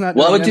Leveski's not.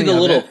 Well, I would do the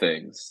little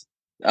things.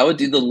 I would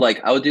do the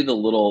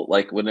little,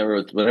 like when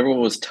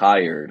everyone was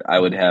tired, I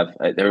would have,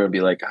 everyone would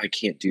be like, I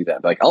can't do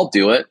that. Like, I'll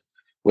do it.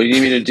 What do you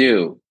need me to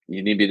do?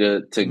 You need me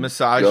to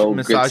massage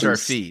our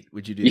feet.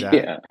 Would you do that?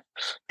 Yeah.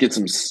 Get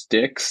some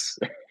sticks.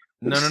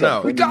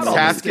 No.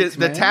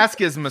 The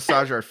task is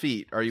massage our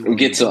feet. Are you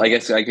get some? I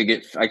guess I could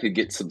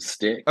get some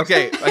sticks.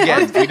 Okay,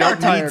 again, we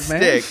don't need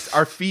sticks.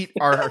 Our feet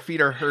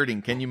are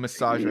hurting. Can you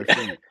massage our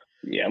feet?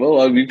 Yeah,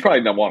 well, we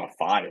probably don't want a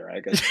fire. I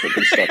guess we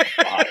can start a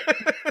fire.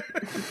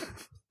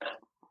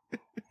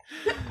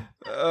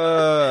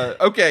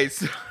 Okay,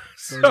 so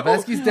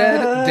Leveski's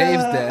dead.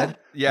 Dave's dead.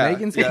 Yeah,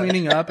 Meaghan's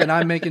cleaning up, and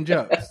I'm making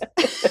jokes.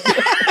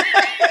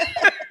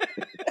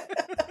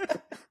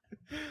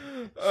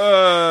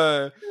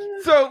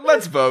 So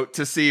let's vote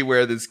to see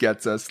where this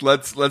gets us.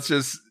 Let's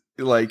just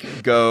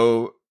like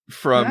go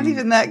from. You're not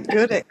even that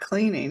good at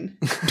cleaning.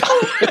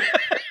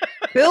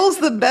 Bill's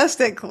the best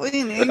at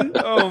cleaning.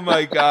 Oh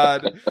my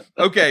god.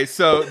 Okay,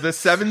 so the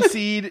 7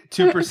 seed,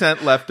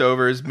 2%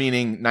 leftovers,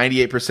 meaning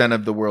 98%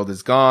 of the world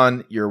is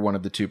gone. You're one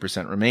of the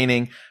 2%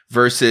 remaining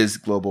versus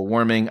global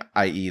warming,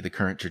 i.e. the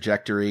current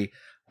trajectory.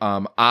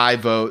 I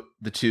vote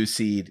the 2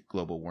 seed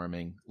global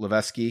warming.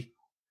 Leveski?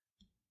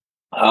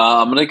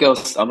 I'm gonna go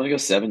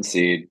 7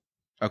 seed.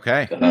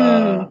 Okay.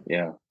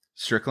 Yeah.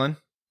 Strickland?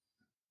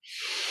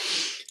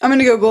 I'm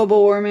gonna go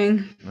global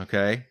warming.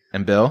 Okay.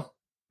 And Bill?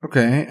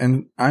 Okay,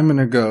 and I'm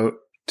gonna go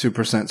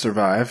 2%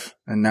 survive,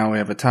 and now we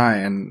have a tie,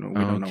 and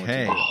we don't know what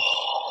to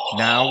do.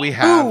 Now we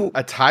have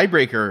a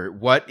tiebreaker.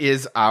 What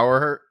is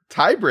our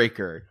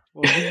tiebreaker?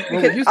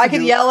 I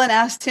could yell and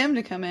ask Tim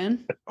to come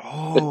in.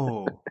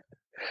 Oh.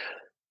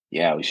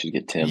 Yeah, we should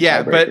get Tim.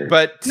 Yeah,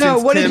 but no.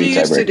 What did you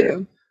used to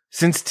do?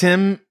 Since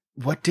Tim,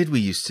 what did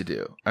we used to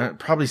do?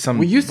 Probably some.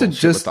 We used to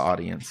just with the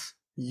audience.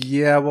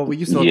 Yeah, well, we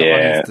used to let the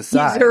audience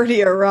decide. He's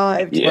already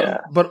arrived.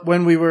 Yeah, but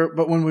when we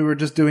were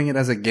just doing it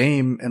as a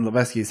game in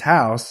Leveski's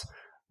house,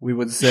 we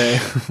would say,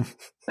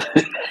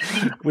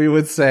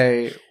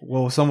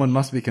 well, someone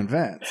must be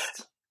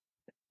convinced.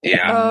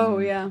 Yeah. Oh,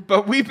 yeah.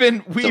 But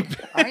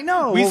I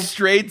know we've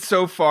strayed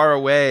so far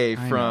away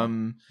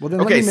from. Well,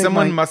 then okay,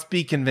 someone must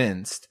be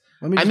convinced.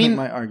 Let me make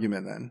my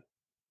argument then.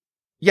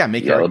 Yeah,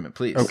 make your argument,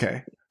 please.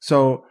 Okay,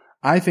 so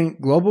I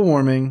think global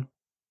warming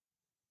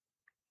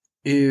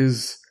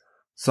is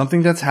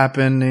something that's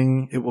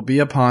happening. It will be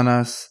upon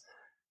us.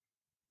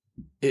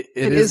 It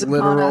is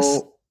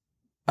literal.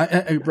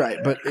 Right,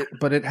 but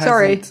it hasn't.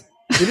 Sorry.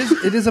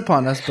 It is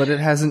upon us, but it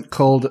hasn't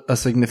culled a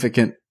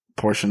significant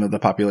portion of the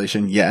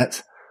population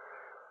yet.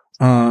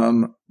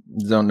 Don't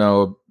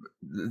know.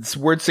 It's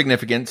word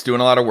significance,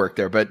 doing a lot of work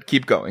there, but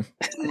keep going.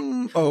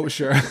 Oh,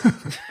 sure.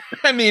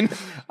 I mean,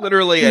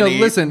 literally.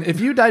 Listen, if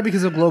you die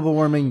because of global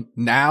warming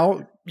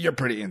now, you're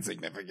pretty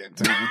insignificant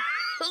to me.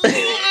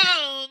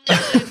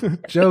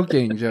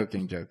 Joking.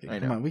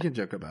 Come on, we can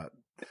joke about.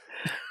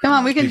 Come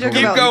on, we can joke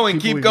about.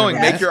 Keep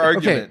going. Make your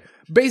argument. Okay.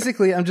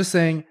 Basically, I'm just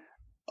saying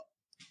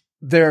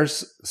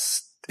it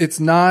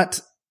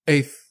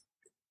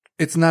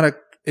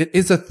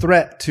is a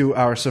threat to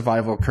our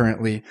survival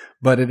currently,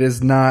 but it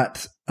is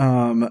not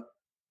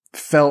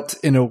felt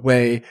in a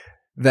way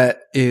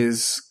that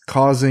is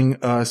causing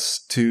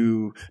us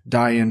to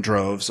die in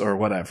droves or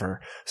whatever.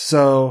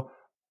 So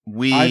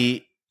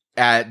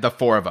at the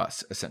four of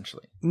us,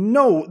 essentially.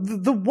 No,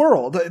 the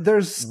world.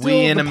 There's still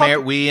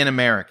we in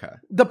America.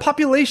 The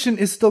population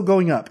is still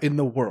going up in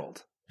the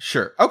world.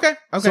 Sure. Okay.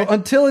 So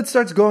until it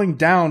starts going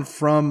down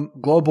from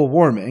global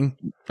warming,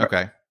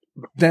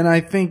 then I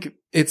think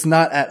it's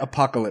not at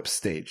apocalypse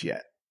stage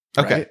yet.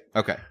 Right?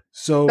 Okay.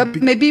 So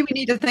maybe we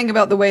need to think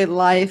about the way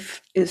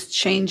life is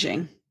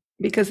changing,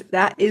 because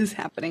that is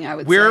happening. I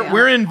would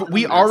say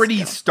we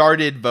already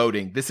started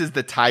voting. This is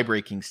the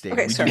tie-breaking stage.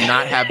 Okay, we do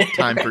not have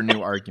time for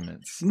new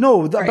arguments.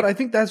 No, but I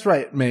think that's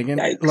right,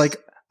 Meaghan. Like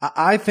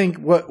I think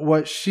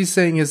what she's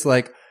saying is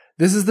like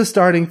this is the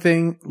starting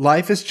thing.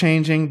 Life is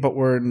changing, but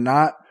we're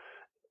not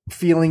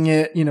feeling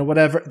it,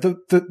 whatever.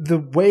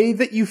 The way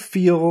that you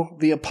feel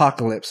the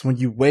apocalypse when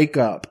you wake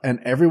up and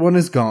everyone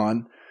is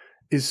gone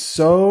is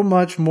so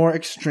much more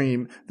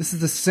extreme. This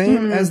is the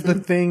same as the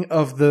thing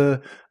of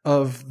the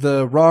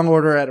wrong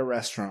order at a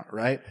restaurant,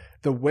 right?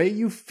 The way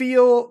you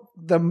feel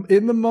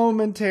in the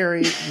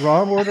momentary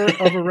wrong order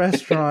of a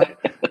restaurant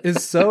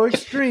is so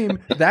extreme.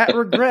 That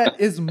regret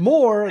is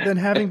more than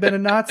having been a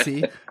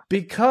Nazi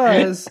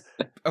because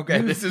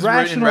this is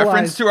in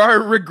reference to our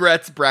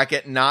regrets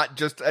bracket, not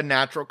just a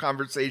natural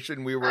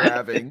conversation we were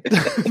having.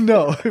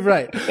 No,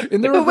 right.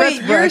 In the regrets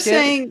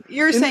bracket,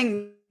 you're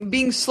saying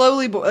being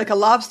slowly, like a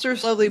lobster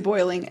slowly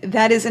boiling,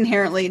 that is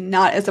inherently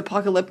not as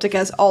apocalyptic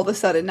as all of a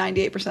sudden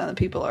 98% of the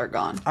people are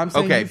gone. I'm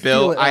saying okay,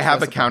 Bill, I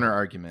have a counter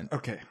argument.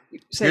 Okay.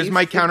 Here's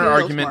my counter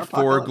argument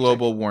for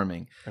global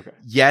warming. Okay.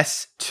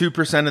 Yes,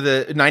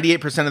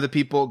 98% of the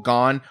people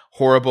gone,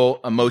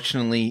 horrible,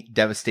 emotionally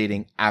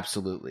devastating.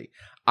 Absolutely.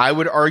 I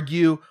would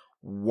argue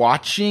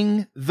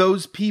watching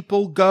those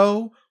people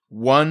go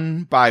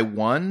one by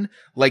one,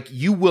 like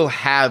you will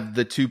have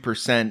the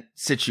 2%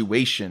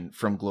 situation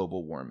from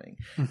global warming.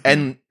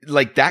 And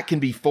like that can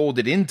be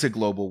folded into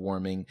global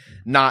warming,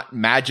 not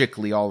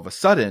magically all of a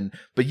sudden,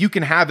 but you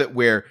can have it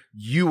where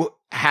you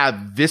have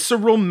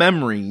visceral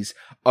memories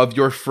of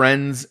your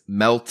friends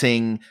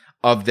melting,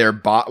 of their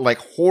like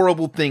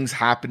horrible things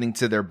happening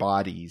to their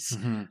bodies.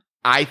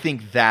 I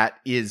think that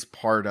is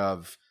part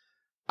of,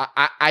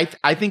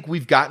 I think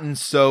we've gotten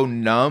so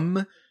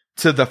numb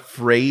to the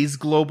phrase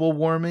global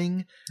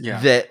warming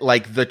that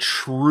like the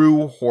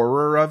true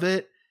horror of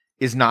it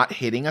is not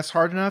hitting us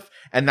hard enough.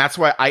 And that's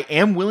why I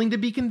am willing to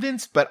be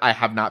convinced, but I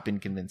have not been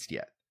convinced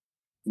yet.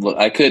 Look,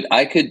 I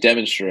could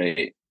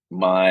demonstrate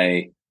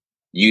my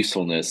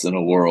usefulness in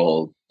a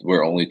world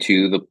where only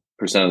 2%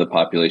 of the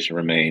population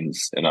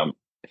remains, and I'm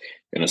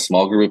in a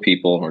small group of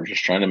people and we're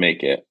just trying to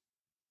make it,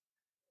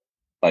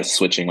 by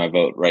switching my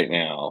vote right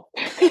now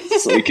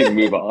so we can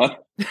move on.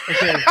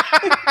 Okay.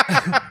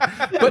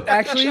 But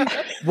actually,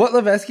 what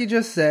Leveski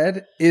just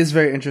said is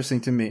very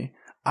interesting to me.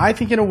 I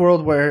think in a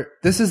world where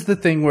this is the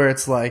thing where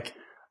it's like,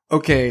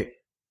 okay,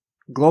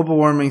 global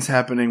warming's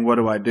happening. What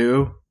do I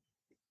do?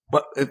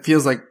 But it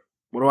feels like,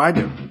 what do I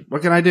do?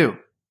 What can I do?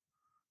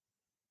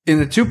 In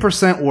the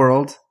 2%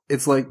 world,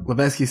 it's like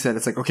Leveski said,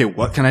 it's like, okay,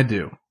 what can I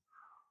do?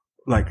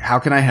 Like, how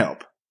can I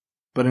help?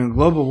 But in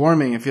global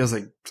warming, it feels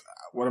like,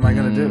 what am I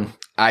going to do?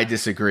 I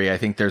disagree. I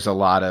think there's a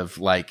lot of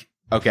like,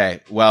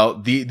 okay, well,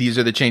 these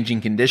are the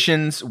changing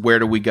conditions. Where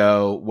do we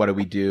go? What do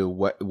we do?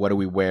 What do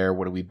we wear?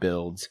 What do we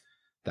build?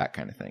 That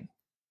kind of thing.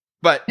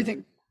 But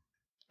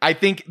I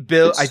think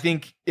Bill,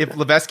 if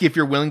Leveski, if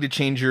you're willing to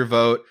change your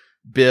vote,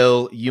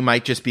 Bill, you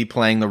might just be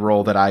playing the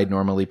role that I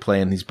normally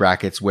play in these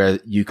brackets where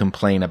you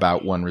complain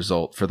about one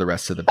result for the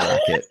rest of the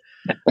bracket.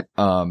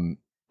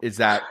 Is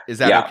that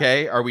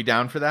okay? Are we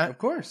down for that? Of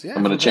course, yeah.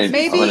 I'm going to change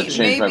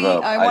my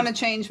vote. I want to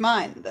change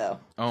mine, though.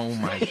 Oh,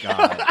 my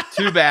God.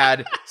 Too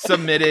bad.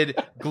 Submitted.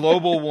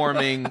 Global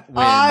warming wins.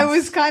 I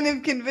was kind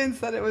of convinced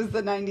that it was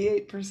the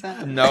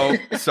 98%. No,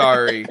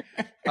 sorry.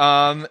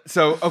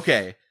 So,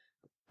 okay.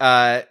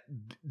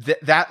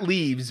 That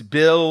leaves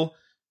Bill,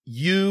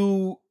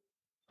 you...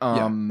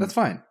 that's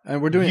fine.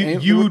 And we're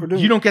doing...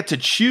 You don't get to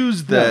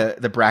choose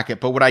the bracket,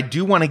 but what I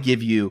do want to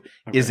give you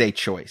is a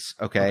choice,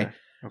 okay?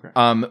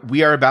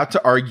 We are about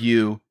to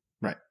argue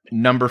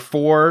number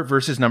 4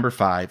 versus number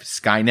 5,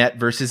 Skynet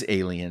versus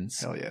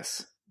aliens. Hell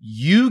yes.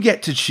 You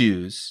get to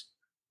choose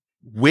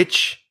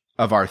which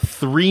of our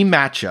 3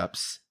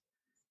 matchups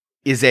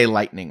is a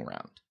lightning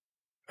round.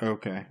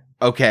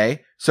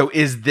 Okay. So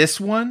is this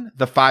one,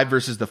 the 5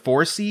 versus the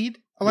 4 seed,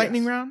 a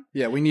lightning round?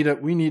 Yeah,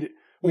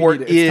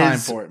 it's time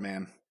for it,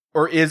 man.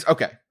 Okay.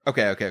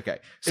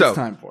 So it's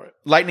time for it.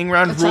 Lightning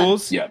round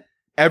rules. Yeah.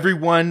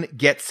 Everyone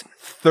gets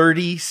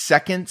 30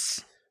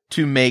 seconds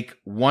to make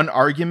one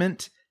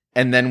argument,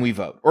 and then we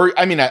vote. Or,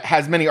 I mean,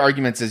 as many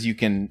arguments as you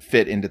can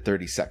fit into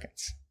 30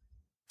 seconds.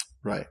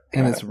 Right.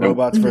 And it's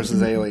robots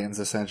versus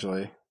aliens,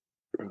 essentially.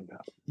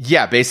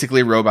 Yeah,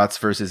 basically robots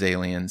versus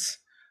aliens.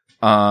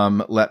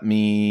 Stop,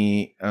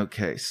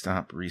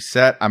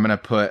 reset.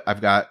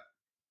 I've got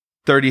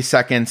 30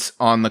 seconds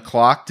on the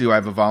clock. Do I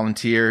have a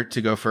volunteer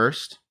to go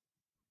first?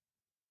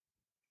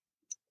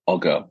 I'll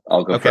go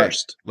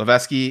first.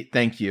 Leveski,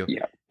 thank you.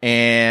 Yeah.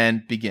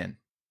 And begin.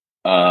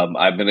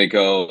 I'm going to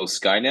go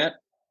Skynet.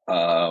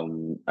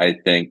 I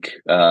think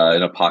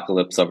an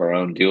apocalypse of our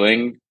own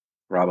doing,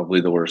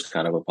 probably the worst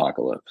kind of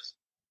apocalypse.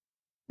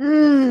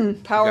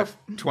 Powerful.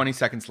 20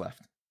 seconds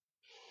left.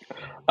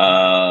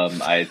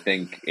 I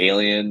think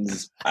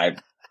aliens, I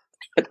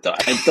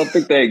don't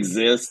think they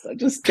exist. I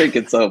just think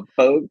it's a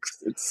hoax.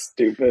 It's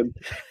stupid.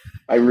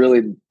 I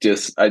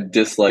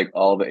dislike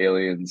all the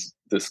aliens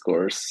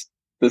discourse.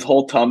 This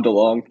whole Tom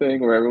DeLonge thing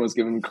where everyone's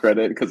giving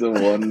credit because of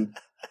one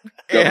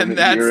and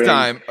that's hearing.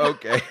 Time.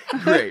 Okay,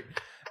 great.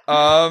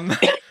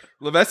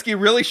 Leveski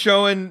really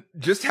showing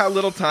just how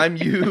little time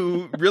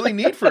you really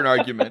need for an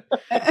argument.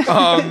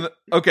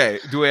 Okay,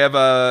 do we have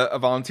a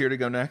volunteer to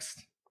go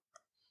next?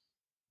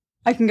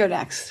 I can go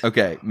next.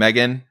 Okay,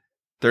 Meaghan,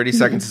 30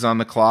 seconds is on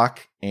the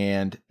clock,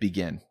 and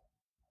begin.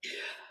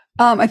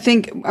 I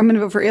think I'm going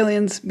to vote for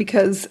Aliens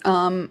because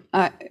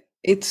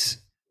it's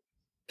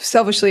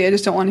selfishly, I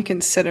just don't want to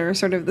consider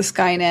sort of the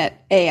Skynet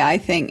AI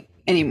thing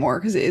anymore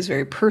because it is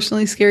very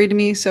personally scary to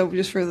me. So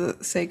just for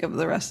the sake of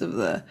the rest of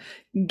the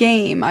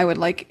game, I would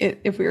like it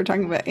if we were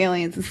talking about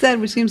aliens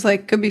instead, which seems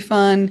like could be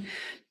fun,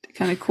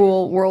 kind of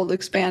cool, world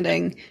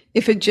expanding.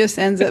 If it just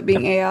ends up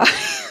being AI,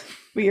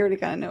 we already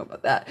kind of know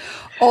about that.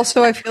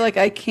 Also, I feel like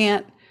I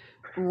can't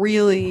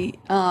really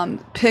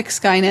pick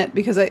Skynet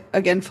because I,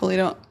 again, fully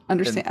don't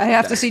understand. I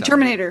have to see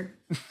Terminator.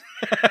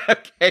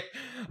 Okay.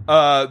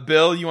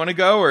 Bill, you want to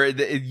go, or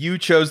you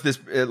chose this?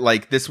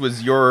 This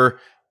was your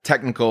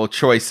technical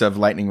choice of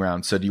lightning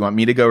round. So do you want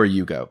me to go or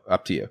you go?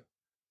 Up to you.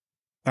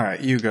 All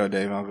right, you go,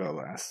 Dave. I'll go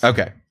last.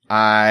 Okay.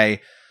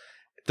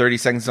 30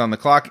 seconds on the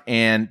clock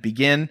and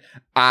begin.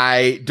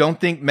 I don't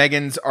think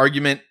Meaghan's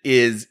argument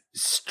is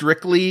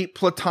strictly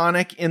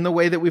platonic in the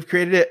way that we've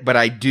created it, but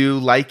I do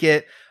like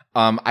it.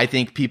 I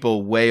think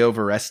people way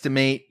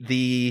overestimate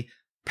the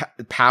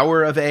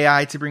power of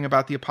AI to bring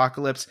about the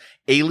apocalypse.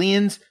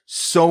 Aliens,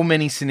 so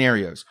many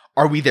scenarios.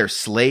 Are we their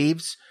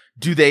slaves?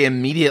 Do they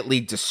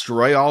immediately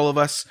destroy all of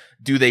us?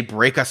 Do they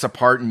break us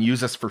apart and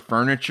use us for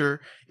furniture?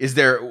 Is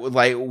there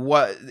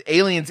what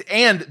aliens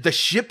and the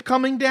ship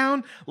coming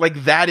down?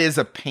 That is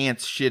a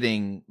pants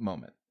shitting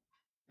moment.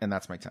 And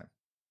that's my time.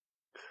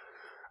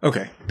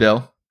 Okay.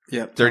 Bill?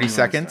 Yep. 30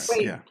 seconds.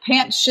 Wait,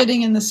 pants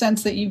shitting in the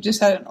sense that you've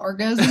just had an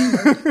orgasm?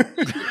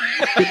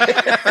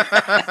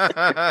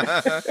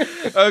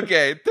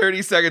 Okay.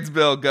 30 seconds,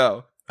 Bill.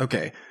 Go.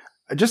 Okay.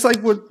 I just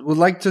would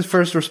like to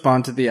first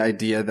respond to the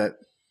idea that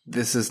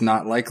this is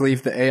not likely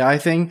the AI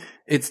thing.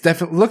 It's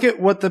definitely, look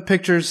at what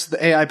the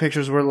AI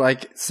pictures were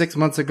like 6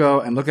 months ago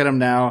and look at them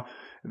now.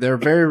 They're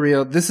very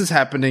real. This is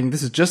happening.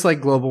 This is just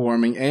like global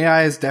warming.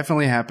 AI is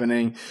definitely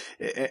happening.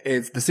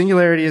 The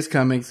singularity is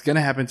coming. It's going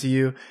to happen to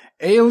you.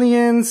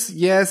 Aliens,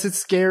 yes, it's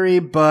scary,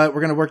 but we're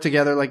going to work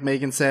together. Like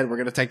Meaghan said, we're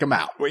going to take them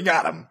out. We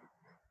got them.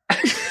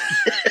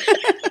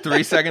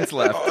 3 seconds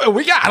left.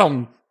 We got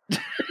them.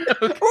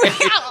 Okay. We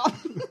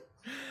got them.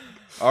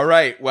 All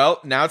right. Well,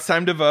 now it's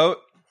time to vote.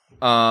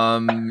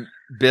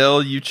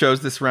 Bill, you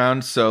chose this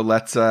round, so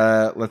let's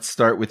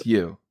start with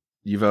you.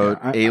 You vote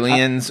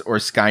aliens or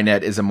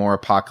Skynet is a more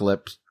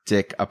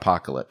apocalyptic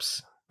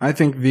apocalypse. I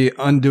think the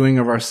undoing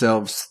of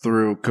ourselves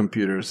through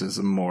computers is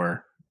a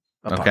more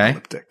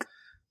apocalyptic.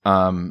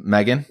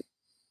 Meaghan?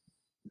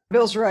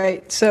 Bill's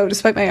right. So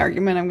despite my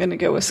argument, I'm going to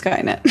go with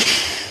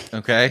Skynet.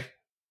 Okay.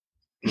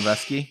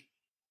 Leveski?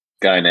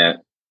 Skynet.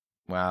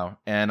 Wow.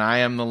 And I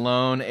am the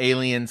lone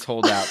aliens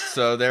holdout.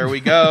 So there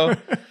we go.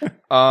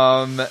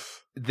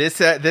 This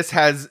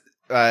has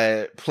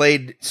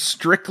played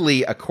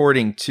strictly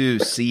according to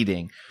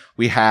seeding.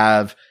 We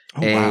have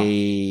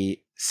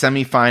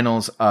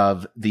semifinals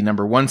of the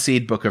number 1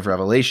 seed, Book of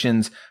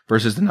Revelations,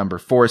 versus the number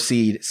 4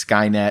 seed,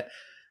 Skynet.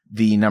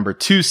 The number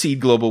 2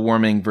 seed, Global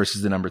Warming,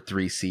 versus the number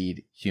 3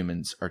 seed,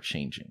 Humans Are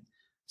Changing.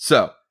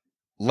 So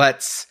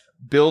let's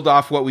build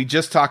off what we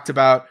just talked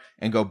about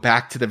and go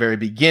back to the very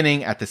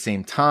beginning at the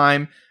same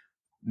time.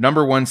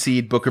 Number 1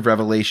 seed, Book of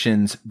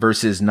Revelations,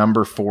 versus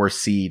number 4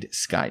 seed,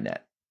 Skynet.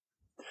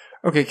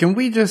 Okay,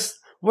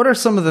 what are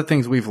some of the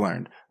things we've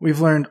learned? We've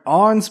learned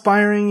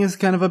awe-inspiring is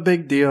kind of a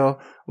big deal.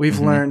 We've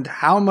learned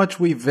how much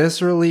we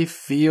viscerally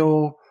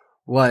feel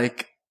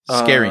like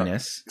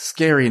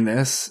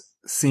Scariness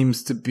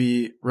seems to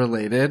be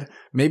related.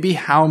 Maybe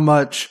how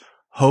much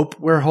hope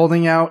we're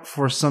holding out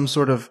for some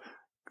sort of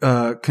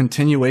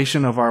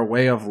continuation of our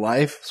way of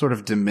life sort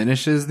of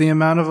diminishes the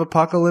amount of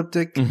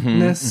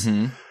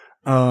apocalypticness.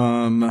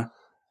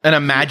 An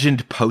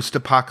imagined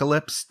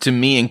post-apocalypse, to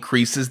me,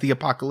 increases the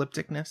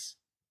apocalypticness.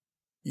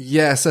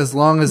 Yes, as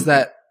long as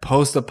that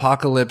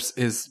post-apocalypse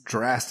is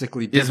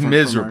drastically different.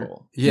 Is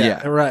miserable.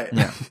 Yeah, right.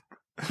 Yeah.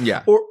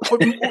 Yeah.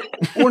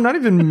 or not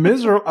even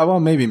miserable. Well,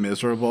 maybe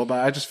miserable,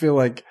 but I just feel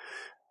like,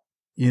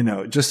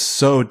 just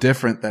so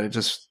different that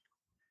it's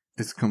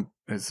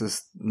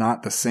just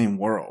not the same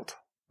world.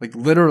 Like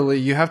literally,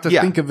 you have to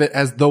think of it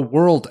as the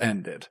world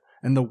ended.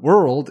 And the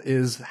world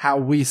is how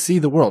we see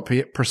the world.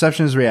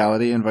 Perception is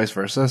reality and vice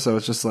versa. So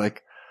it's just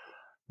like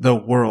the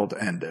world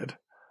ended.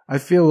 I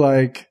feel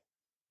like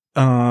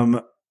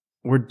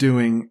we're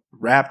doing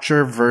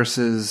Rapture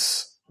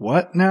versus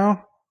what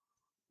now?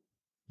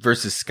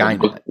 Versus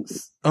Skynet.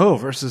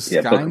 Versus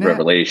Skynet? Book of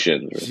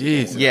Revelation.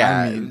 Jeez.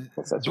 Yeah.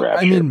 That's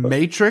Rapture.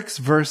 Matrix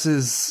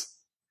versus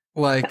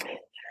like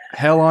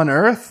Hell on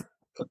Earth?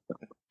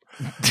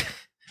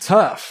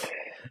 Tough.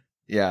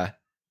 Yeah.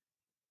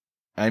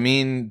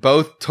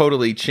 Both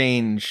totally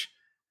change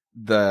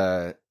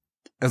as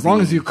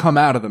long as you come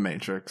out of the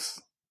Matrix.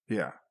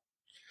 Yeah.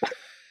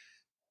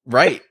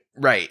 Right.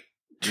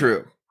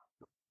 True.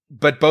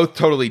 But both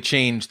totally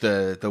change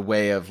the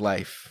way of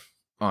life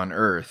on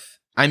Earth.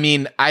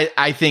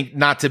 I think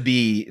not to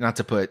be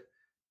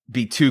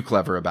too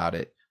clever about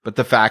it, but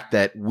the fact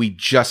that we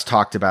just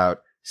talked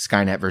about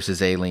Skynet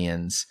versus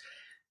aliens,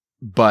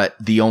 but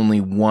the only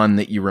one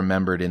that you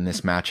remembered in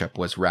this matchup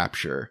was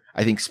Rapture,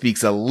 I think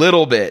speaks a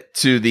little bit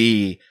to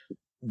the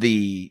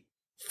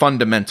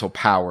fundamental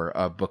power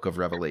of Book of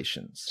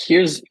Revelations.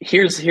 Here's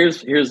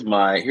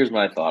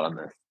my thought on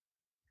this.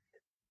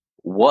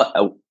 What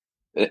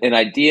an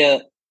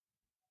idea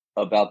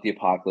about the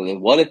apocalypse.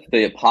 What if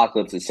the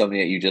apocalypse is something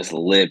that you just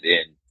live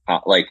in?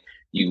 Like,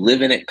 you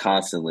live in it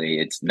constantly.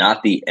 It's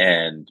not the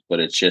end, but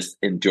it's just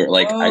endure.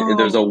 Like,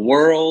 there's a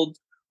world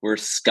where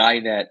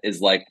Skynet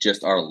is like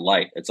just our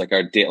life. It's like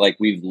our day. Like,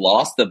 we've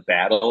lost the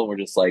battle. We're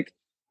just like,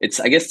 it's,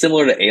 I guess,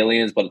 similar to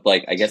Aliens, but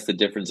like, I guess the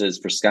difference is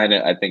for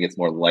Skynet, I think it's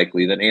more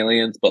likely than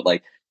Aliens, but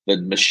like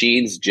the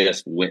machines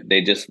just win.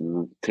 They just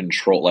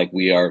control. Like,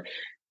 we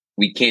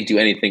can't do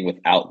anything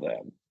without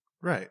them.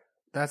 Right.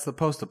 That's the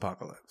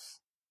post-apocalypse.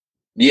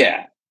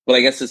 Yeah. But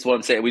I guess that's what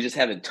I'm saying. We just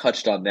haven't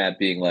touched on that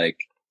being like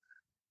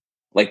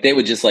they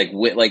would just like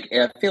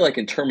I feel like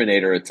in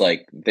Terminator, it's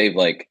like they've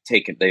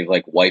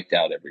wiped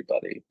out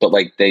everybody, but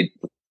like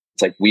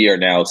it's like we are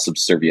now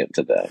subservient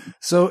to them.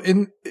 So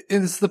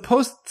it's the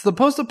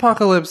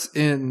post-apocalypse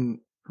in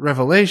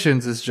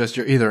Revelations is just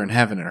you're either in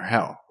heaven or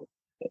hell.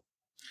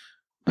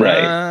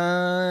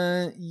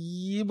 Right.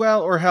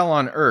 Well, or hell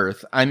on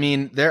earth. I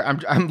mean,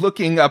 I'm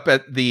looking up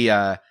at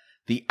the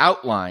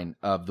outline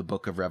of the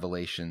Book of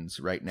Revelations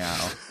right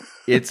now.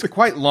 It's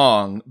quite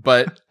long,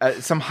 but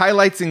some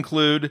highlights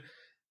include,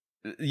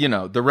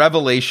 the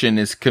revelation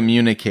is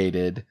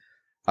communicated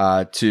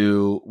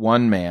to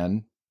one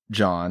man,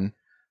 John.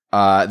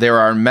 There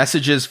are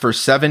messages for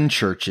 7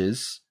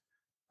 churches.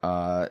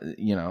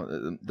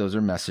 Those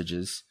are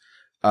messages.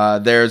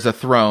 There's a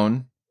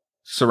throne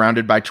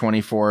surrounded by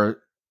 24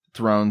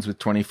 thrones with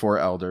 24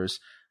 elders.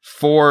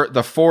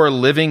 The 4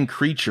 living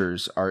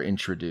creatures are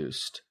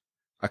introduced,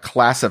 a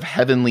class of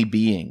heavenly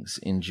beings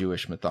in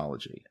Jewish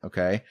mythology.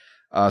 Okay.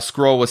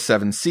 Scroll with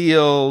 7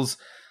 seals.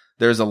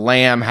 There's a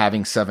lamb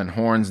having 7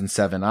 horns and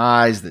 7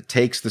 eyes that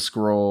takes the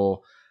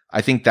scroll.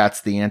 I think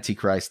that's the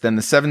Antichrist. Then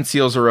the 7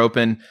 seals are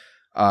open.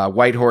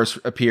 White horse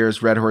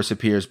appears, red horse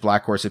appears,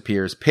 black horse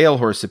appears, pale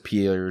horse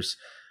appears.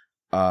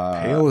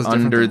 Pale is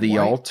under the white.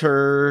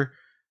 altar,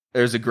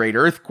 there's a great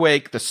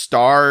earthquake. The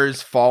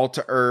stars fall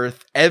to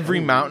earth. Every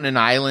mountain and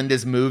island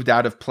is moved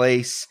out of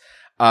place.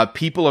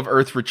 People of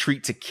Earth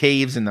retreat to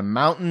caves in the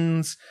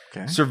mountains.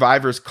 Okay.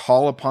 Survivors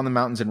call upon the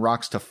mountains and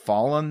rocks to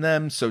fall on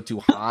them, so to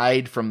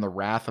hide from the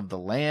wrath of the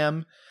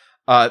Lamb.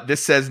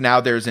 This says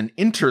now there's an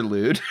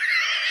interlude.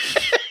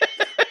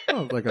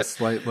 Like a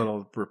slight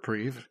little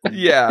reprieve.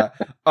 Yeah.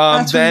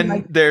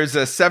 Then there's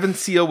a 7th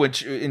seal,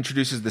 which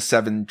introduces the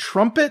 7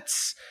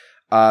 trumpets.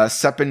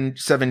 7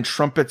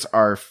 trumpets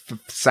are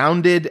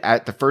sounded.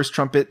 At the first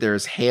trumpet,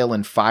 there's hail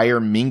and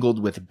fire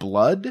mingled with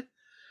blood.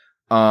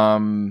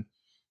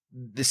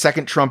 The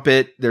second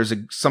trumpet, there's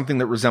something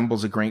that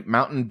resembles a great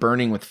mountain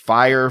burning with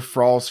fire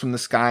falls from the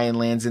sky and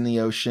lands in the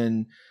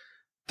ocean.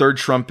 Third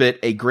trumpet,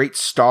 a great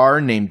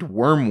star named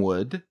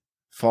Wormwood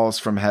falls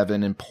from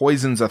heaven and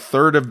poisons a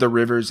third of the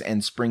rivers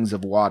and springs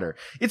of water.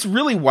 It's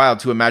really wild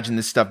to imagine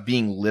this stuff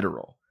being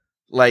literal.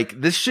 Like,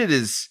 this shit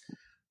is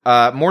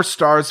more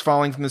stars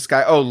falling from the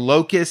sky. Oh,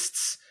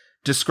 locusts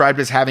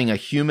described as having a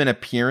human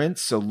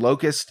appearance. So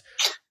locust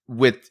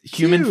with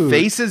human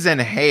faces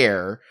and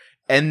hair.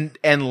 And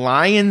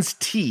lions'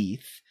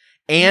 teeth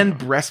and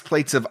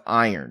breastplates of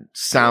iron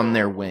sound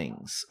their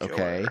wings.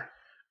 Okay.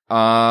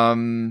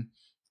 Armies.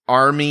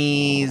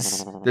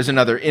 There's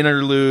another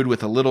interlude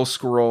with a little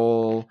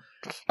scroll.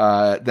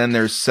 Then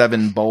there's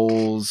 7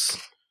 bowls,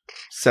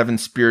 7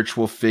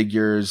 spiritual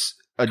figures,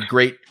 a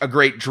great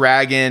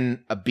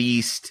dragon, a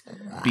beast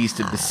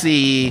of the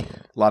sea,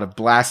 a lot of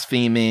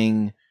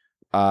blaspheming.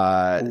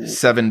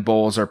 7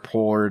 bowls are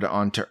poured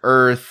onto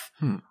earth.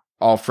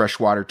 All fresh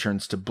water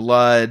turns to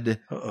blood.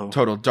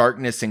 Total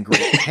darkness and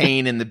great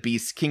pain in the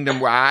beast's kingdom.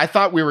 I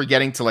thought we were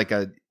getting to like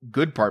a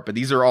good part, but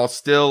these are all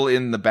still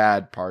in the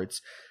bad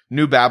parts.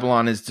 New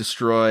Babylon is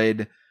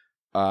destroyed.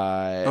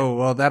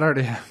 Well, that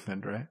already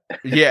happened, right?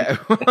 Yeah.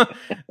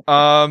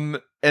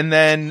 And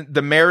then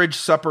the marriage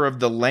supper of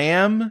the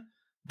Lamb.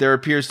 There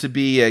appears to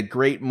be a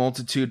great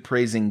multitude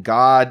praising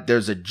God.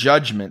 There's a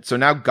judgment. So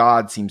now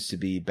God seems to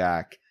be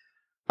back.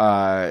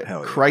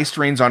 Christ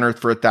reigns on earth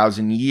for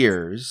 1,000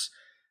 years.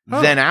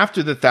 Then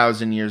after the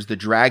 1,000 years, the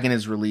dragon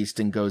is released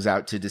and goes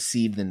out to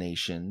deceive the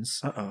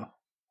nations.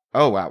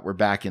 Oh, wow. We're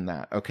back in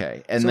that.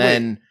 Okay. And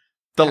then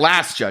the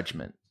last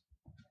judgment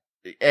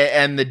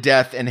and the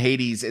death and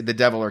Hades, the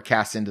devil are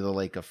cast into the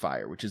lake of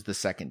fire, which is the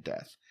second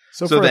death.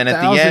 So then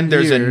at the end,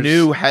 there's a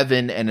new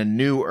heaven and a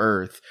new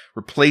earth,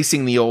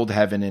 replacing the old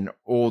heaven and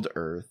old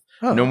earth.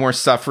 No more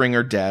suffering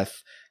or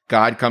death.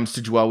 God comes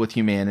to dwell with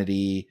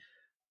humanity.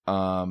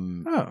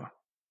 And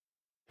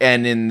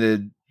in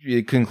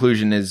the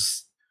conclusion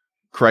is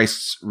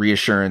Christ's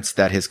reassurance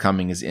that his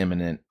coming is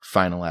imminent,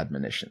 final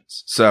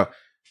admonitions. So,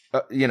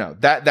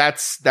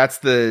 that's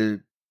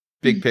the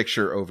big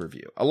picture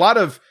overview. A lot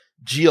of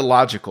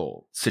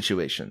geological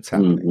situations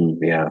happening.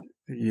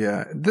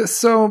 Yeah.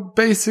 So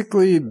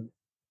basically,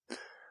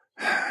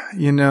 I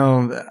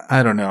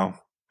don't know.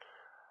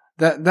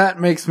 That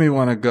makes me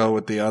want to go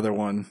with the other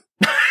one.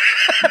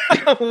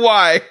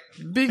 Why?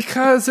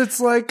 Because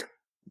it's like,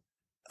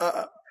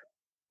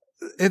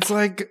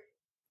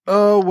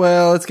 oh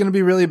well, it's gonna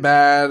be really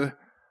bad,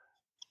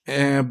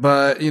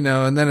 but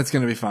and then it's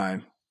gonna be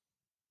fine.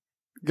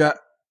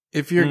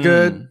 If you're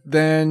good,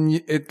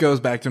 then it goes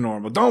back to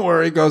normal. Don't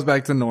worry, it goes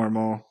back to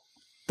normal.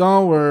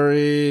 Don't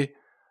worry,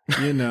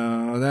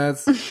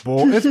 that's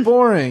it's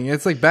boring.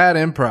 It's like bad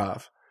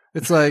improv.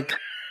 It's like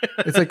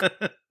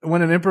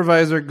when an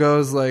improviser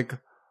goes like,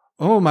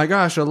 "Oh my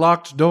gosh, a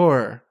locked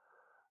door."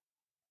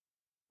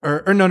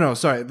 Or no,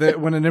 sorry.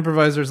 When an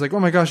improviser is like, "Oh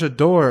my gosh, a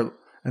door,"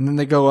 and then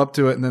they go up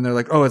to it, and then they're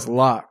like, "Oh, it's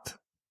locked,"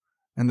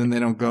 and then they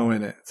don't go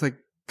in it. It's like,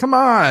 come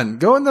on,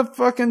 go in the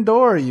fucking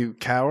door, you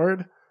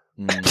coward.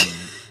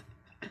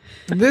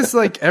 This,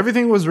 like,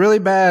 everything was really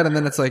bad, and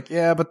then it's like,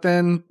 yeah, but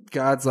then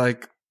God's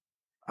like,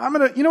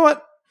 you know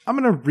what? I'm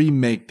gonna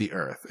remake the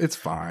earth. It's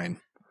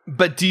fine.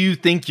 But do you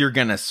think you're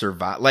gonna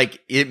survive? Like,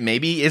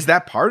 is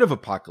that part of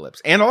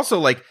apocalypse? And also,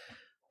 like,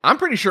 I'm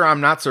pretty sure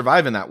I'm not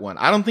surviving that one.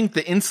 I don't think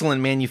the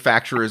insulin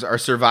manufacturers are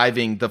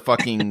surviving the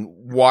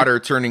fucking water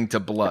turning to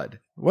blood.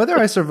 Whether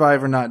I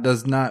survive or not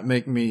does not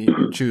make me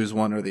choose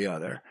one or the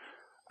other.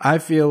 I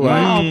feel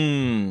like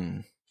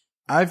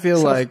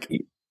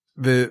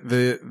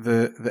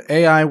the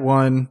AI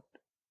one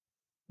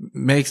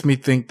makes me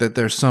think that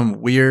there's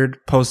some weird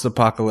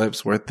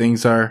post-apocalypse where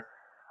things are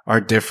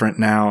different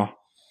now,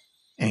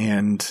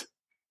 and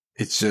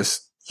it's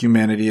just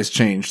humanity has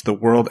changed. The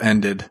world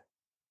ended.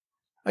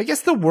 I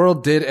guess the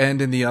world did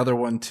end in the other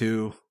one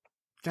too.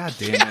 God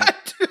damn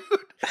it. Dude.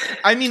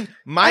 I mean,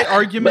 my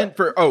argument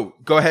go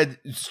ahead,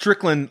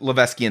 Strickland,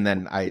 Leveski, and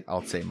then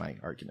I'll say my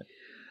argument.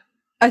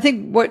 I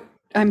think what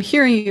I'm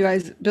hearing you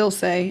guys, Bill,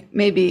 say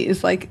maybe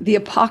is like the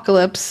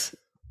apocalypse,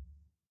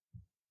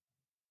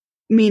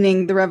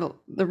 meaning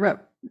the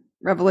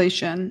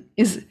revelation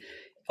is,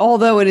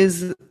 although it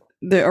is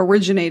the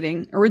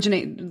originate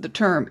the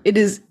term, it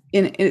is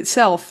in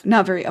itself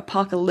not very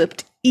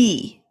apocalyptic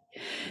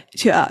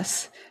to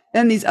us.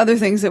 And these other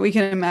things that we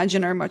can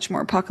imagine are much more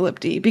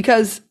apocalyptic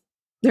because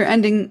they're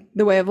ending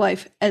the way of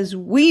life as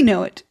we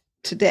know it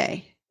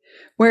today.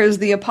 Whereas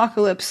the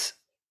apocalypse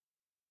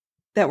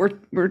that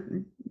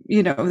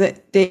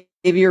that Dave,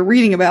 you're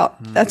reading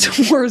about,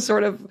 that's more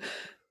sort of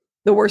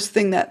the worst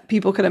thing that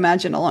people could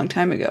imagine a long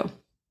time ago.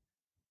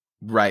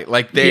 Right.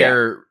 Like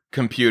their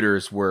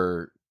computers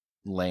were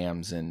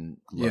lambs and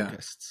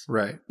locusts. Yeah,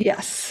 right.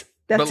 Yes.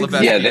 But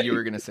Leveski, you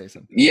were going to say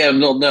something. Yeah,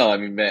 no. I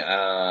mean,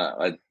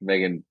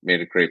 Meaghan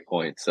made a great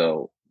point.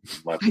 So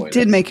my point I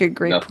did make a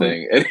great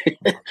nothing. point.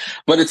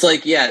 But it's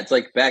like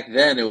back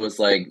then it was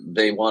like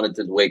they wanted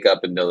to wake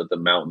up and know that the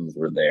mountains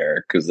were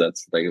there because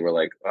they were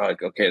like, oh,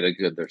 okay, they're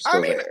good, they're still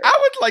there. I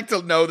would like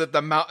to know that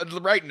the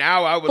mountain right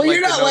now. I would like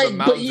to know the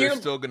mountains are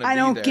still going to be there. I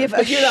don't give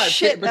a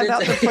shit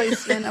about the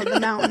placement of the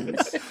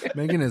mountains.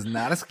 Meaghan is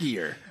not a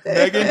skier.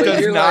 Meaghan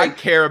does not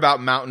care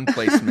about mountain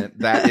placement.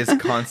 That is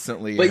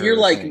constantly. But you're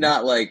like thing.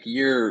 not like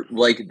you're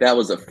like that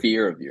was a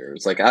fear of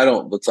yours. Like I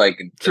don't. It's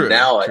like true.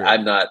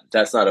 I'm not.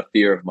 That's not a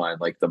fear of mine.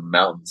 Like the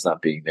mountains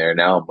not being there.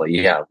 Now I'm like,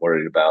 I'm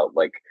worried about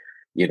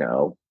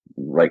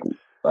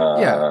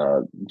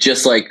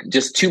just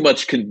too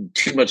much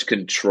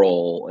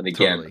control. And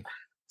again,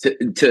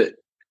 totally.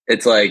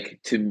 it's like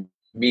to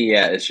me,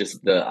 it's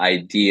just the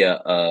idea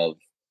of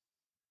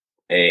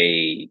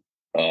a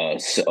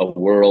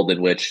world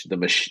in which the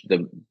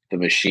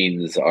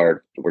machines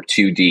we're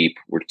too deep,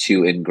 we're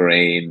too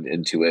ingrained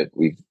into it.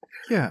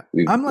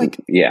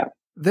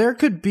 There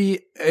could be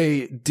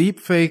a deep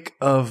fake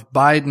of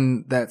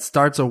Biden that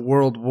starts a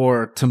world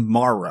war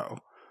tomorrow.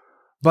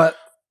 But,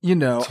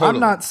 totally. I'm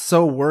not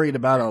so worried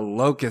about a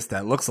locust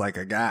that looks like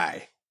a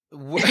guy.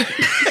 What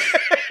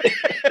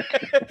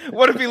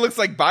if he looks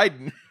like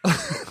Biden?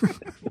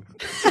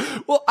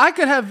 Well, I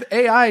could have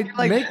AI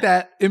make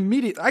that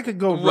immediate. I could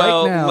go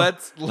right now.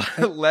 Let's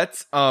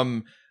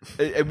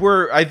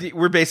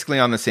we're basically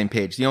on the same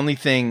page. The only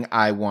thing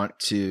I want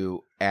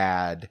to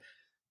add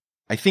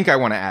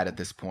at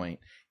this point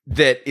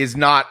that is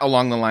not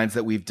along the lines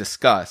that we've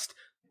discussed.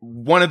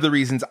 One of the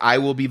reasons I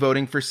will be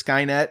voting for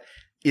Skynet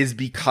is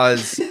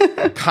because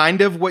kind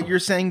of what you're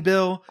saying,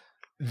 Bill,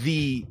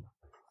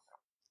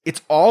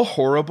 it's all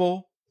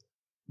horrible,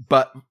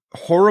 but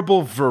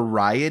horrible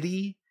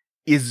variety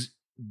is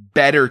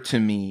better to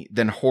me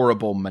than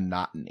horrible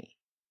monotony.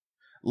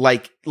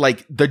 Like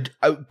the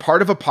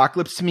part of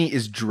apocalypse to me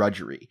is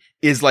drudgery,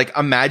 is like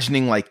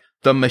imagining like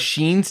the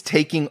machines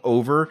taking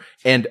over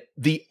and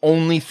the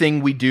only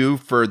thing we do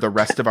for the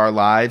rest of our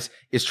lives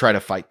is try to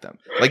fight them.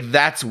 Like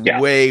that's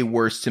way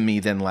worse to me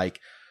than like,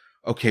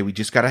 okay, we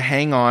just got to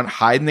hang on,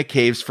 hide in the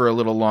caves for a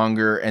little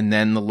longer, and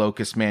then the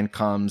locust man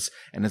comes,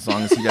 and as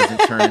long as he doesn't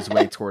turn his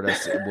way toward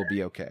us, it will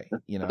be okay.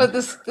 But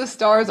the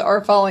stars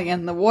are falling,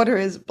 and the water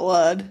is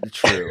blood.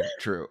 True.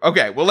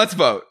 Okay, well, let's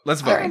vote. I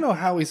don't know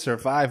how we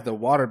survived the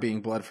water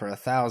being blood for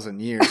 1,000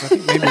 years. I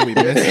think maybe we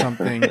missed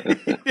something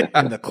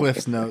in the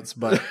Cliff's notes,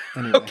 but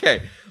anyway.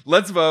 Okay,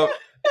 let's vote.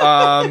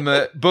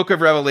 Book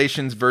of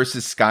Revelations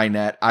versus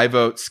Skynet. I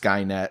vote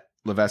Skynet.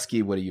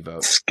 Leveski, what do you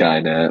vote?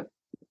 Skynet.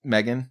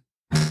 Megan?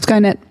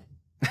 Skynet.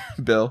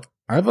 Bill?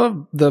 I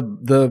vote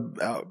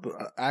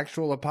the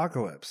actual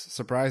apocalypse,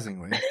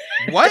 surprisingly.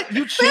 What?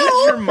 You changed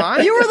your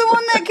mind? You were the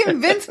one that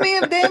convinced me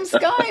of damn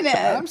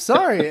Skynet. I'm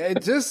sorry.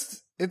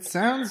 It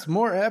sounds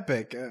more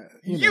epic.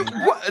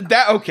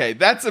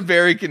 That's a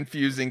very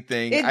confusing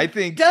thing. It I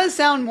think does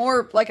sound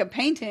more like a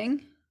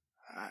painting.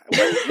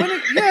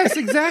 Yes,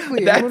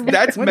 exactly.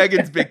 That's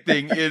Megan's big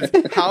thing is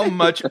how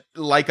much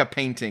like a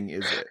painting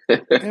is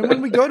it? And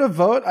when we go to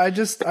vote, I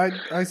just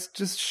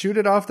shoot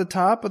it off the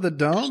top of the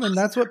dome, and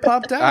that's what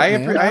popped out. I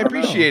don't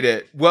appreciate know.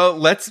 it. Well,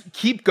 let's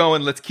keep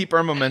going. Let's keep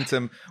our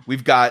momentum.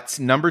 We've got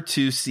number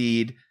 2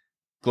 seed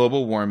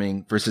global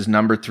warming versus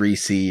number 3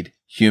 seed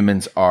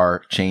humans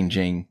are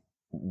changing.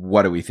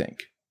 What do we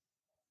think?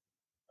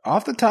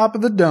 Off the top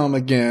of the dome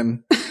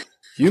again.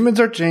 Humans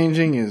are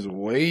changing is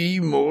way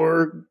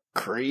more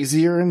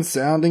crazier and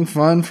sounding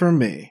fun for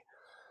me.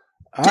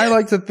 I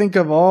like to think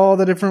of all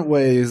the different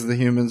ways the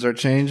humans are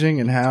changing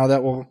and how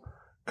that will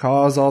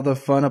cause all the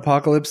fun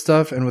apocalypse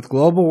stuff. And with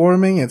global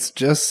warming, it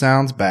just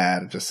sounds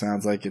bad. It just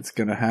sounds like it's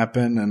going to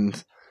happen.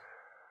 And,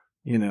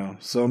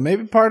 so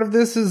maybe part of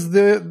this is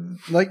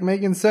like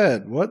Megan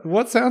said,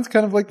 what sounds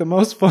kind of like the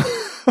most fun.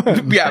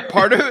 Yeah,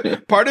 part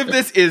of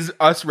this is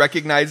us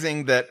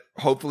recognizing that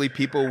hopefully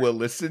people will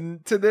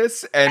listen to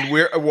this, and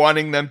we're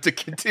wanting them to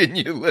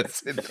continue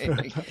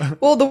listening.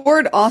 Well, the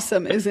word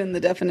 "awesome" is in the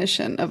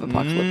definition of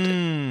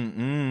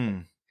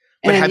apocalyptic.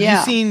 But have you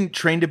seen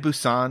Train to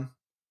Busan?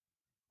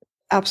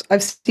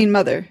 I've seen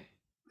Mother.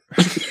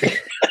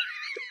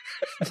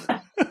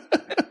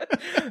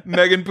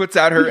 Megan puts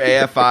out her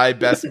AFI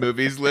best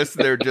movies list.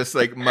 They're just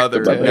like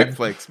Mother,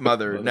 Netflix,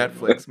 Mother,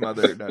 Netflix,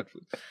 Mother,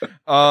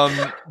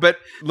 Netflix. But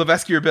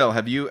Leveski or Bill,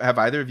 have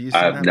either of you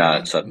seen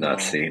that? I've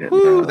not seen it.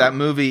 Woo, that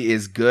movie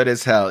is good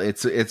as hell.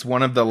 It's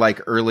one of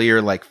the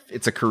earlier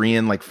it's a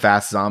Korean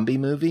fast zombie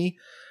movie.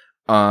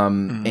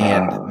 And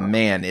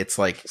man, it's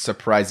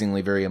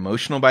surprisingly very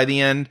emotional by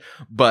the end.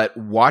 But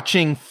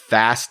watching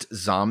fast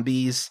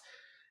zombies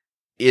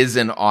is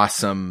an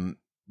awesome.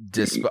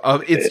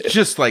 It's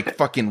just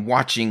fucking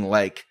watching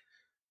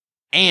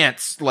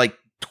ants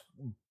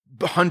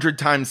 100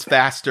 times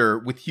faster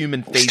with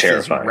human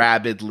faces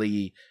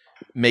rapidly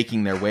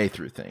making their way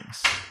through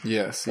things.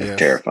 Yes.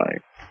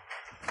 Terrifying.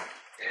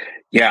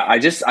 Yeah, I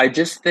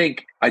just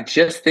think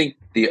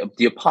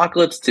the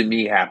apocalypse to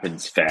me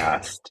happens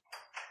fast.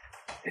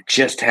 It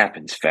just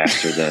happens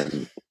faster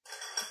than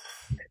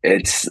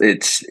it's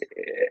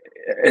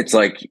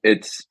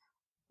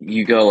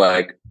you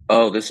go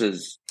oh, this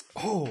is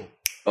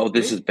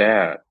this is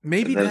bad.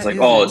 Maybe it's that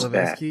it's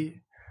bad.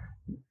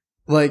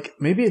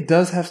 Maybe it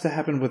does have to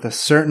happen with a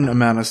certain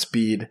amount of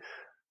speed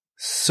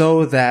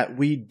so that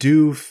we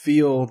do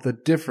feel the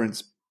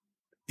difference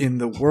in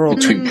the world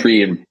Between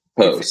pre and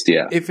post,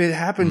 If it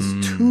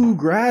happens too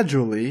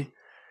gradually,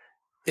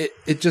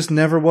 it just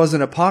never was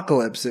an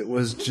apocalypse. It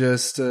was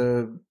just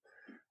Damn,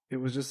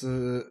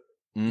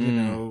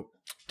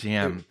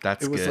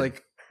 that's it was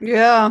good.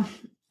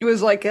 It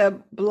was like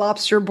a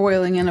lobster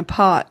boiling in a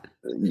pot.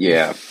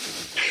 Yeah.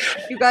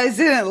 You guys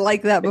didn't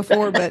like that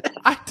before, but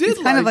I did.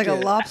 It's kind of like a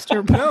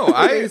lobster. No,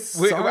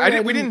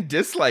 we didn't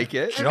dislike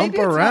it. Jump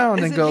around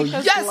and go,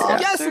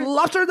 yes,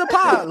 lobster in the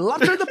pot,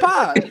 lobster in the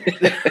pot.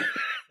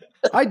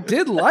 I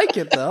did like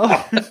it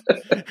though.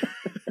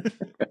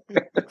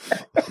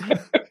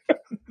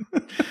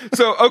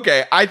 So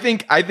okay, I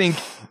think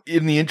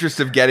in the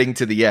interest of getting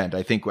to the end,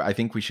 I think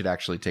we should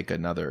actually take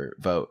another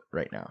vote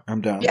right now.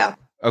 I'm down. Yeah.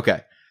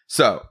 Okay.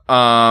 So,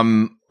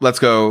 let's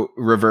go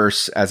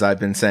reverse as I've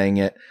been saying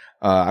it.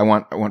 I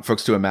want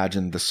folks to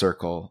imagine the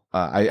circle.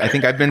 I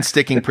think I've been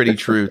sticking pretty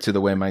true to the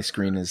way my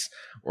screen is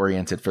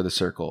oriented for the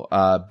circle.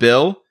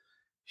 Bill,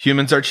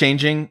 humans are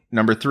changing,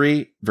 number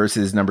 3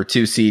 versus number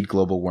 2 seed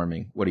global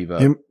warming. What do you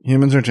vote?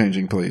 Humans are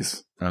changing,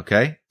 please.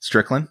 Okay.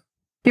 Strickland?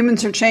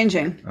 Humans are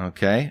changing.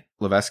 Okay.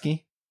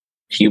 Leveski?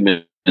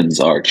 Humans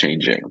are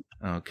changing.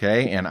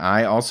 Okay. And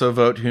I also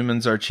vote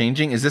humans are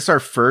changing. Is this our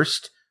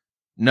first?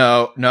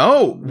 No.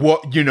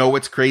 What,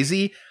 what's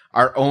crazy?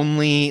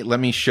 Let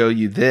me show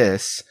you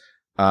this.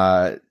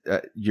 If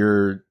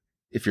you're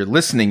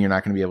listening, you're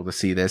not going to be able to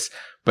see this,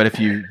 but if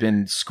you've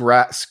been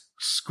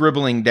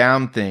scribbling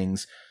down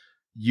things,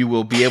 you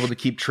will be able to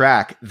keep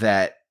track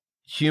that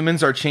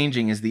humans are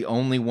changing is the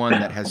only one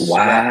that has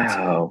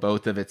swept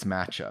both of its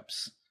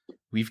matchups.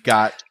 We've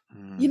got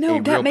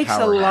that makes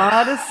a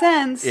lot of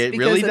sense. It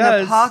really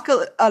does.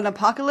 An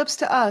apocalypse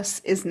to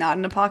us is not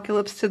an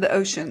apocalypse to the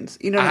oceans.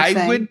 You know what I'm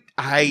saying?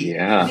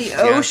 The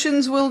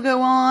oceans will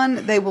go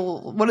on. They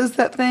will. What is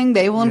that thing?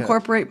 They will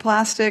incorporate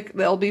plastic.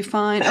 They'll be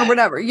fine or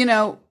whatever.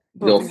 They'll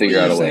figure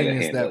out a way to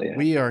handle it.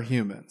 We are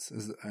humans.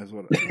 Is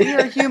what we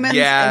are humans.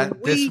 Yeah. And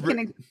we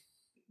can.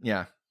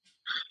 Yeah.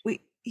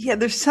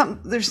 There's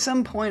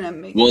some point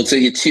I'm making. Well,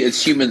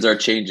 it's humans are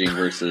changing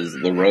versus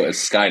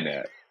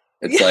Skynet.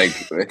 It's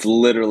it's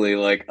literally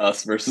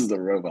us versus the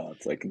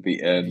robots, at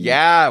the end.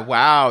 Yeah,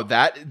 wow.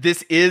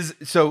 This is,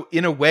 so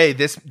in a way,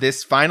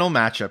 this final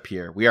matchup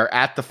here, we are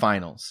at the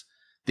finals.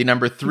 The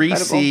number 3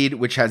 Incredible. seed,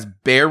 which has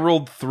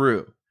barreled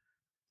through,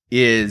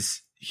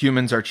 is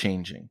Humans Are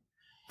Changing,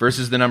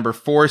 versus the number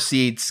 4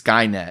 seed,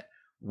 Skynet,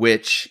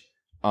 which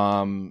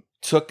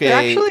took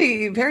They're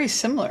actually very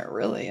similar,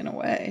 really, in a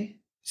way.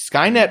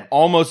 Skynet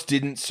almost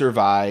didn't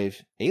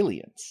survive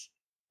Aliens.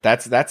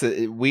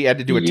 We had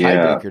to do a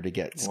tiebreaker to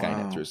get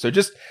Skynet through. So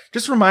just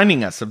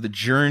reminding us of the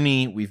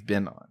journey we've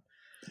been on.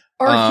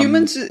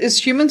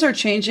 Humans Are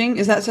Changing,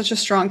 is that such a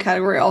strong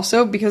category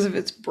also because of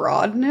its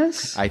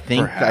broadness? I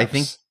think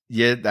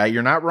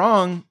you're not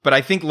wrong, but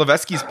I think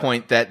Leveski's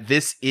point that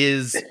this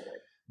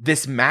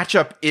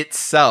matchup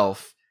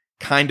itself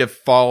kind of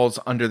falls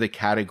under the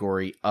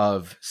category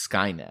of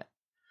Skynet.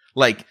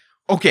 Like,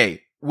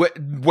 okay,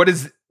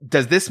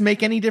 does this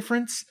make any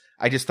difference?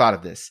 I just thought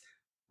of this.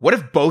 What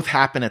if both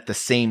happen at the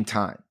same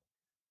time?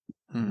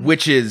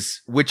 Which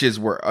is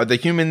where are the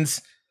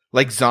humans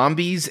like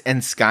zombies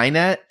and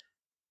Skynet?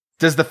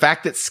 Does the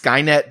fact that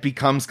Skynet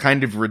becomes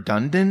kind of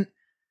redundant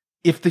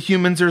if the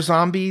humans are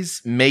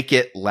zombies make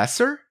it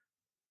lesser?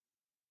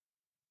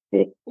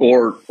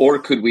 Or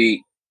could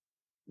we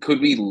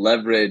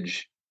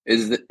leverage?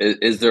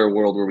 Is there a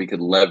world where we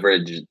could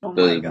leverage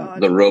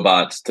the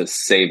robots to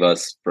save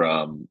us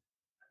from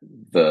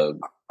the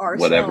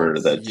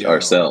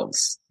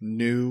ourselves?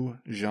 New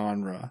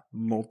genre,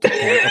 multiple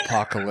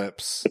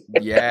apocalypse.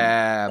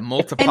 Yeah,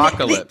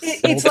 multipocalypse.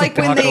 It's like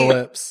when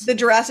the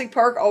Jurassic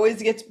Park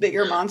always gets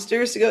bigger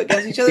monsters to go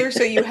against each other,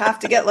 so you have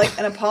to get like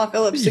an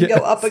apocalypse to go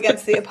up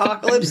against the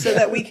apocalypse so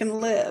that we can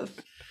live.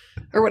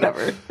 Or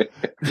whatever.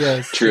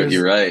 Yes. True,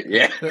 you're right.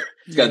 Yeah.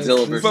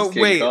 Godzilla versus But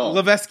King wait, Kong.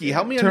 Leveski,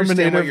 help me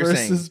understand what you're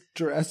saying.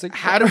 Jurassic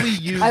How do we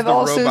use the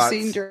robots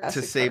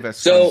to save us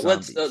So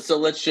from zombies?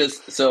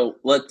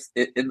 let's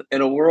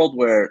in a world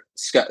where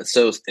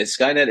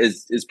Skynet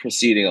is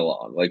proceeding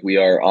along, like we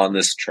are on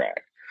this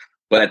track,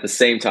 but at the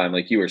same time,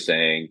 like you were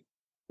saying,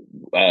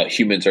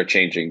 humans are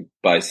changing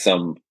by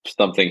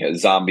something, a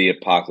zombie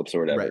apocalypse or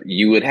whatever. Right.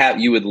 You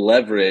would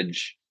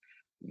leverage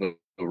the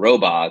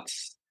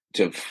robots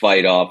to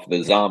fight off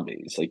the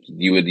zombies. Like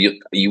you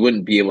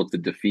wouldn't be able to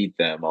defeat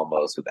them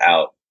almost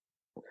without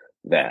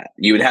that.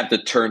 You would have to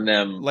turn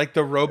them like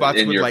the robots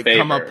in would your like favor.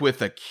 come up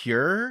with a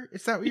cure.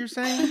 Is that what you're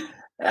saying?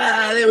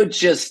 They would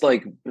just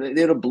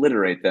they'd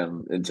obliterate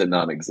them into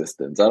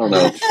non-existence. I don't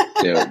know if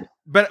they would.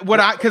 But what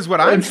I'm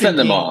send thinking,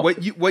 them off.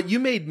 what you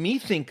made me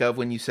think of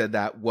when you said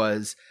that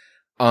was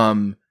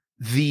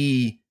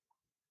we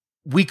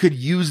could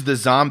use the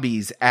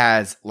zombies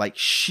as like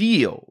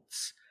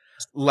shields.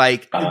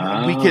 Like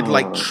we could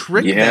like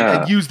trick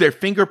them and use their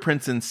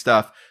fingerprints and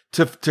stuff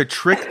to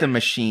trick the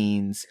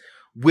machines,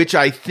 which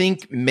I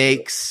think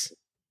makes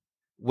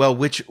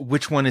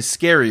which one is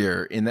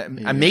scarier in that?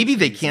 Maybe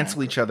they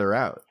cancel each other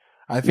out.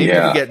 I think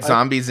if we get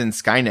zombies in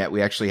Skynet,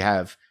 we actually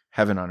have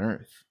heaven on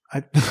earth.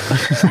 I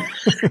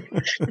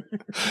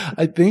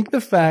think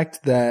the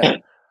fact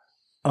that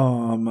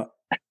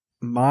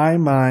my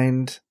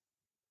mind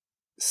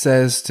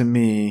says to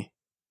me,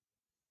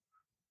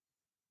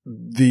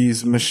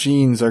 these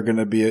machines are going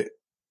to be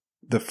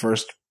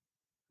the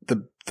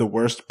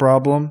worst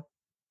problem.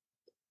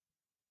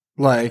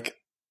 Like,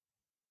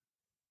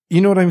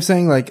 you know what I'm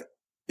saying? Like,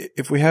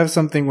 if we have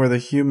something where the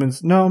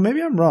humans, no,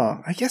 maybe I'm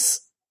wrong. I guess.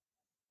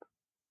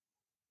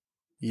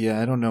 Yeah,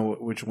 I don't know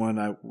which one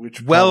you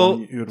would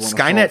want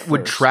Skynet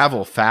would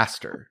travel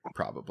faster,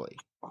 probably.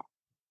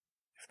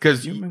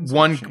 Because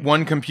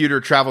one computer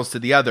travels to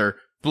the other,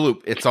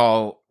 bloop, it's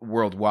all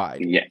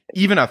worldwide. Yeah.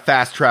 Even a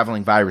fast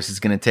traveling virus is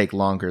going to take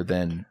longer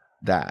than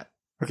that.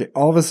 Okay,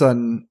 all of a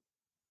sudden,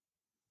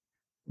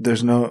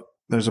 there's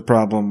a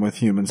problem with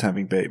humans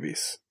having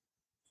babies.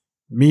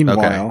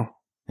 Meanwhile,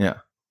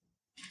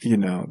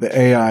 the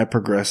AI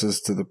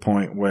progresses to the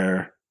point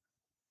where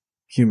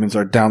humans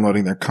are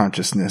downloading their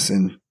consciousness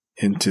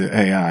into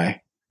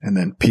AI and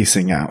then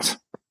piecing out.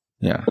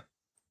 Yeah.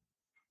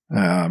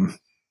 Wow.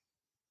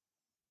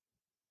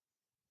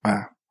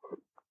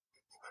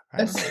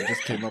 I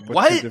just came up with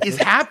what is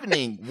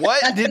happening?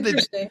 What did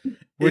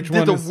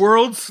the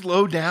world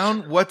slow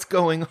down? What's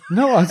going on?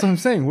 No, that's what I'm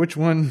saying. Which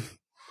one?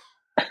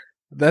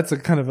 That's a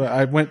kind of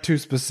I went too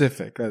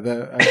specific.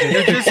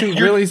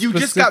 You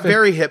just got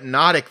very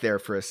hypnotic there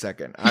for a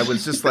second. I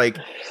was just like,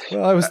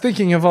 well, I was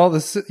thinking of all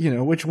this.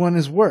 Which one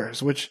is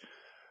worse? Which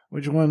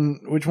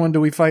one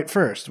do we fight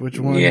first? Which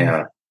one?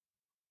 Yeah.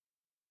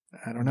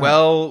 I don't know.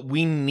 Well,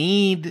 we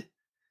need.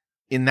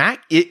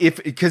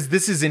 Because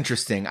this is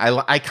interesting.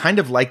 I kind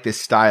of like this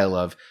style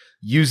of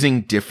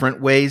using different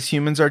ways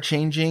humans are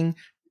changing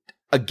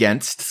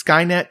against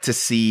Skynet to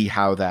see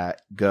how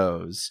that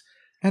goes.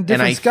 And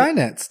different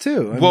Skynets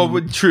too.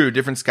 True,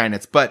 different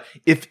Skynets. But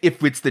if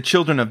it's the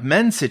Children of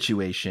Men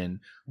situation,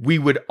 we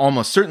would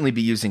almost certainly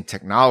be using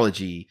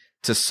technology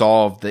to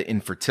solve the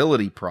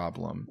infertility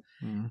problem.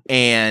 Mm.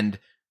 And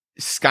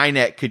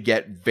Skynet could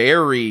get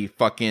very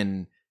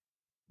fucking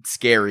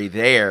scary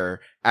there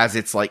as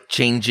it's like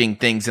changing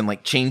things and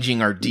like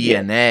changing our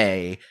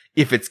DNA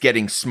if it's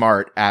getting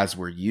smart as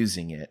we're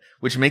using it,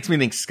 which makes me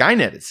think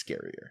Skynet is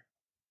scarier.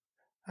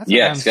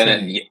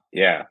 Skynet.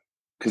 Yeah.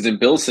 because in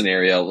Bill's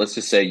scenario, let's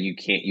just say you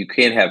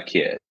can't have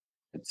kids.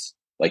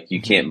 Like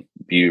you can't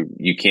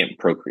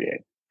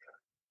procreate.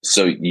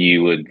 So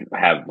you would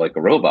have like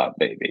a robot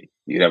baby.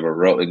 You'd have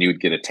and you would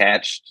get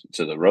attached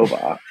to the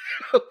robot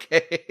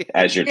Okay.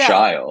 as your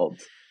child.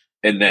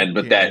 And then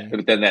but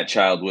then that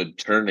child would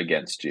turn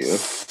against you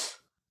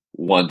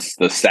once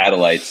the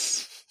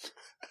satellites,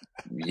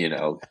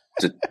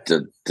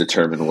 to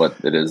determine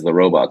what it is the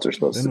robots are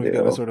supposed to do. Then we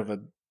got a sort of a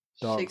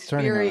dog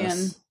turning on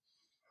us.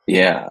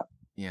 Yeah.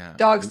 Yeah.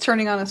 Dogs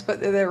turning on us, but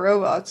they're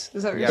robots.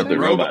 Is that what you're saying?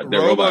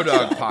 They're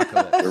Robo-dog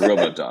apocalypse. They're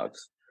robot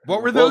dogs.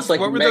 What were those?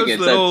 What were those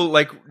little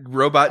like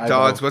robot Ibo.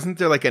 dogs? Wasn't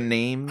there like a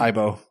name?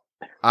 Ibo.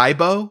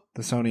 Ibo?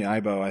 The Sony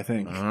Ibo, I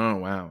think. Oh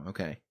wow.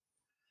 Okay.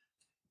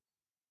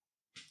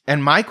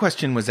 And my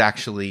question was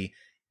actually,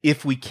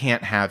 if we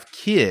can't have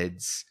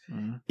kids,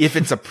 if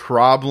it's a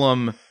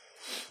problem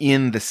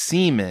in the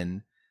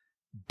semen,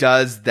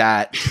 does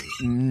that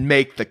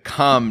make the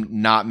cum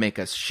not make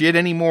us shit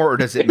anymore, or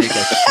does it make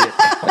us shit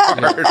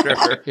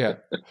harder? Yeah.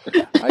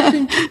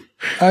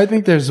 I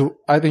think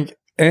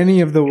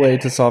any of the way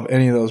to solve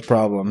any of those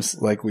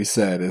problems, like we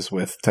said, is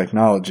with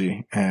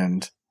technology.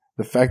 And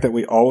the fact that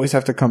we always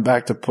have to come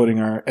back to putting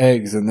our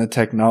eggs in the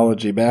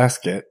technology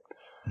basket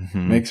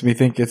makes me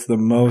think it's the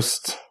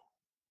most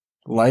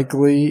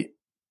likely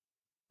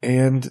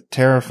and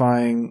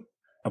terrifying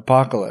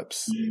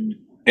apocalypse.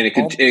 And it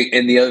could,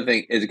 and the other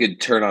thing is, it could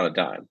turn on a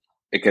dime.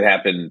 It could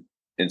happen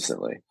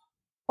instantly.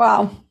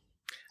 Wow.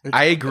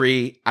 I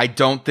agree. I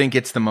don't think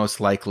it's the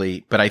most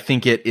likely, but I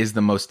think it is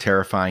the most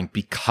terrifying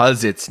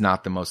because it's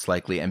not the most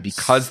likely, and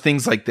because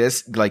things like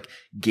this, like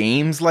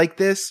games like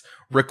this,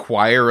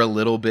 require a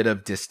little bit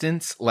of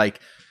distance.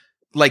 Like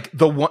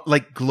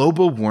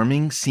global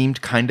warming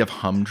seemed kind of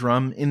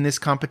humdrum in this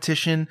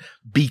competition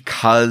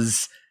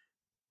because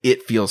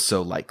it feels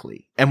so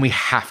likely, and we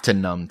have to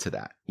numb to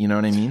that. You know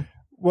what I mean?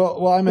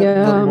 Well, I meant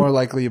a little more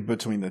likely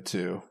between the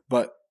two,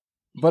 but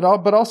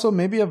also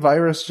maybe a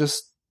virus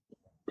just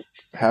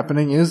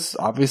happening is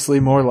obviously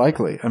more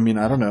likely. I mean,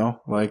 I don't know,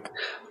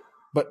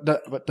 but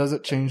does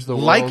it change the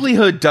world?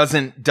 Likelihood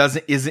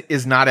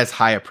is not as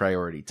high a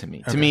priority to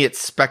me. Okay. To me, it's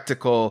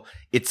spectacle.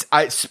 It's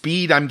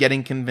speed. I'm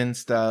getting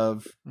convinced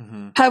of.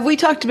 Mm-hmm. Have we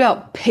talked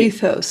about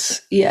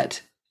pathos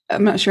yet?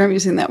 I'm not sure I'm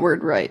using that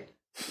word right,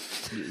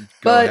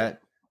 but ahead.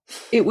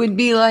 It would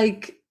be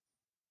like,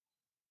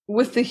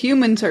 with the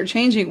humans are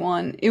changing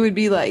one, it would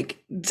be like,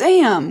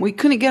 damn, we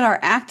couldn't get our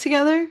act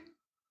together.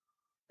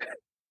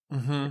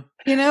 Mm-hmm.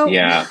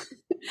 Yeah.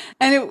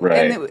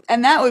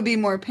 and that would be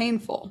more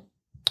painful.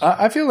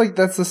 I feel like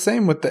that's the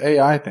same with the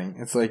AI thing.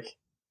 It's like,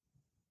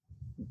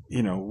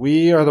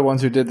 we are the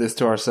ones who did this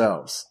to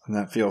ourselves, and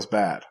that feels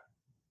bad.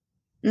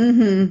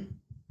 Mm-hmm.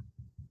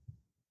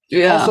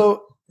 Yeah.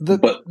 Also,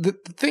 the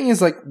thing is,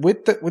 like,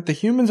 with the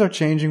humans are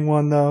changing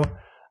one, though,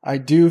 I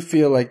do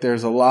feel like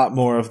there's a lot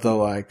more of the,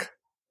 like,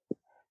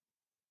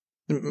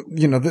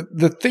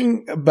 the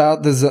thing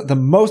about the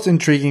most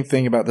intriguing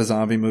thing about the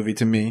zombie movie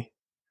to me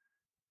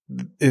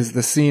is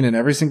the scene in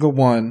every single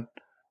one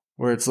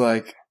where it's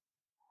like,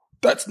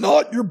 that's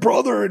not your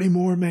brother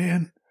anymore,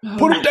 man.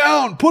 Put him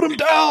down,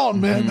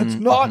 man. That's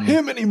not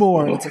him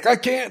anymore. And it's like, I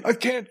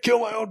can't kill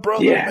my own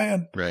brother,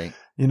 man. Right.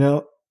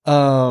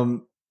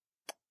 And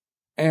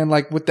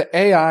like with the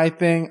AI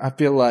thing, I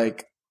feel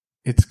like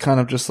it's kind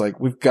of just like,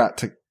 we've got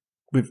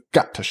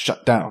to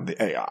shut down the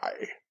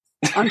AI.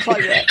 Unplug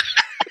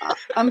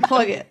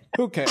it.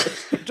 Who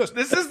cares?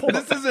 This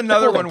is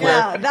another one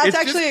where that's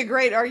actually a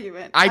great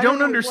argument. I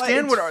don't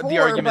understand what the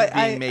argument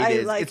being made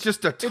is. It's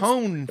just a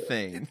tone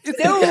thing. It's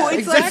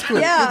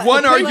exactly.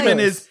 One argument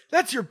is,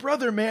 that's your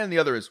brother, man. The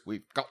other is,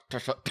 we've got to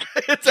shut.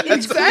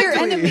 It's clear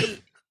enemy.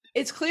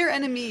 It's clear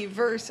enemy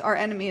versus our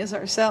enemy is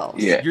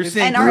ourselves. Yeah, you're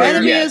saying, and our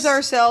enemy is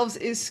ourselves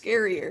is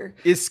scarier.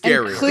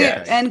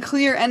 And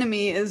clear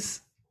enemy is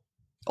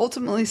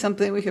ultimately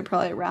something we could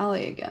probably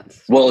rally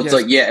against. Well, it's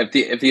like, if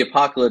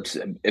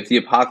the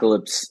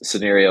apocalypse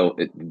scenario,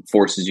 it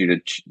forces you to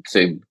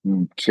say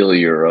kill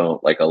your own,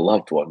 like a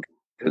loved one,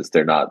 because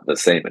they're not the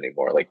same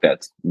anymore. Like,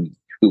 that's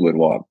who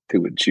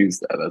would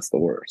choose that? That's the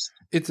worst.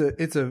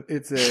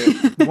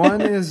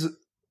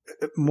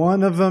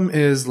 One of them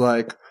is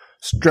like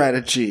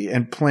strategy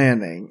and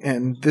planning,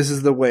 and this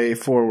is the way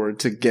forward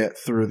to get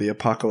through the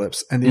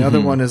apocalypse, and the other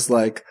one is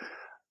like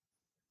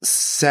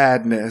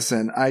sadness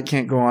and I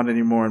can't go on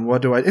anymore, and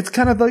what do it's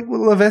kind of like what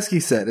Leveski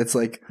said. It's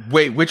like,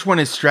 wait, which one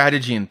is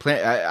strategy and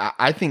plan?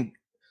 I think,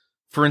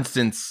 for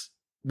instance,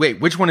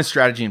 which one is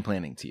strategy and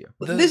planning to you?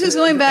 This is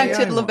going back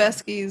to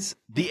Leveski's.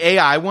 The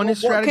AI one is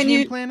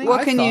strategy and planning?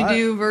 What can you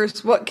do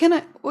versus what can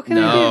I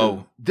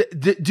do?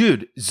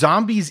 Dude,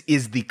 zombies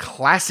is the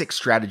classic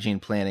strategy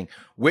and planning.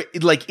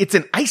 Like, it's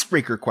an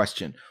icebreaker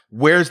question.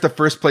 Where's the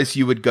first place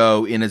you would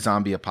go in a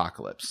zombie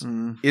apocalypse?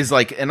 Is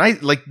like,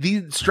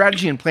 the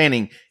strategy and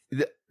planning,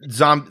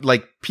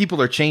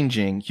 people are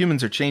changing,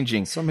 humans are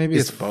changing. So maybe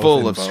it's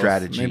full of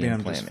strategy maybe and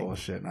I'm planning. Just full of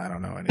shit and I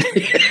don't know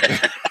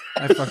anything.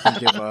 I fucking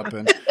give up,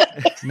 and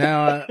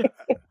now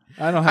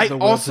I don't have the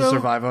will to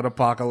survive an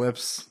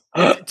apocalypse.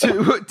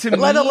 To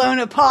let alone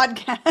a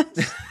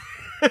podcast.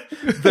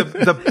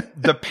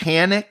 the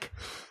panic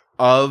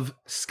of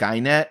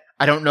Skynet.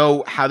 I don't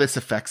know how this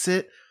affects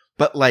it,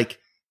 but like,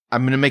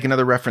 I'm going to make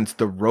another reference.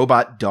 The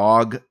robot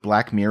dog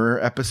Black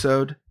Mirror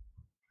episode.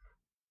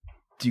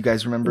 Do you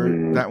guys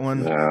remember that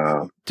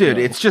one? Dude,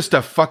 it's just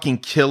a fucking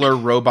killer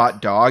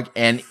robot dog,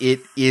 and it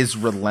is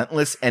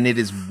relentless, and it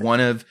is one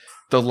of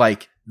the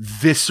like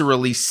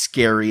viscerally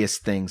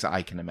scariest things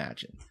I can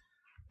imagine.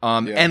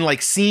 And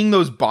like seeing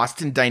those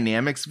Boston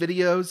Dynamics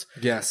videos,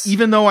 yes,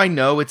 even though I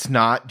know it's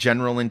not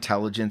general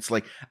intelligence,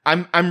 like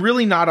I'm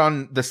really not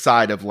on the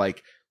side of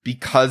like,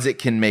 because it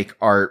can make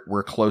art,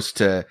 we're close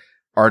to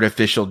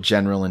artificial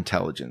general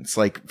intelligence.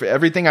 Like for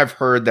everything I've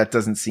heard, that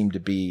seems to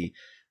be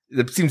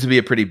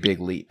a pretty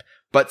big leap.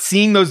 But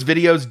seeing those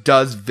videos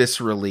does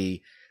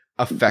viscerally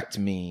affect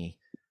me.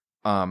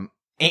 And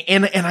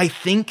I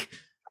think,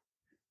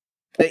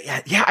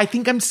 I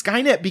think I'm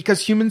Skynet,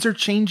 because humans are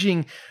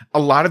changing. A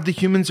lot of the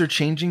humans are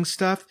changing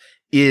stuff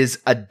is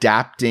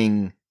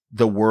adapting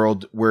the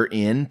world we're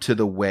in to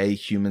the way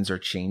humans are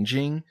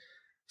changing.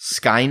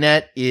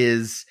 Skynet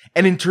is,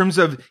 and in terms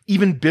of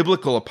even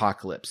biblical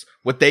apocalypse,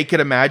 what they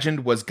could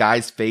imagine was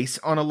Guy's face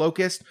on a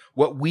locust.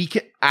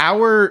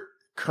 Our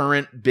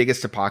current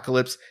biggest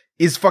apocalypse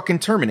is fucking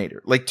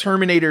Terminator. Like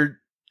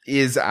Terminator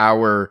is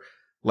our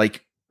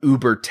like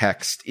Uber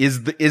text,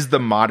 is the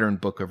modern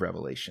book of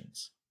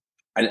Revelations.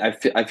 I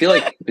feel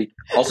like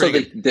also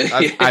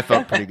I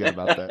felt pretty good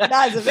about that.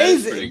 That's amazing.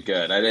 That's pretty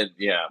good. I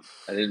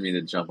didn't mean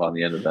to jump on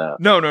the end of that.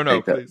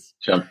 No, please.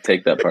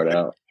 Take that part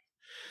out.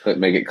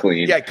 Make it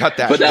clean. Yeah, cut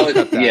that. But that was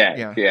cut that.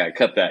 Yeah,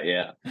 cut that.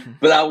 Yeah.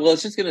 But I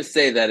was just gonna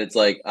say that it's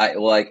like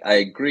I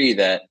agree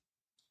that,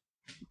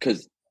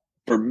 because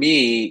for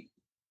me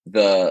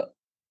the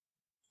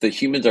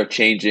humans are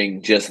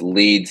changing just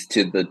leads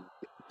to the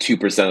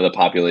 2% of the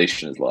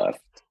population is left,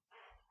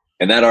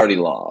 and that already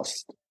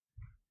lost.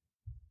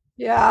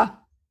 Yeah.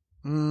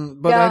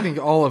 But I think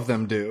all of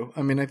them do.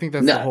 I mean, I think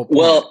that's the whole point.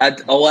 Well, I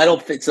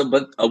don't think so.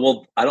 But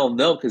I don't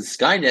know, because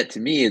Skynet to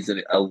me is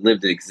a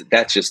lived.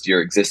 That's just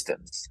your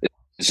existence.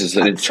 It's just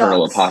an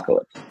internal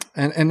apocalypse.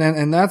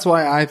 And that's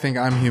why I think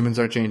humans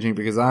are changing,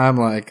 because I'm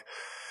like,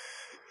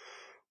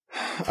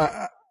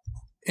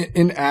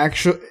 in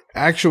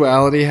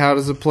actuality, how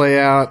does it play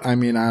out? I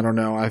mean, I don't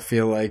know. I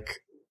feel like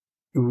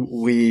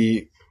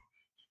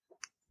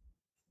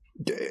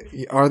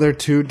are there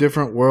two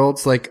different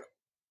worlds? Like,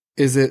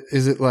 is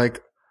it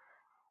like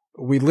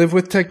we live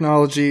with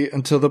technology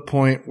until the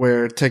point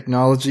where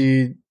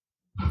technology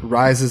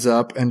rises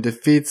up and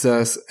defeats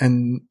us,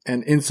 and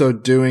in so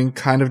doing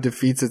kind of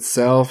defeats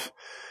itself,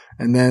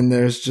 and then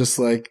there's just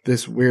like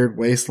this weird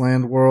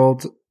wasteland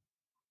world?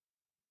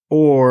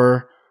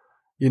 Or,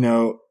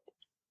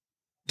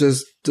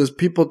 does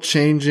people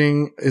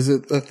changing, is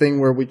it a thing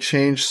where we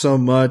change so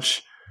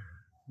much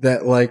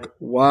that like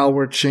while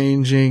we're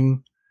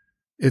changing,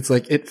 it's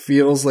like it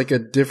feels like a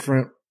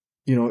different,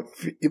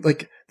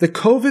 like the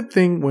COVID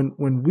thing,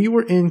 when we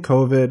were in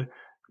COVID,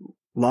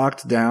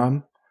 locked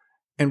down,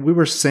 and we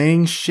were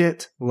saying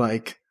shit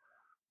like,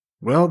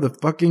 well, the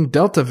fucking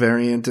Delta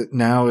variant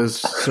now is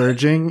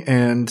surging,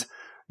 and,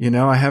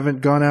 I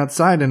haven't gone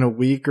outside in a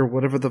week or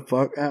whatever the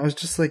fuck. I was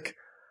just like,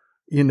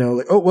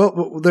 like, oh,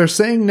 well, they're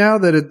saying now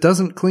that it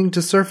doesn't cling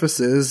to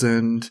surfaces,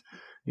 and,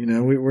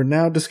 we're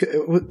now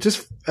it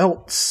just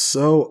felt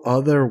so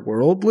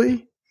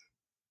otherworldly.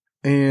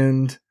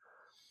 And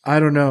I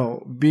don't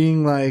know,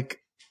 being like,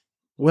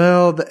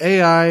 well, the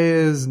AI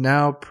is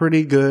now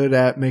pretty good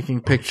at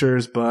making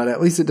pictures, but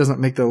at least it doesn't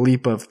make the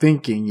leap of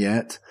thinking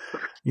yet.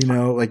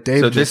 Like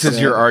Dave. So this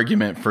is your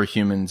argument for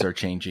humans are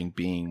changing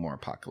being more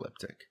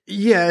apocalyptic.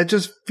 Yeah, it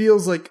just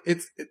feels like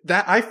it's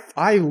that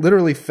I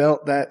literally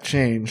felt that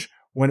change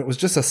when it was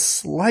just a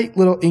slight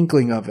little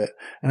inkling of it.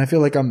 And I feel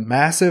like a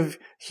massive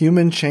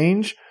human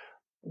change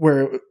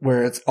where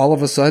it's all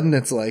of a sudden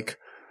it's like,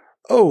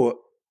 oh,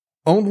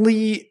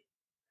 only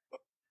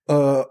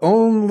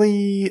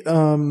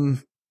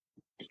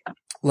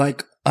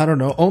like, I don't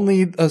know,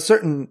 only a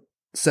certain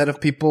set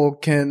of people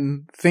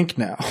can think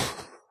now.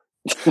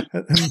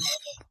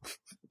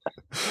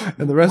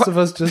 And the rest of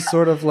us just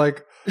sort of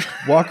like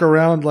walk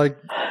around like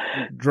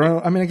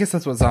drone. I mean, I guess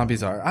that's what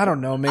zombies are. I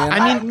don't know, man.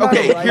 I mean,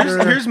 okay,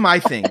 here's my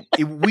thing.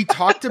 We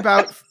talked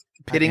about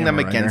pitting them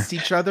against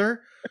each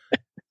other,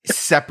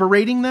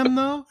 separating them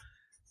though.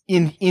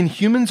 In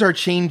humans are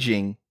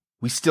changing,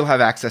 we still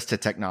have access to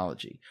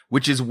technology,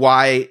 which is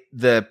why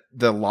the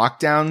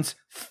lockdowns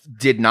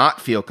did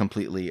not feel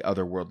completely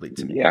otherworldly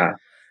to me. Yeah.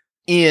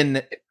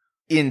 In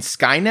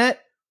Skynet,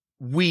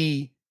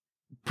 we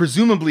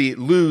presumably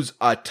lose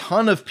a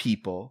ton of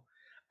people.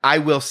 I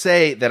will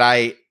say that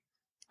I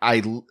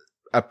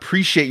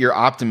appreciate your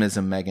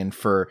optimism, Meaghan,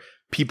 for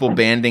people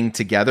banding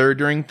together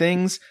during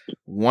things.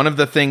 One of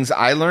the things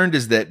I learned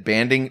is that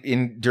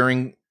banding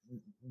during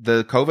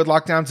the COVID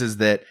lockdowns is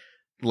that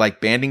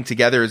like banding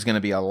together is going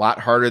to be a lot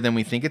harder than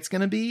we think it's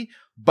going to be.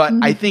 But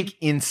I think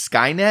in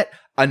Skynet,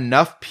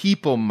 enough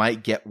people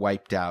might get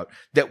wiped out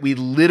that we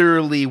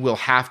literally will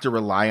have to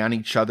rely on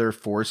each other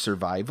for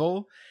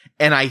survival.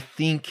 And I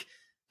think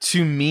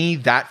to me,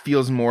 that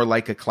feels more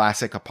like a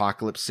classic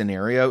apocalypse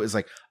scenario, is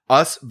like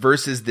us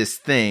versus this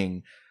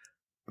thing,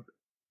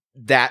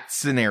 that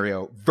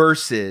scenario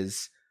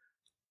versus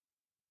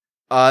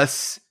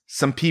us.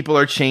 Some people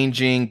are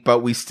changing, but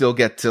we still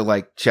get to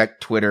like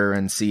check Twitter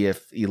and see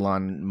if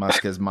Elon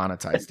Musk has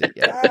monetized it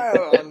yet. I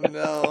don't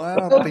know. I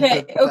don't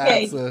think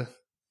that's a...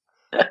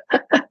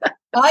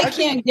 I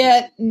can't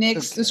get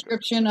Nick's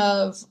description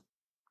of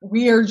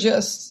we are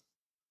just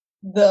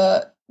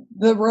the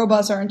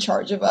robots are in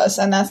charge of us,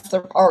 and that's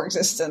our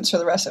existence for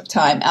the rest of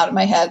time out of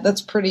my head.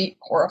 That's pretty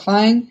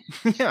horrifying.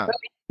 Yeah. But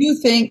I do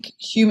think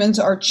humans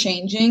are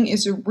changing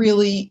is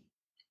really,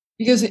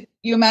 because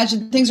you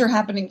imagine things are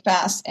happening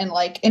fast, and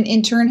like an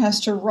intern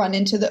has to run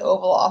into the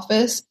Oval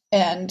Office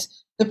and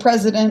the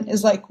president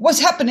is like, "What's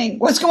happening?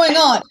 What's going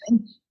on?"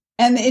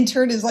 And the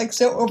intern is like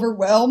so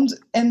overwhelmed,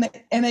 and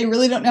they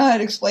really don't know how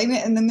to explain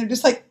it, and then they're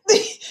just like,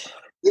 "The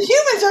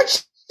humans are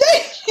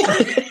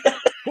changing."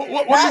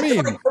 What do you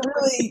mean? Like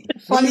really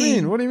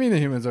funny. What do you mean the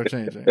humans are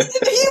changing?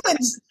 The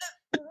humans,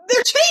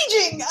 they're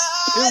changing.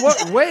 In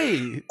what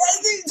way?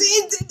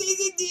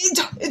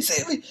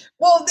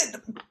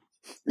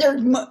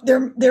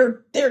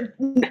 They're.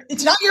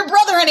 It's not your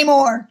brother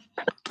anymore.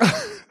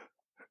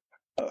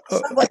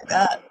 Something like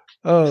that.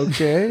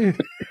 Okay.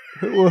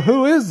 Well,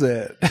 who is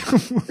it?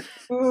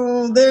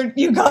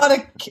 You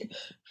gotta.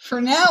 For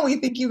now, we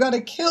think you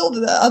gotta kill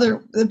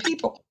the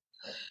people.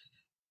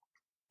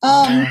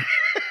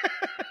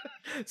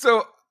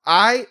 So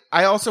I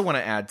also want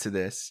to add to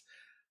this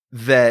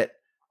that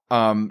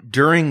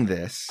during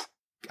this,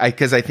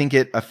 because I think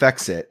it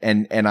affects it,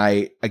 and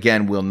I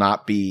again will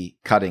not be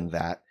cutting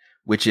that,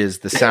 which is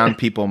the sound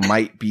people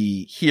might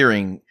be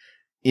hearing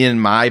in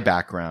my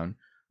background,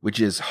 which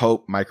is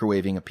Hope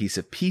microwaving a piece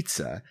of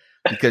pizza,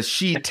 because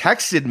she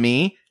texted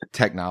me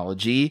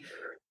technology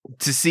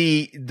to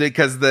see,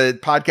 because the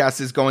podcast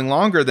is going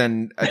longer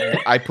than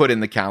I put in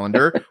the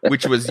calendar,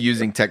 which was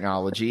using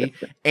technology,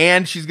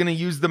 and she's going to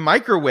use the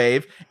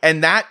microwave,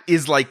 and that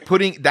is like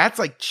that's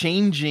like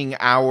changing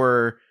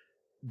the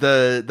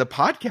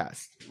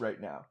podcast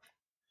right now.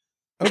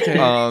 Okay,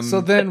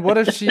 so then what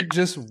if she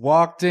just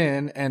walked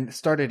in and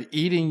started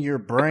eating your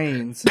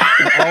brains,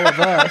 and all of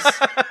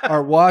us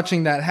are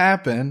watching that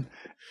happen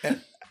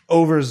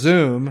over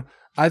Zoom?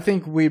 I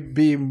think we'd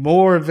be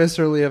more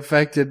viscerally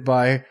affected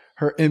by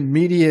her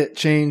immediate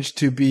change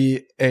to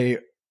be a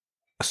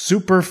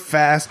super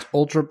fast,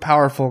 ultra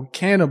powerful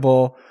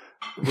cannibal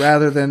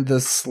rather than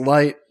the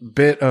slight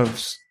bit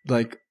of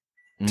like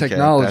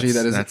technology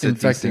that is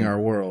infecting our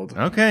world.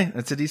 Okay,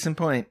 that's a decent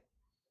point.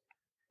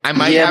 I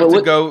might have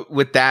to go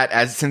with that,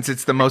 as since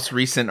it's the most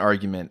recent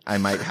argument. I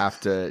might have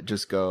to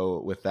just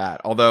go with that.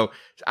 Although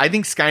I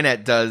think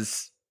Skynet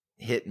does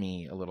hit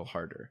me a little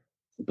harder.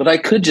 But I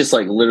could just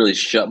like literally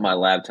shut my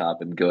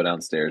laptop and go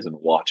downstairs and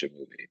watch a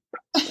movie.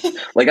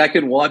 Like I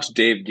could watch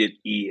Dave get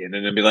eaten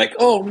and then be like,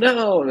 "Oh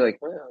no!" And be like,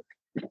 well,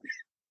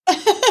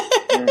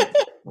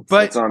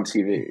 but it's on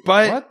TV.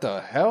 But what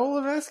the hell,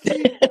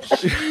 Leveski?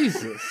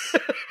 Jesus,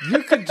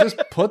 you could just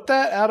put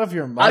that out of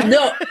your mind.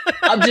 No,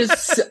 I'm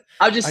just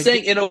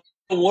saying in a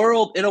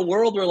world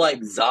where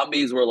like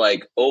zombies were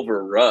like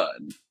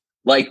overrun.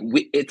 Like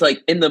it's like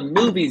in the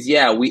movies,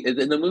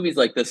 in the movies,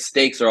 like the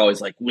stakes are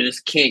always like we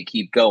just can't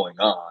keep going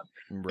on.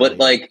 Right. But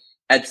like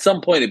at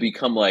some point, it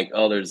become like,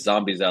 oh, there's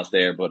zombies out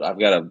there, but I've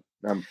got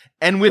to.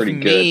 And with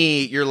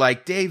me, you're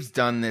like, Dave's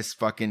done this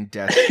fucking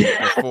death shit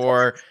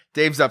before.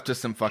 Dave's up to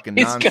some fucking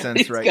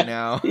nonsense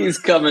now. He's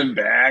coming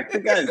back.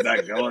 The guy's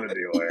not going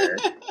anywhere.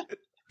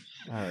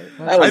 All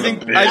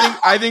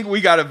right. I think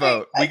we got to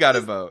vote. We got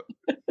to vote.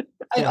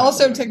 And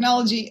also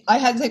technology, I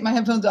had to take my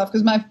headphones off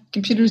because my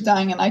computer's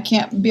dying and I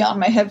can't be on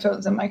my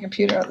headphones and my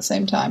computer at the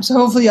same time. So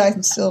hopefully I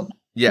can still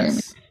hear me.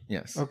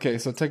 Yes. Okay,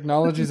 so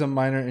technology is a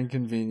minor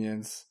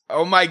inconvenience.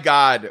 Oh my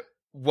God.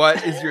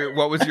 What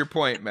was your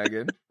point,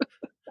 Meaghan?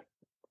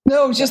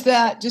 No, just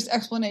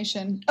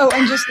explanation. Oh,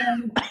 and just,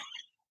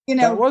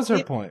 that was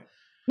her point.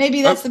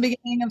 Maybe that's the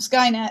beginning of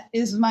Skynet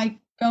is my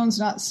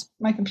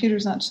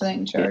computer's not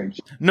staying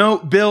charged. No,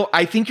 Bill,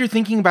 I think you're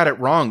thinking about it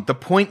wrong. The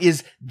point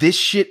is this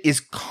shit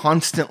is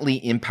constantly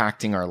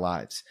impacting our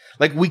lives.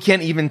 Like we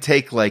can't even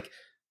take like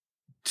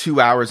 2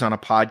 hours on a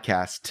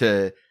podcast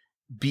to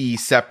be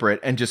separate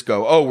and just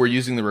go, oh, we're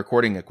using the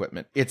recording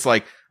equipment. It's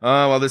like,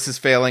 oh, well, this is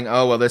failing.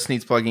 Oh, well, this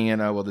needs plugging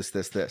in. Oh, well,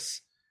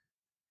 this.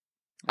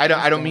 I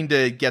don't mean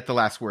to get the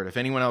last word. If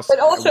anyone else, but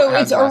also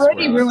it's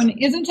already ruining.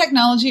 Isn't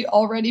technology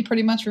already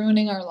pretty much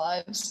ruining our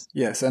lives?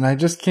 Yes, and I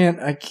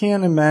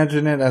can't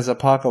imagine it as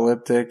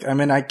apocalyptic. I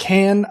mean, I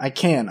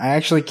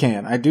actually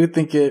can. I do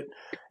think it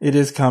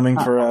is coming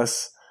for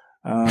us.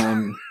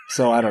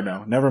 So I don't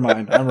know. Never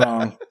mind. I'm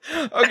wrong.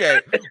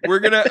 Okay, we're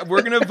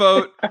gonna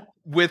vote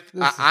with.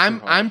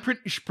 I'm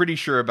pretty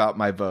sure about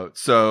my vote.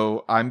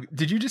 So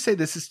Did you just say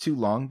this is too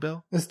long,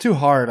 Bill? It's too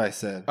hard. I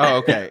said. Oh,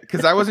 okay.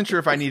 Because I wasn't sure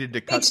if I needed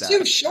to cut that. It's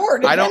too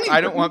short. I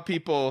don't want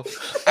people.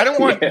 I don't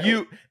want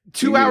you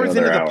 2 hours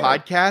into the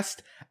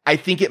podcast. I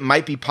think it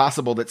might be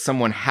possible that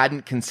someone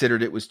hadn't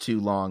considered it was too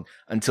long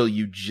until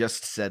you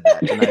just said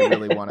that. And I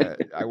really want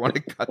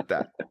to cut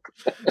that.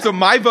 So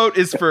my vote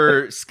is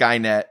for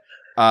Skynet,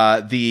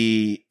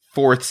 the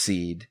 4th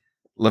seed.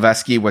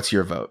 Leveski, what's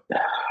your vote?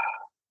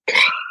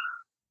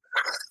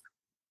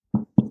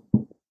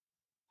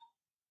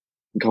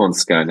 Go on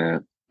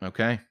Skynet.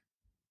 Okay.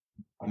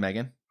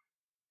 Meaghan?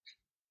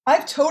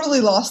 I've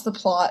totally lost the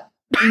plot.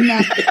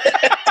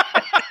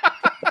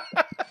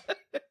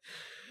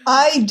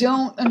 I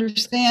don't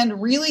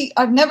understand, really.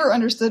 I've never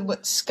understood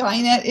what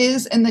Skynet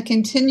is and the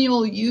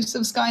continual use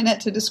of Skynet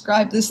to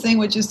describe this thing,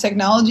 which is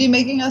technology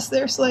making us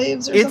their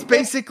slaves or It's something.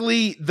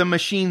 basically the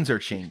machines are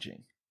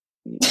changing.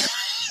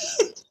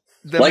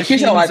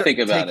 Here's how I think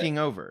about taking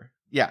over.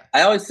 Yeah.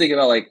 I always think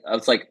about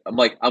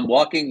I'm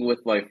walking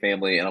with my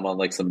family and I'm on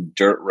like some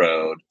dirt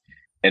road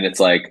and it's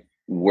like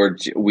we're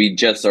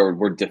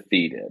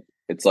defeated.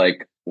 It's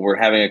like we're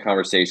having a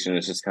conversation.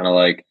 It's just kind of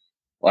like,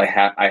 well,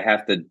 I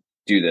have to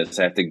do this.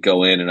 I have to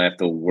go in and I have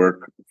to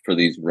work for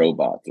these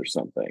robots or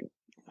something.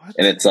 What?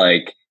 And it's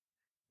like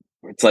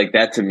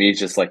that to me is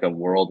just like a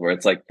world where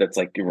it's like it's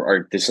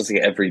just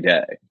like every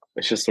day.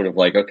 It's just sort of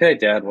like, okay,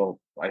 Dad, well,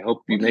 I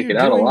hope you make it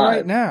out alive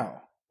right now.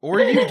 Or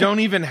you don't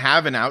even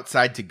have an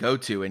outside to go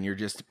to and you're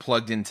just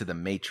plugged into the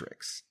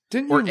matrix.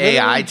 Or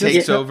AI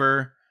takes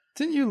over.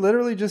 Didn't you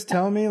literally just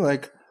tell me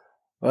like,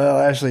 well,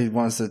 Ashley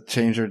wants to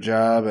change her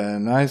job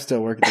and I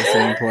still work at the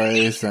same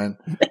place and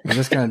I'm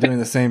just kind of doing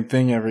the same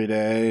thing every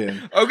day.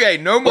 And... Okay,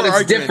 no more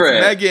arguments.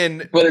 Different.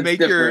 Meaghan,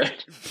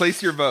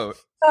 place your vote.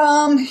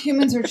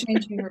 Humans are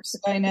changing or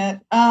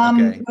Skynet.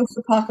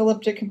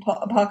 Post-apocalyptic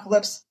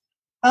apocalypse.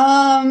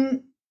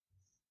 I'm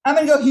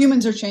going to go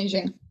humans are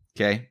changing.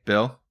 Okay,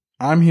 Bill?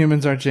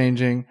 Humans are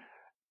changing.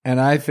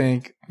 And I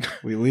think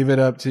we leave it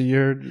up to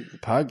your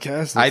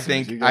podcast. I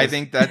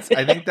think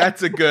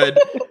that's a good.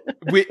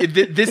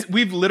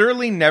 We've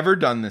literally never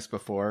done this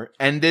before.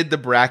 Ended the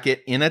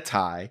bracket in a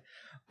tie.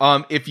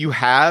 If you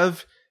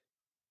have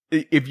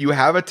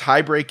a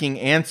tie-breaking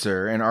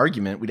answer and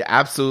argument, we'd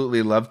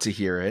absolutely love to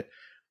hear it.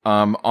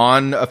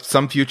 On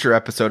some future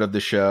episode of the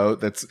show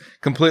that's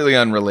completely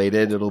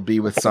unrelated. It'll be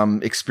with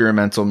some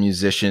experimental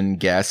musician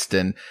guest,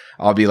 and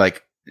I'll be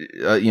like,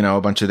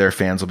 a bunch of their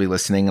fans will be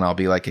listening, and I'll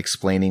be like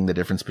explaining the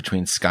difference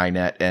between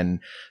Skynet and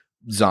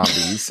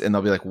zombies, and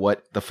they'll be like,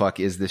 "What the fuck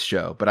is this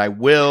show?" But I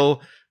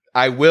will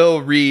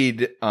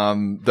read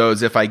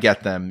those if I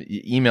get them.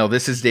 Email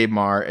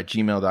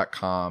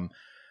thisisdavemarr@gmail.com.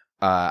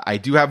 I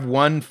do have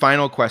one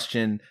final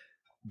question.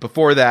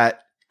 Before that,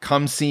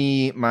 come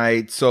see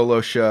my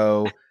solo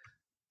show,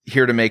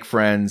 Here to Make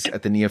Friends,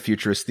 at the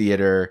Neo-Futurist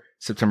Theater,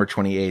 September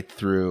 28th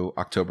through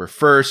October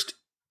 1st.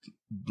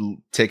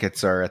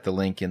 Tickets are at the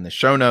link in the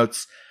show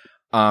notes.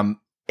 Do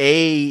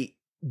any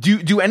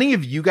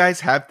of you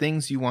guys have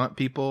things you want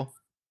people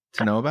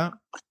to know about?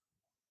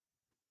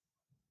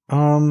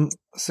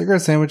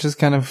 Cigarette Sandwich is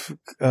kind of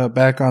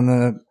back on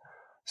the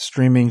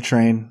streaming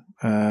train.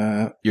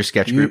 Your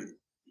sketch group?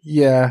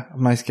 Yeah,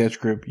 my sketch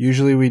group.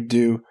 Usually we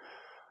do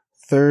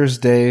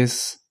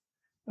Thursdays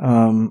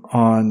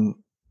on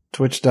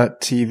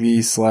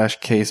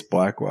twitch.tv/Case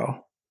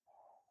Blackwell.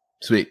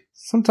 Sweet.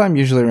 Sometime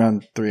usually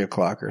around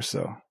 3:00 or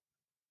so.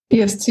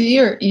 PST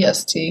or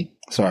EST?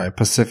 Sorry,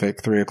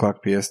 Pacific,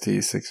 3:00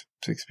 PST, 6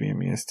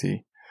 p.m.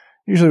 EST.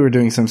 Usually we're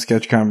doing some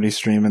sketch comedy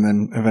stream, and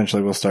then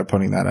eventually we'll start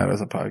putting that out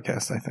as a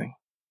podcast, I think.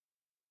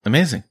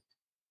 Amazing.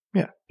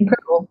 Yeah.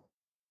 Incredible.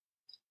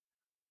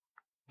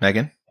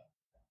 Meaghan?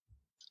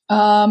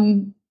 I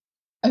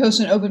host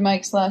an open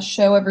mic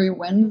 /show every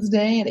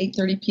Wednesday at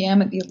 8:30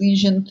 p.m. at the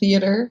Elysian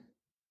Theater.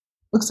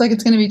 Looks like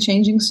it's going to be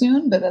changing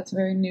soon, but that's a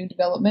very new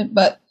development.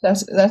 But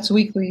that's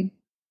weekly.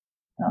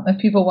 If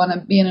people want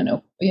to be in an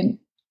open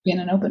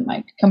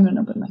mic, come to an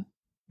open mic.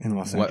 In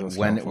Los Angeles,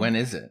 when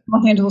is it?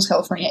 Los Angeles,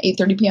 California,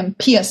 8:30 p.m.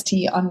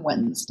 PST on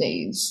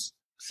Wednesdays.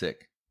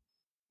 Sick.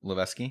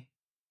 Leveski?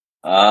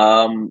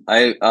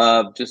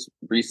 I just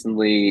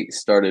recently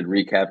started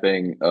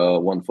recapping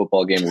one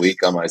football game a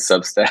week on my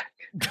Substack.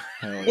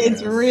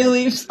 It's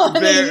really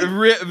funny. The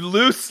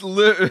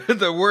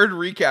word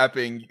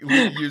recapping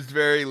used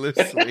very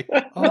loosely.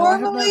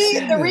 Normally,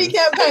 the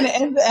recap kind of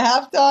ends at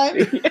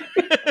halftime.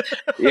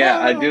 Yeah,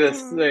 I do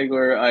this thing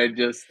where I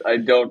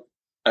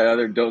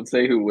either don't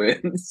say who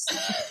wins,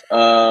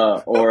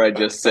 or I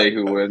just say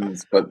who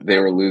wins, but they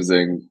were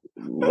losing,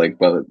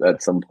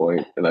 at some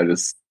point, and I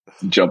just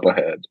jump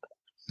ahead.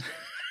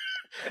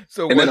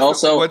 So,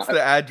 what's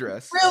the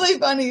address? Really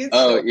funny.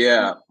 Oh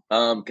yeah.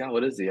 God,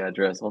 what is the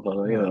address? Hold on,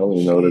 I don't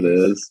even know what it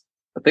is.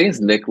 I think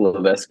it's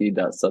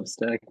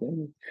nickleveski.substack.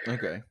 Maybe.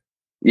 Okay.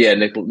 Yeah,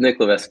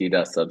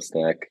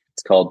 nickleveski.substack.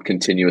 It's called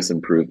Continuous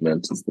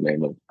Improvement. Is the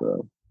name of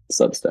the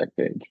Substack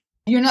page.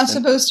 You're not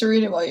supposed to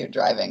read it while you're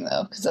driving,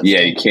 though, because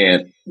you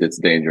can't. It's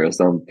dangerous.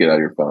 Don't get out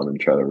your phone and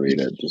try to reid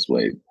it. Just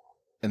wait.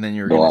 And then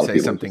you're going to say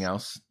something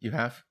else. You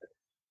have?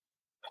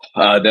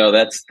 No,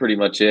 that's pretty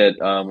much it.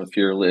 If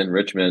you're in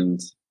Richmond,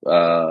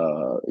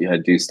 I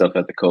do stuff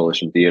at the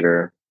Coalition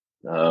Theater.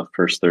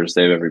 First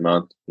Thursday of every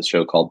month, the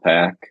show called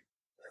Pack.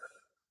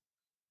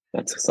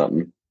 That's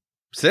something.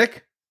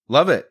 Sick.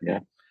 Love it. Yeah.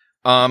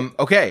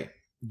 Okay.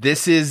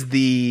 This is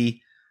the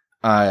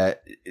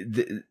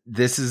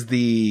this is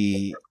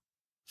the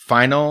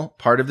final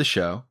part of the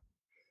show.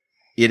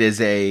 It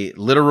is a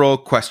literal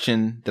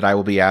question that I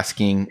will be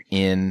asking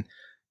in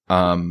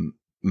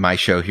my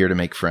show Here to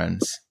Make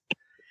Friends.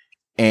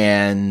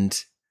 And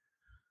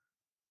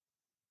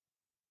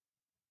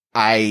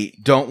I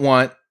don't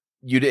want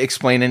you to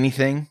explain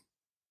anything.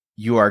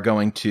 You are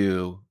going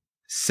to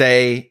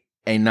say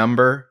a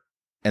number,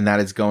 and that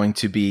is going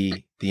to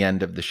be the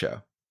end of the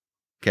show.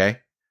 Okay?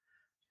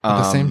 At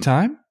the same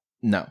time?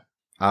 No.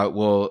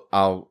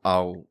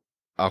 I'll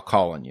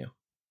call on you.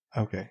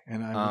 Okay.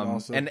 And I will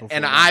also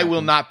I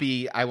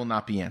will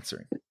not be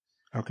answering.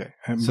 Okay.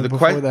 So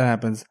before that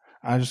happens,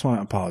 I just want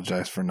to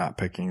apologize for not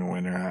picking a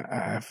winner.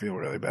 I feel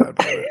really bad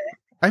about it.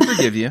 I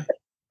forgive you.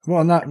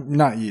 Well,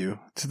 not you.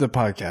 To the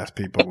podcast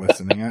people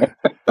listening.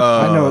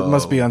 I know it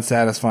must be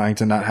unsatisfying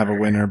to not have a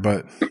winner,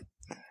 but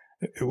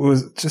it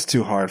was just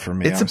too hard for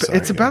me.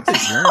 It's about the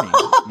journey,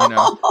 you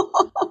know.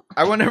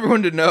 I want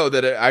everyone to know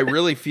that I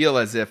really feel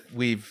as if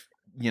we've,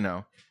 you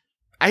know,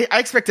 I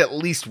expect at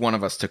least one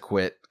of us to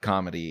quit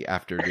comedy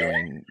after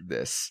doing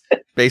this,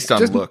 based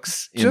on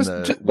looks.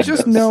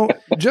 Just know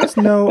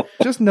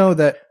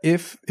that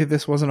if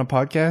this wasn't a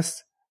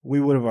podcast, we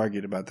would have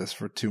argued about this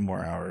for 2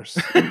 more hours.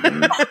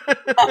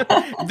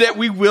 That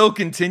we will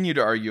continue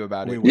to argue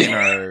about it in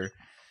our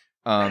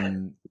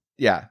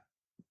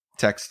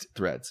text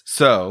threads.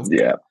 So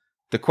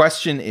the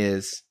question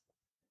is,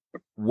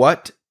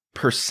 what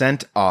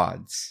 %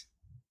 odds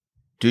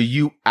do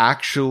you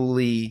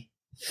actually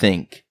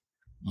think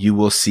you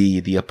will see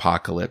the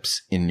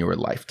apocalypse in your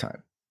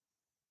lifetime?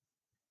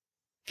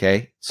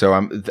 Okay, so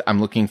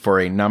I'm looking for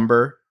a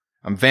number.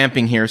 I'm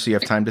vamping here, so you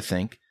have time to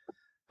think.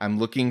 I'm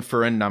looking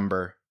for a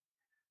number.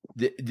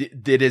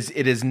 It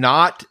is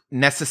not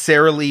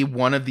necessarily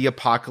one of the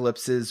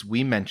apocalypses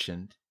we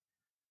mentioned,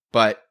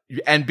 but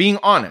and being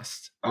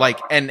honest, like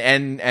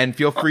and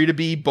feel free to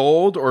be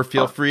bold or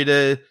feel free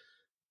to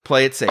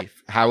play it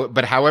safe.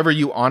 However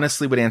you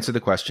honestly would answer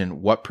the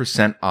question, what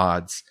 %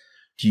 odds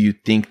do you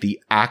think the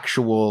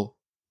actual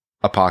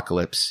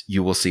apocalypse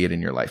you will see it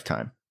in your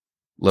lifetime?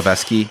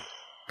 Leveski,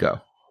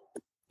 go.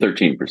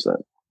 13%.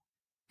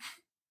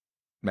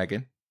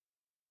 Meaghan?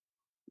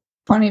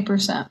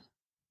 20%.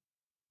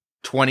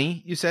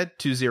 20, you said?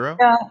 20?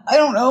 Yeah, I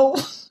don't know.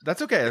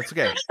 That's okay.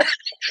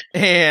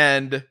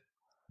 And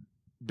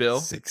Bill?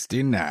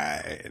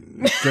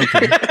 69.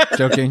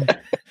 Joking.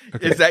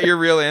 Okay. Is that your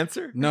real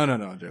answer? No,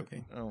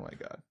 joking. Oh my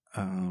God.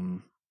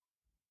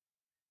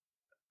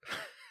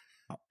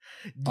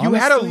 You honestly,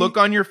 had a look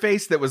on your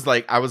face that was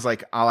like, I was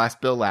like, I'll ask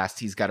Bill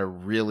last. He's got a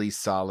really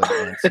solid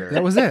answer.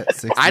 That was it.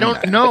 69. I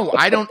don't know.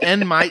 I don't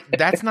end my,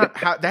 that's not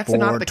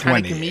the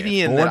kind of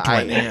comedian that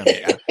I am.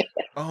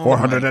 Oh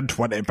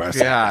 420%.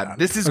 God,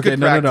 this is good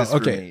practice for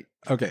me.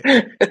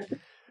 Okay.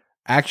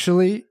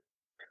 Actually,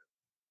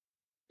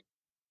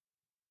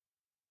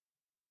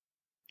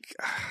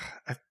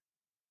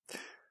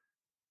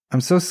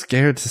 I'm so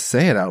scared to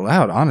say it out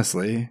loud,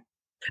 honestly.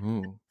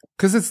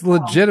 Because it's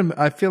legitimate.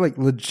 I feel like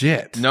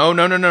legit. No.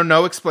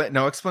 No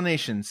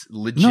explanations.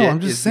 Legit. No, I'm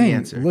just saying. The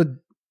answer.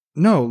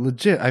 No,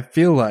 legit. I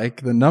feel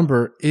like the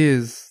number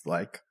is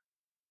like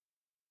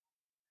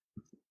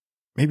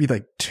maybe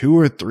like 2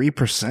 or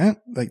 3%.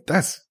 Like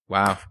that's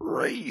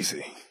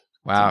crazy.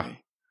 Wow.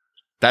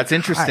 That's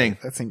interesting.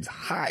 That seems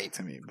high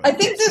to me. I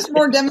think this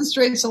more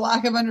demonstrates a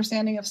lack of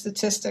understanding of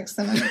statistics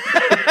than anything.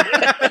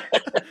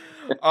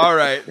 All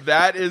right.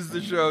 That is the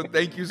show.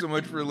 Thank you so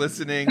much for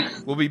listening.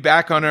 We'll be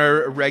back on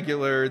our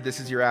regular This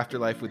Is Your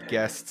Afterlife with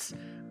guests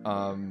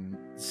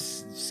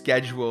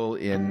schedule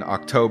in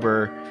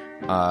October.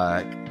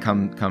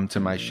 Come to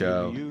my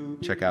show.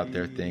 Check out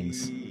their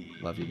things.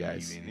 Love you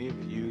guys. If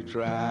you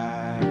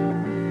try,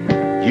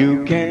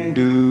 you can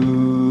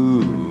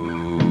do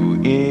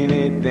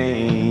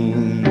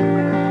anything.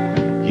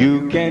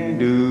 You can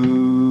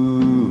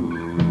do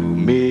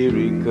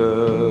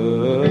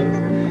miracles,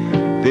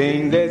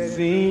 things that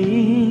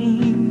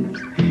seem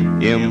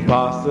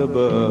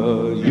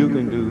impossible. You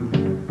can do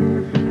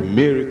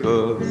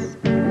miracles.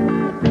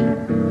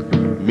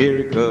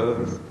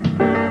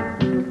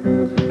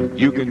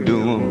 You can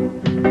do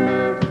them.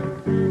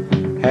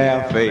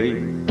 Have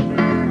faith.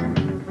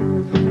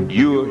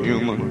 You're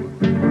human,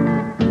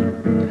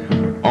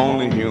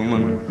 only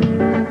human,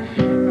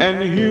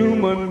 and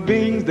human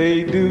beings,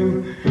 they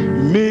do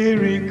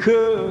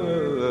miracles.